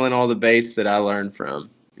just selling all the baits that I learned from.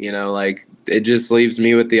 Like, it just leaves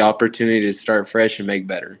me with the opportunity to start fresh and make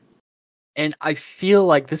better. And I feel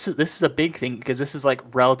like this is a big thing, because this is like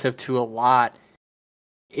relative to a lot,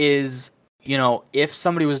 is, if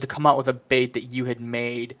somebody was to come out with a bait that you had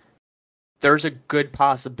made, there's a good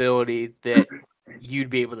possibility that you'd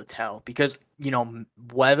be able to tell, because,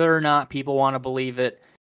 whether or not people want to believe it,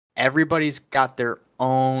 everybody's got their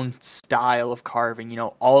own style of carving.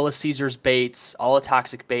 All of Caesar's baits, all the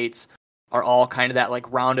toxic baits are all kind of that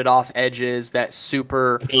like rounded off edges, that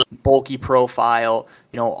super bulky profile.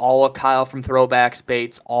 All of Kyle from Throwbacks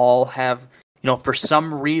baits all have, for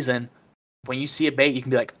some reason, when you see a bait, you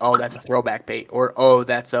can be like, oh, that's a throwback bait, or oh,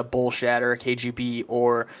 that's a bullshit or a KGB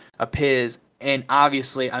or a Piz. And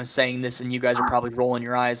obviously, I'm saying this, and you guys are probably rolling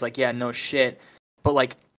your eyes like, yeah, no shit. But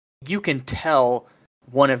like, you can tell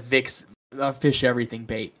one of Vic's fish everything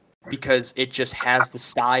bait, because it just has the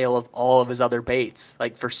style of all of his other baits.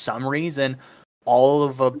 Like, for some reason, all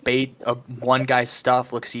of a bait of one guy's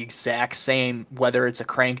stuff looks the exact same, whether it's a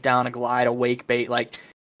crank down, a glide, a wake bait. Like,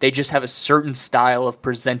 they just have a certain style of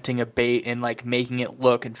presenting a bait and like making it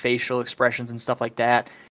look, and facial expressions and stuff like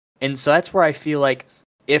that. And so that's where I feel like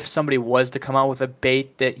if somebody was to come out with a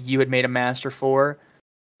bait that you had made a master for,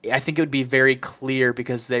 I think it would be very clear,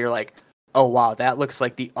 because they're like, oh wow, that looks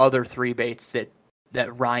like the other three baits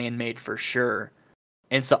that Ryan made for sure.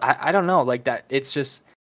 And so I don't know, like that, it's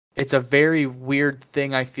a very weird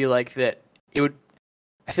thing. I feel like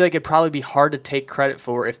it'd probably be hard to take credit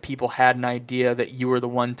for if people had an idea that you were the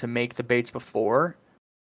one to make the baits before.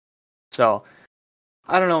 So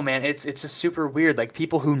I don't know, man. It's just super weird. Like,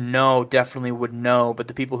 people who know definitely would know, but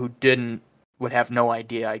the people who didn't would have no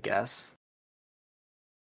idea, I guess.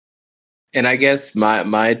 And I guess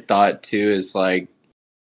my thought too is like,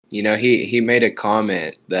 he made a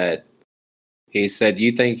comment that he said,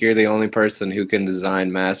 "You think you're the only person who can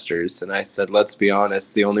design masters?" And I said, "Let's be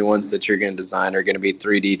honest. The only ones that you're going to design are going to be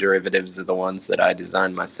 3D derivatives of the ones that I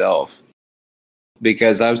designed myself,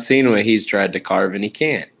 because I've seen what he's tried to carve and he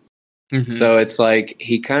can't." Mm-hmm. So it's like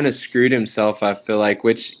he kind of screwed himself, I feel like,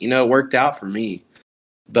 which, it worked out for me.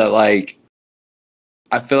 But like,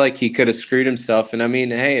 I feel like he could have screwed himself. And I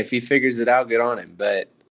mean, hey, if he figures it out, good on him. But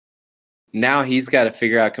now he's got to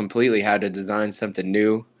figure out completely how to design something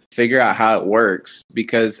new, figure out how it works,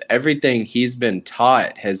 because everything he's been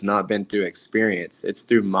taught has not been through experience. It's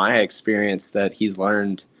through my experience that he's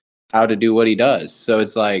learned how to do what he does. So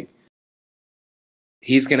it's like,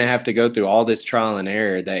 he's going to have to go through all this trial and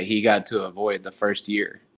error that he got to avoid the first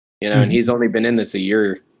year, Mm-hmm. and he's only been in this a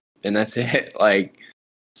year, and that's it. Like,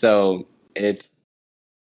 so it's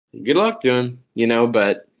good luck to him,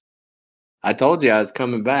 but I told you I was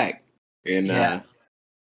coming back, and Yeah.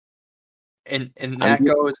 And I'm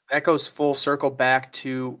that goes full circle back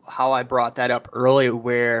to how I brought that up earlier,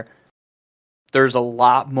 where there's a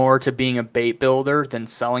lot more to being a bait builder than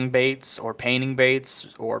selling baits or painting baits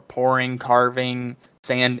or pouring, carving,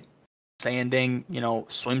 sanding,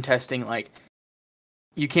 swim testing. Like,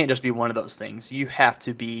 you can't just be one of those things.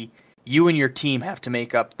 You and your team have to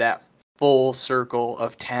make up that full circle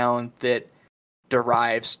of talent that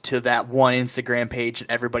derives to that one Instagram page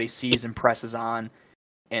that everybody sees and presses on,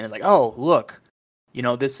 and is like, oh, look,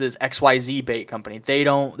 this is XYZ bait company. They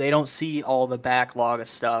don't see all the backlog of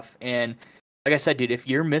stuff. And like I said, dude, if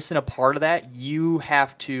you're missing a part of that, you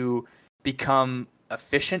have to become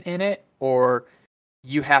efficient in it, or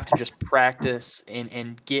you have to just practice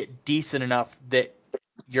and get decent enough that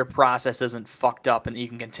your process isn't fucked up and that you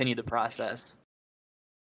can continue the process.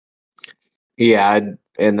 Yeah,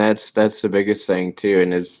 and that's the biggest thing too.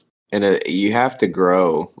 And is and you have to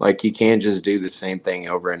grow. Like, you can't just do the same thing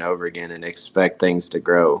over and over again and expect things to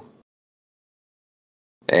grow.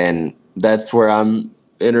 And that's where I'm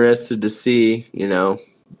interested to see,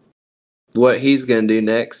 what he's going to do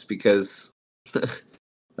next, because I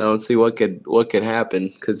don't see what could happen,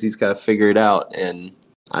 because he's got to figure it out. And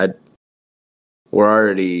I we're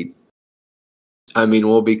already, I mean,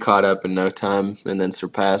 we'll be caught up in no time and then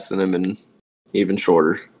surpassing him in even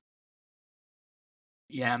shorter.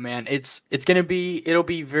 Yeah, man, it'll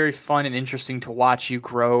be very fun and interesting to watch you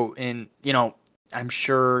grow. And I'm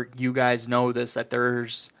sure you guys know this, that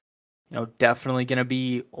there's definitely gonna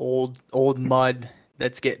be old mud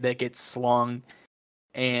that gets slung,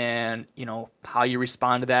 and how you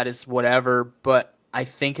respond to that is whatever. But I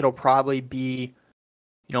think it'll probably be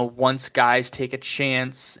once guys take a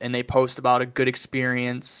chance and they post about a good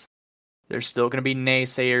experience, there's still gonna be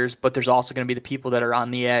naysayers, but there's also gonna be the people that are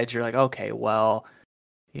on the edge. You're like, okay, well.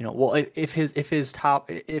 Well, if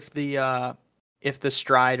the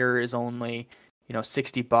Strider is only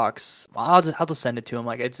 $60, well, I'll just send it to him,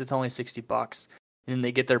 like it's only $60, and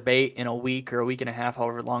they get their bait in a week or a week and a half,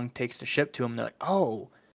 however long it takes to ship to them. They're like, oh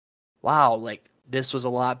wow, like this was a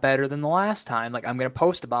lot better than the last time. Like I'm gonna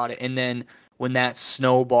post about it, and then when that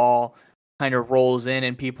snowball kind of rolls in,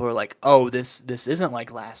 and people are like, oh, this isn't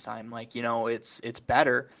like last time. Like it's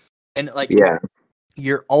better, and like Yeah.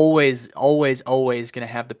 you're always going to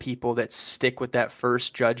have the people that stick with that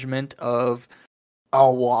first judgment of,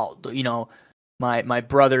 oh, well, my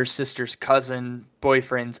brother's sister's cousin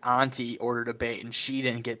boyfriend's auntie ordered a bait and she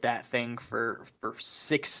didn't get that thing for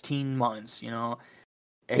 16 months, Yeah.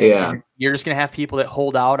 and you're just going to have people that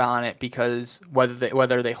hold out on it because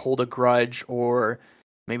whether they hold a grudge or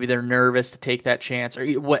maybe they're nervous to take that chance or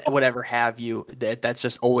whatever have you, that's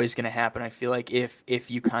just always going to happen. I feel like if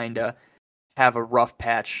you kind of have a rough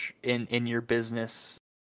patch in your business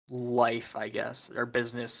life, I guess, or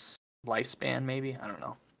business lifespan, maybe. I don't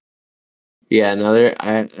know.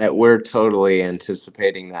 Yeah, we're totally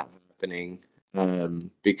anticipating that happening,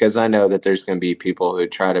 because I know that there's going to be people who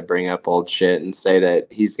try to bring up old shit and say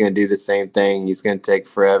that he's going to do the same thing, he's going to take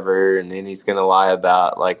forever, and then he's going to lie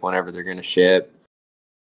about like whenever they're going to ship.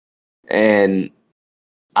 And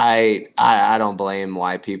I don't blame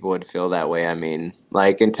why people would feel that way. I mean,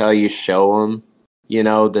 like, until you show them,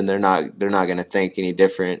 then they're not going to think any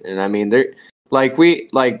different. And I mean, they're like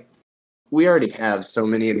we already have so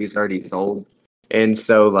many of these already sold. And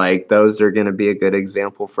so, like, those are going to be a good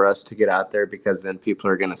example for us to get out there, because then people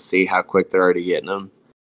are going to see how quick they're already getting them.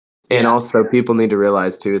 And Yeah. also, people need to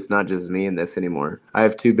realize, too, it's not just me in this anymore. I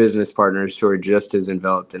have two business partners who are just as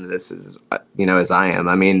enveloped into this as I am.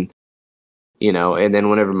 I mean, and then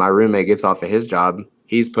whenever my roommate gets off of his job,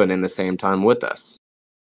 he's putting in the same time with us.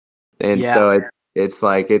 And Yeah. so it's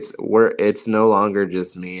like it's no longer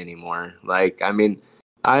just me anymore. Like, I mean,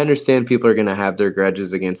 I understand people are gonna have their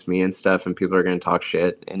grudges against me and stuff, and people are gonna talk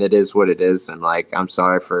shit, and it is what it is. And like, I'm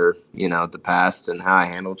sorry for the past and how I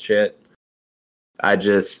handled shit. I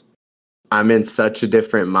just I'm in such a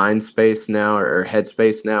different mind space now, or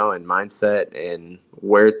headspace now, and mindset, and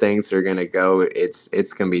where things are gonna go. It's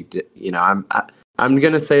gonna be I'm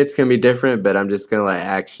gonna say it's gonna be different, but I'm just gonna let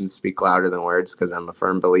actions speak louder than words, because I'm a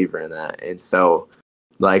firm believer in that. And so,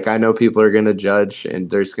 like, I know people are gonna judge, and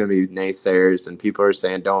there's gonna be naysayers, and people are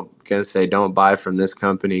saying don't buy from this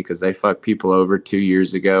company because they fucked people over 2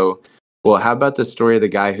 years ago. Well, how about the story of the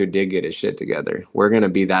guy who did get his shit together? We're gonna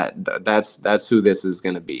be that's who this is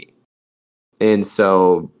gonna be. And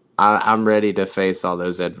so I'm ready to face all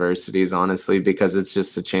those adversities, honestly, because it's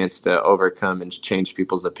just a chance to overcome and change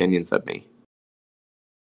people's opinions of me.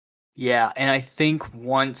 Yeah, and I think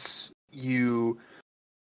once you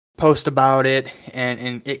post about it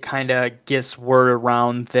and it kind of gets word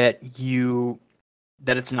around that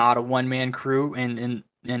it's not a one man crew, and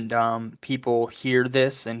people hear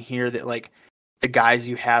this and hear that like the guys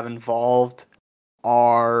you have involved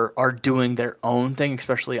are doing their own thing,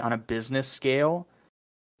 especially on a business scale,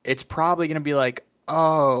 it's probably going to be like,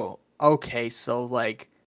 oh, okay, so like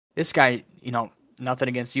this guy, nothing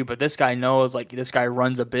against you, but this guy knows, like this guy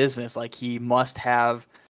runs a business, like he must have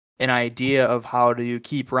an idea of how to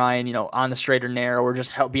keep Ryan, on the straight or narrow, or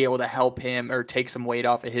just be able to help him or take some weight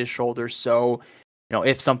off of his shoulders. So,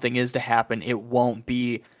 if something is to happen, it won't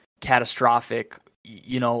be catastrophic,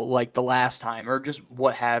 like the last time, or just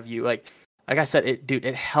what have you. Like I said,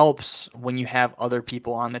 it helps when you have other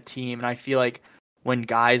people on the team, and I feel like when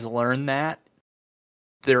guys learn that,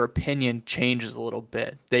 their opinion changes a little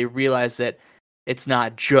bit. They realize that it's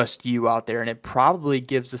not just you out there, and it probably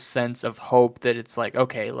gives a sense of hope that it's like,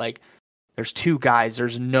 okay, like there's two guys,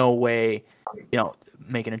 there's no way,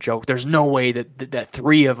 making a joke. There's no way that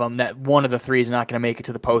three of them, that one of the three is not going to make it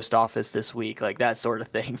to the post office this week, like that sort of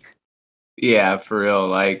thing. Yeah, for real.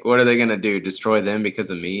 Like, what are they gonna do? Destroy them because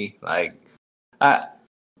of me? I,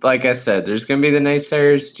 like I said, there's gonna be the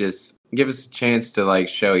naysayers. Just give us a chance to like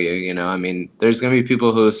show you. You know, I mean, there's gonna be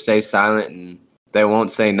people who stay silent and they won't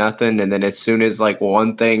say nothing. And then as soon as like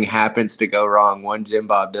one thing happens to go wrong, one Jim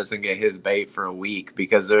Bob doesn't get his bait for a week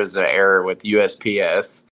because there's an error with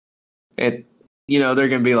USPS, and they're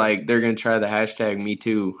gonna be like, they're gonna try the hashtag Me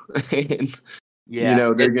Too, and Yeah,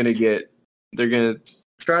 they're gonna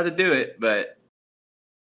try to do it, but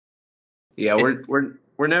yeah, it's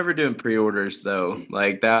we're never doing pre-orders though.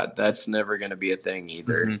 Like that's never going to be a thing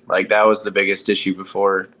either. mhm. Like that was the biggest issue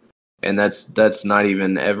before, and that's not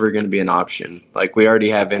even ever going to be an option. Like we already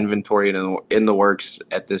have inventory in the works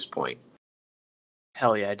at this point.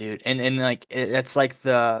 Hell yeah, dude. And like it's like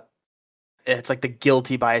the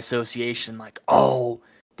guilty by association, like, oh,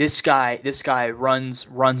 this guy runs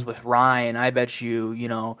with Ryan. I bet you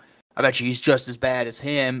he's just as bad as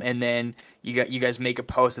him. And then you guys make a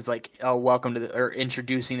post that's like, oh, welcome to or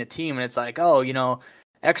introducing the team, and it's like, oh,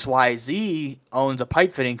 XYZ owns a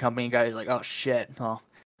pipe fitting company. And guys like, oh shit, well,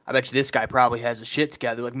 I bet you this guy probably has his shit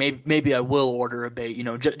together. Like maybe I will order a bait,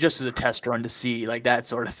 just as a test run to see, like that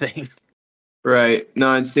sort of thing. Right.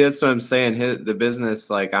 No, and see that's what I'm saying. The business,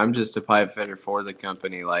 like I'm just a pipe fitter for the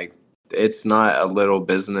company. Like it's not a little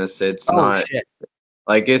business. It's Oh not shit.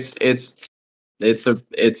 like it's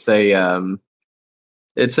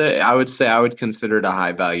a I would say I would consider it a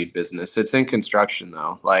high valued business. It's in construction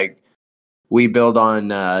though. Like we build on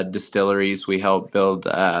distilleries. We help build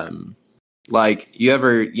like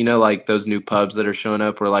like those new pubs that are showing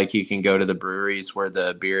up where like you can go to the breweries where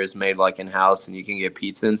the beer is made like in house and you can get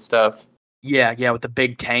pizza and stuff. Yeah, with the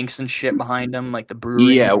big tanks and shit behind them, like the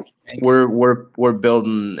brewery Yeah, tanks. we're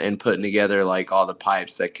building and putting together like all the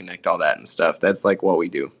pipes that connect all that and stuff. That's like what we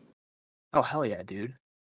do. Oh hell yeah, dude.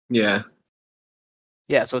 Yeah.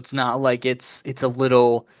 Yeah, so it's not like it's a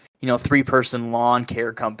little, 3-person lawn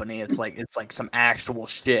care company. It's like some actual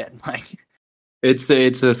shit. Like It's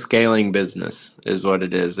a scaling business is what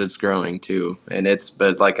it is. It's growing too. And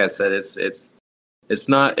but like I said, it's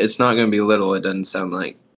not going to be little. It doesn't sound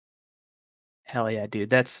like. hell yeah, dude.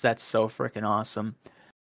 That's so freaking awesome.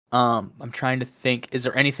 I'm trying to think, is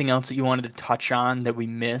there anything else that you wanted to touch on that we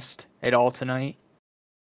missed at all tonight?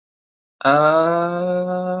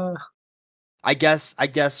 Uh I guess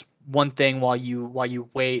one thing while you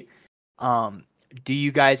wait, um, do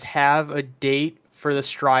you guys have a date for the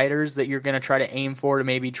Striders that you're gonna try to aim for to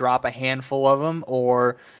maybe drop a handful of them,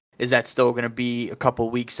 or is that still gonna be a couple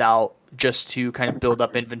weeks out just to kind of build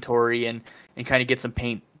up inventory and kind of get some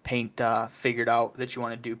paint figured out that you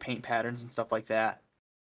want to do, paint patterns and stuff like that?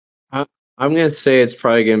 I- I'm going to say it's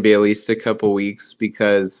probably going to be at least a couple weeks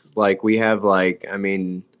because like we have like I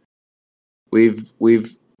mean we've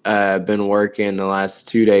been working the last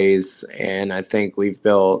 2 days, and I think we've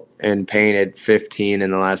built and painted 15 in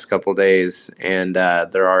the last couple days, and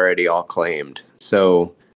they're already all claimed.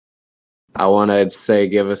 So I want to say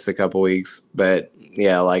give us a couple weeks, but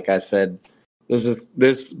yeah, like I said,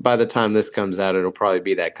 this by the time this comes out, it'll probably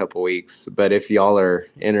be that couple weeks. But if y'all are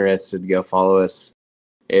interested, go follow us.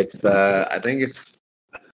 It's I think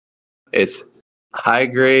it's high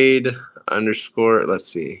grade underscore. Let's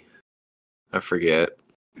see, I forget.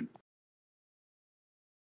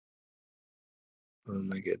 Oh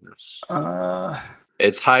my goodness. Uh,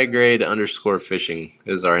 It's high grade underscore fishing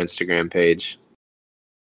is our Instagram page.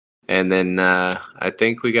 And then I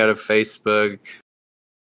think we got a Facebook.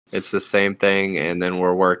 It's the same thing. And then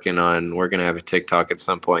we're going to have a TikTok at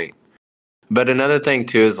some point. But another thing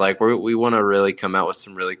too is like we want to really come out with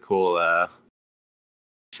some really cool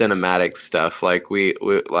cinematic stuff. Like we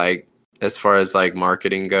like as far as like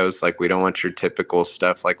marketing goes, like we don't want your typical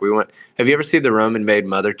stuff. Like have you ever seen the Roman made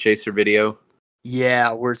Mother Chaser video?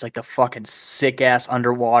 yeah, where it's like the fucking sick ass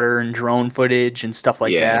underwater and drone footage and stuff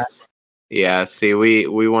like that. Yes. Yeah, see, we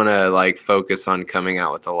want to like focus on coming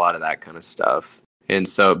out with a lot of that kind of stuff. And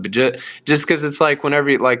so, but just because it's like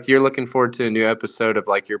whenever like you're looking forward to a new episode of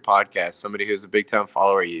like your podcast, somebody who's a big time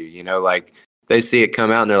follower of like they see it come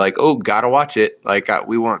out and they're like, "Oh, gotta watch it." Like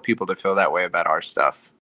we want people to feel that way about our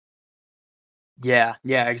stuff. Yeah,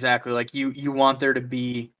 exactly. Like you want there to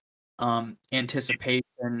be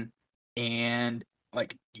anticipation, and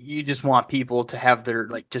like you just want people to have their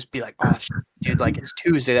like just be like, "Oh, dude, like it's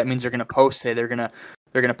Tuesday. That means they're going to post it. They're going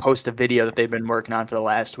to post a video that they've been working on for the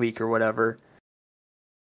last week or whatever."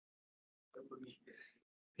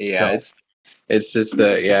 Yeah, So, it's just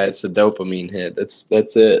it's a dopamine hit.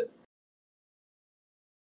 That's it.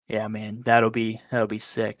 Yeah, man, that'll be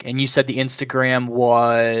sick. And you said the Instagram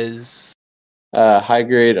was High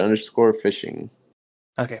grade underscore fishing.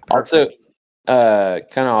 okay, Also,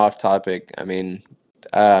 perfect. kind of off topic. I mean,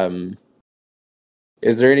 um,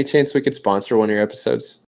 is there any chance we could sponsor one of your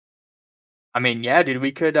episodes? I mean, yeah, dude,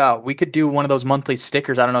 we could do one of those monthly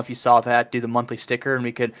stickers. I don't know if you saw that. Do the monthly sticker, and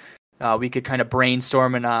we could kind of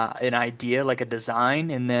brainstorm an idea, like a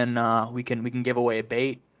design, and then we can give away a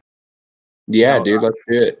bait. You Yeah, know, dude, let's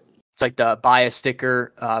do it. it's like the buy a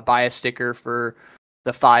sticker for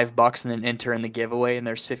the $5 and then enter in the giveaway, and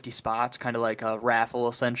there's 50 spots, kind of like a raffle,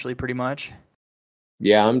 essentially, pretty much.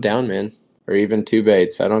 Yeah, I'm down, man. Or even two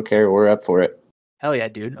baits. I don't care. We're up for it. Hell yeah,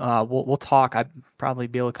 dude. We'll talk. I'd probably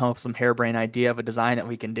be able to come up with some harebrained idea of a design that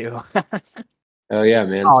we can do. Oh yeah,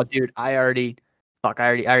 man. Oh, dude, I already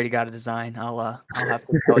got a design. I'll have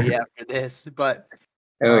to tell you after this. But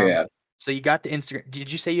Oh um, yeah. so you got the Instagram.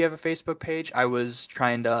 Did you say you have a Facebook page? I was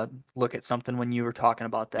trying to look at something when you were talking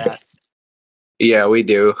about that. Yeah, we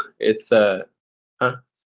do. It's huh?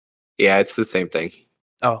 Yeah, it's the same thing.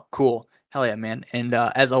 Oh, cool. Hell yeah, man. And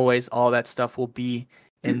as always, all that stuff will be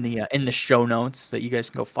in the show notes that you guys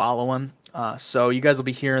can go follow him. So you guys will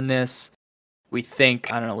be hearing this. We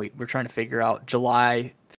think, I don't know, we're trying to figure out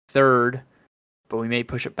July 3rd, but we may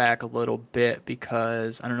push it back a little bit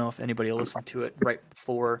because I don't know if anybody will listen to it right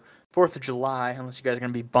before 4th of July, unless you guys are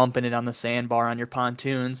going to be bumping it on the sandbar on your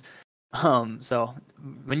pontoons. So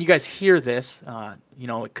when you guys hear this,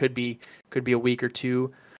 it could be a week or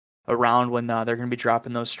two around when they're going to be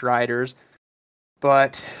dropping those striders.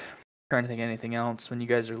 But I'm trying to think of anything else when you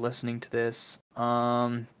guys are listening to this.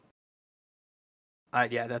 Yeah,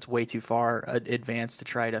 that's way too far advanced to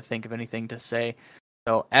try to think of anything to say.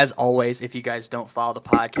 So, as always, if you guys don't follow the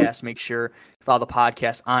podcast, make sure you follow the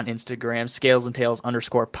podcast on Instagram,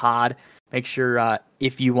 scalesandtails_pod. Make sure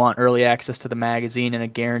if you want early access to the magazine and a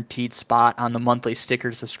guaranteed spot on the monthly sticker,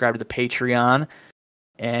 to subscribe to the Patreon,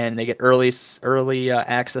 and they get early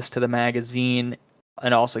access to the magazine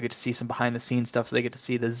and also get to see some behind the scenes stuff. So they get to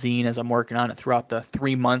see the zine as I'm working on it throughout the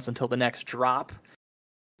 3 months until the next drop.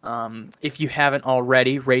 If you haven't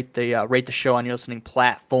already, rate the show on your listening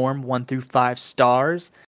platform 1 through 5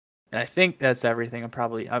 stars. And I think that's everything.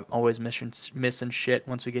 I'm always missing shit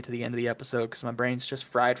once we get to the end of the episode because my brain's just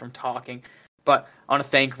fried from talking. But I want to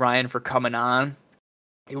thank Ryan for coming on.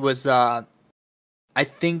 It was I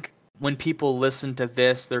think when people listen to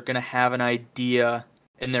this, they're gonna have an idea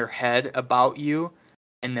in their head about you,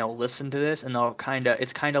 and they'll listen to this and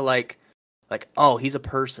it's kind of like, oh, he's a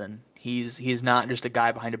person. He's not just a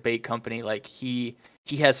guy behind a bait company. Like he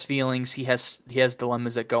has feelings. He has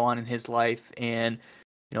dilemmas that go on in his life, and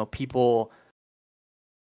people,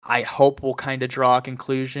 I hope, will kind of draw a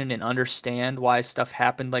conclusion and understand why stuff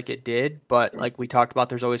happened like it did. But like we talked about,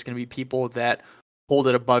 there's always going to be people that hold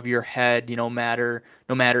it above your head. No matter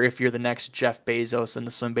if you're the next Jeff Bezos in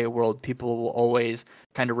the swim bait world, people will always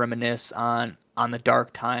kind of reminisce on the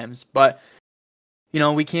dark times. But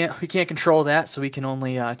we can't control that, so we can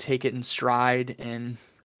only take it in stride and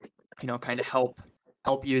kind of help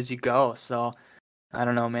you as you go. So I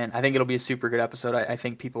don't know, man. I think it'll be a super good episode. I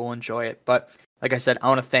think people will enjoy it. But like I said, I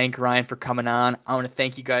want to thank Ryan for coming on. I want to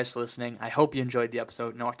thank you guys for listening. I hope you enjoyed the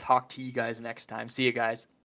episode, and I'll talk to you guys next time. See you guys.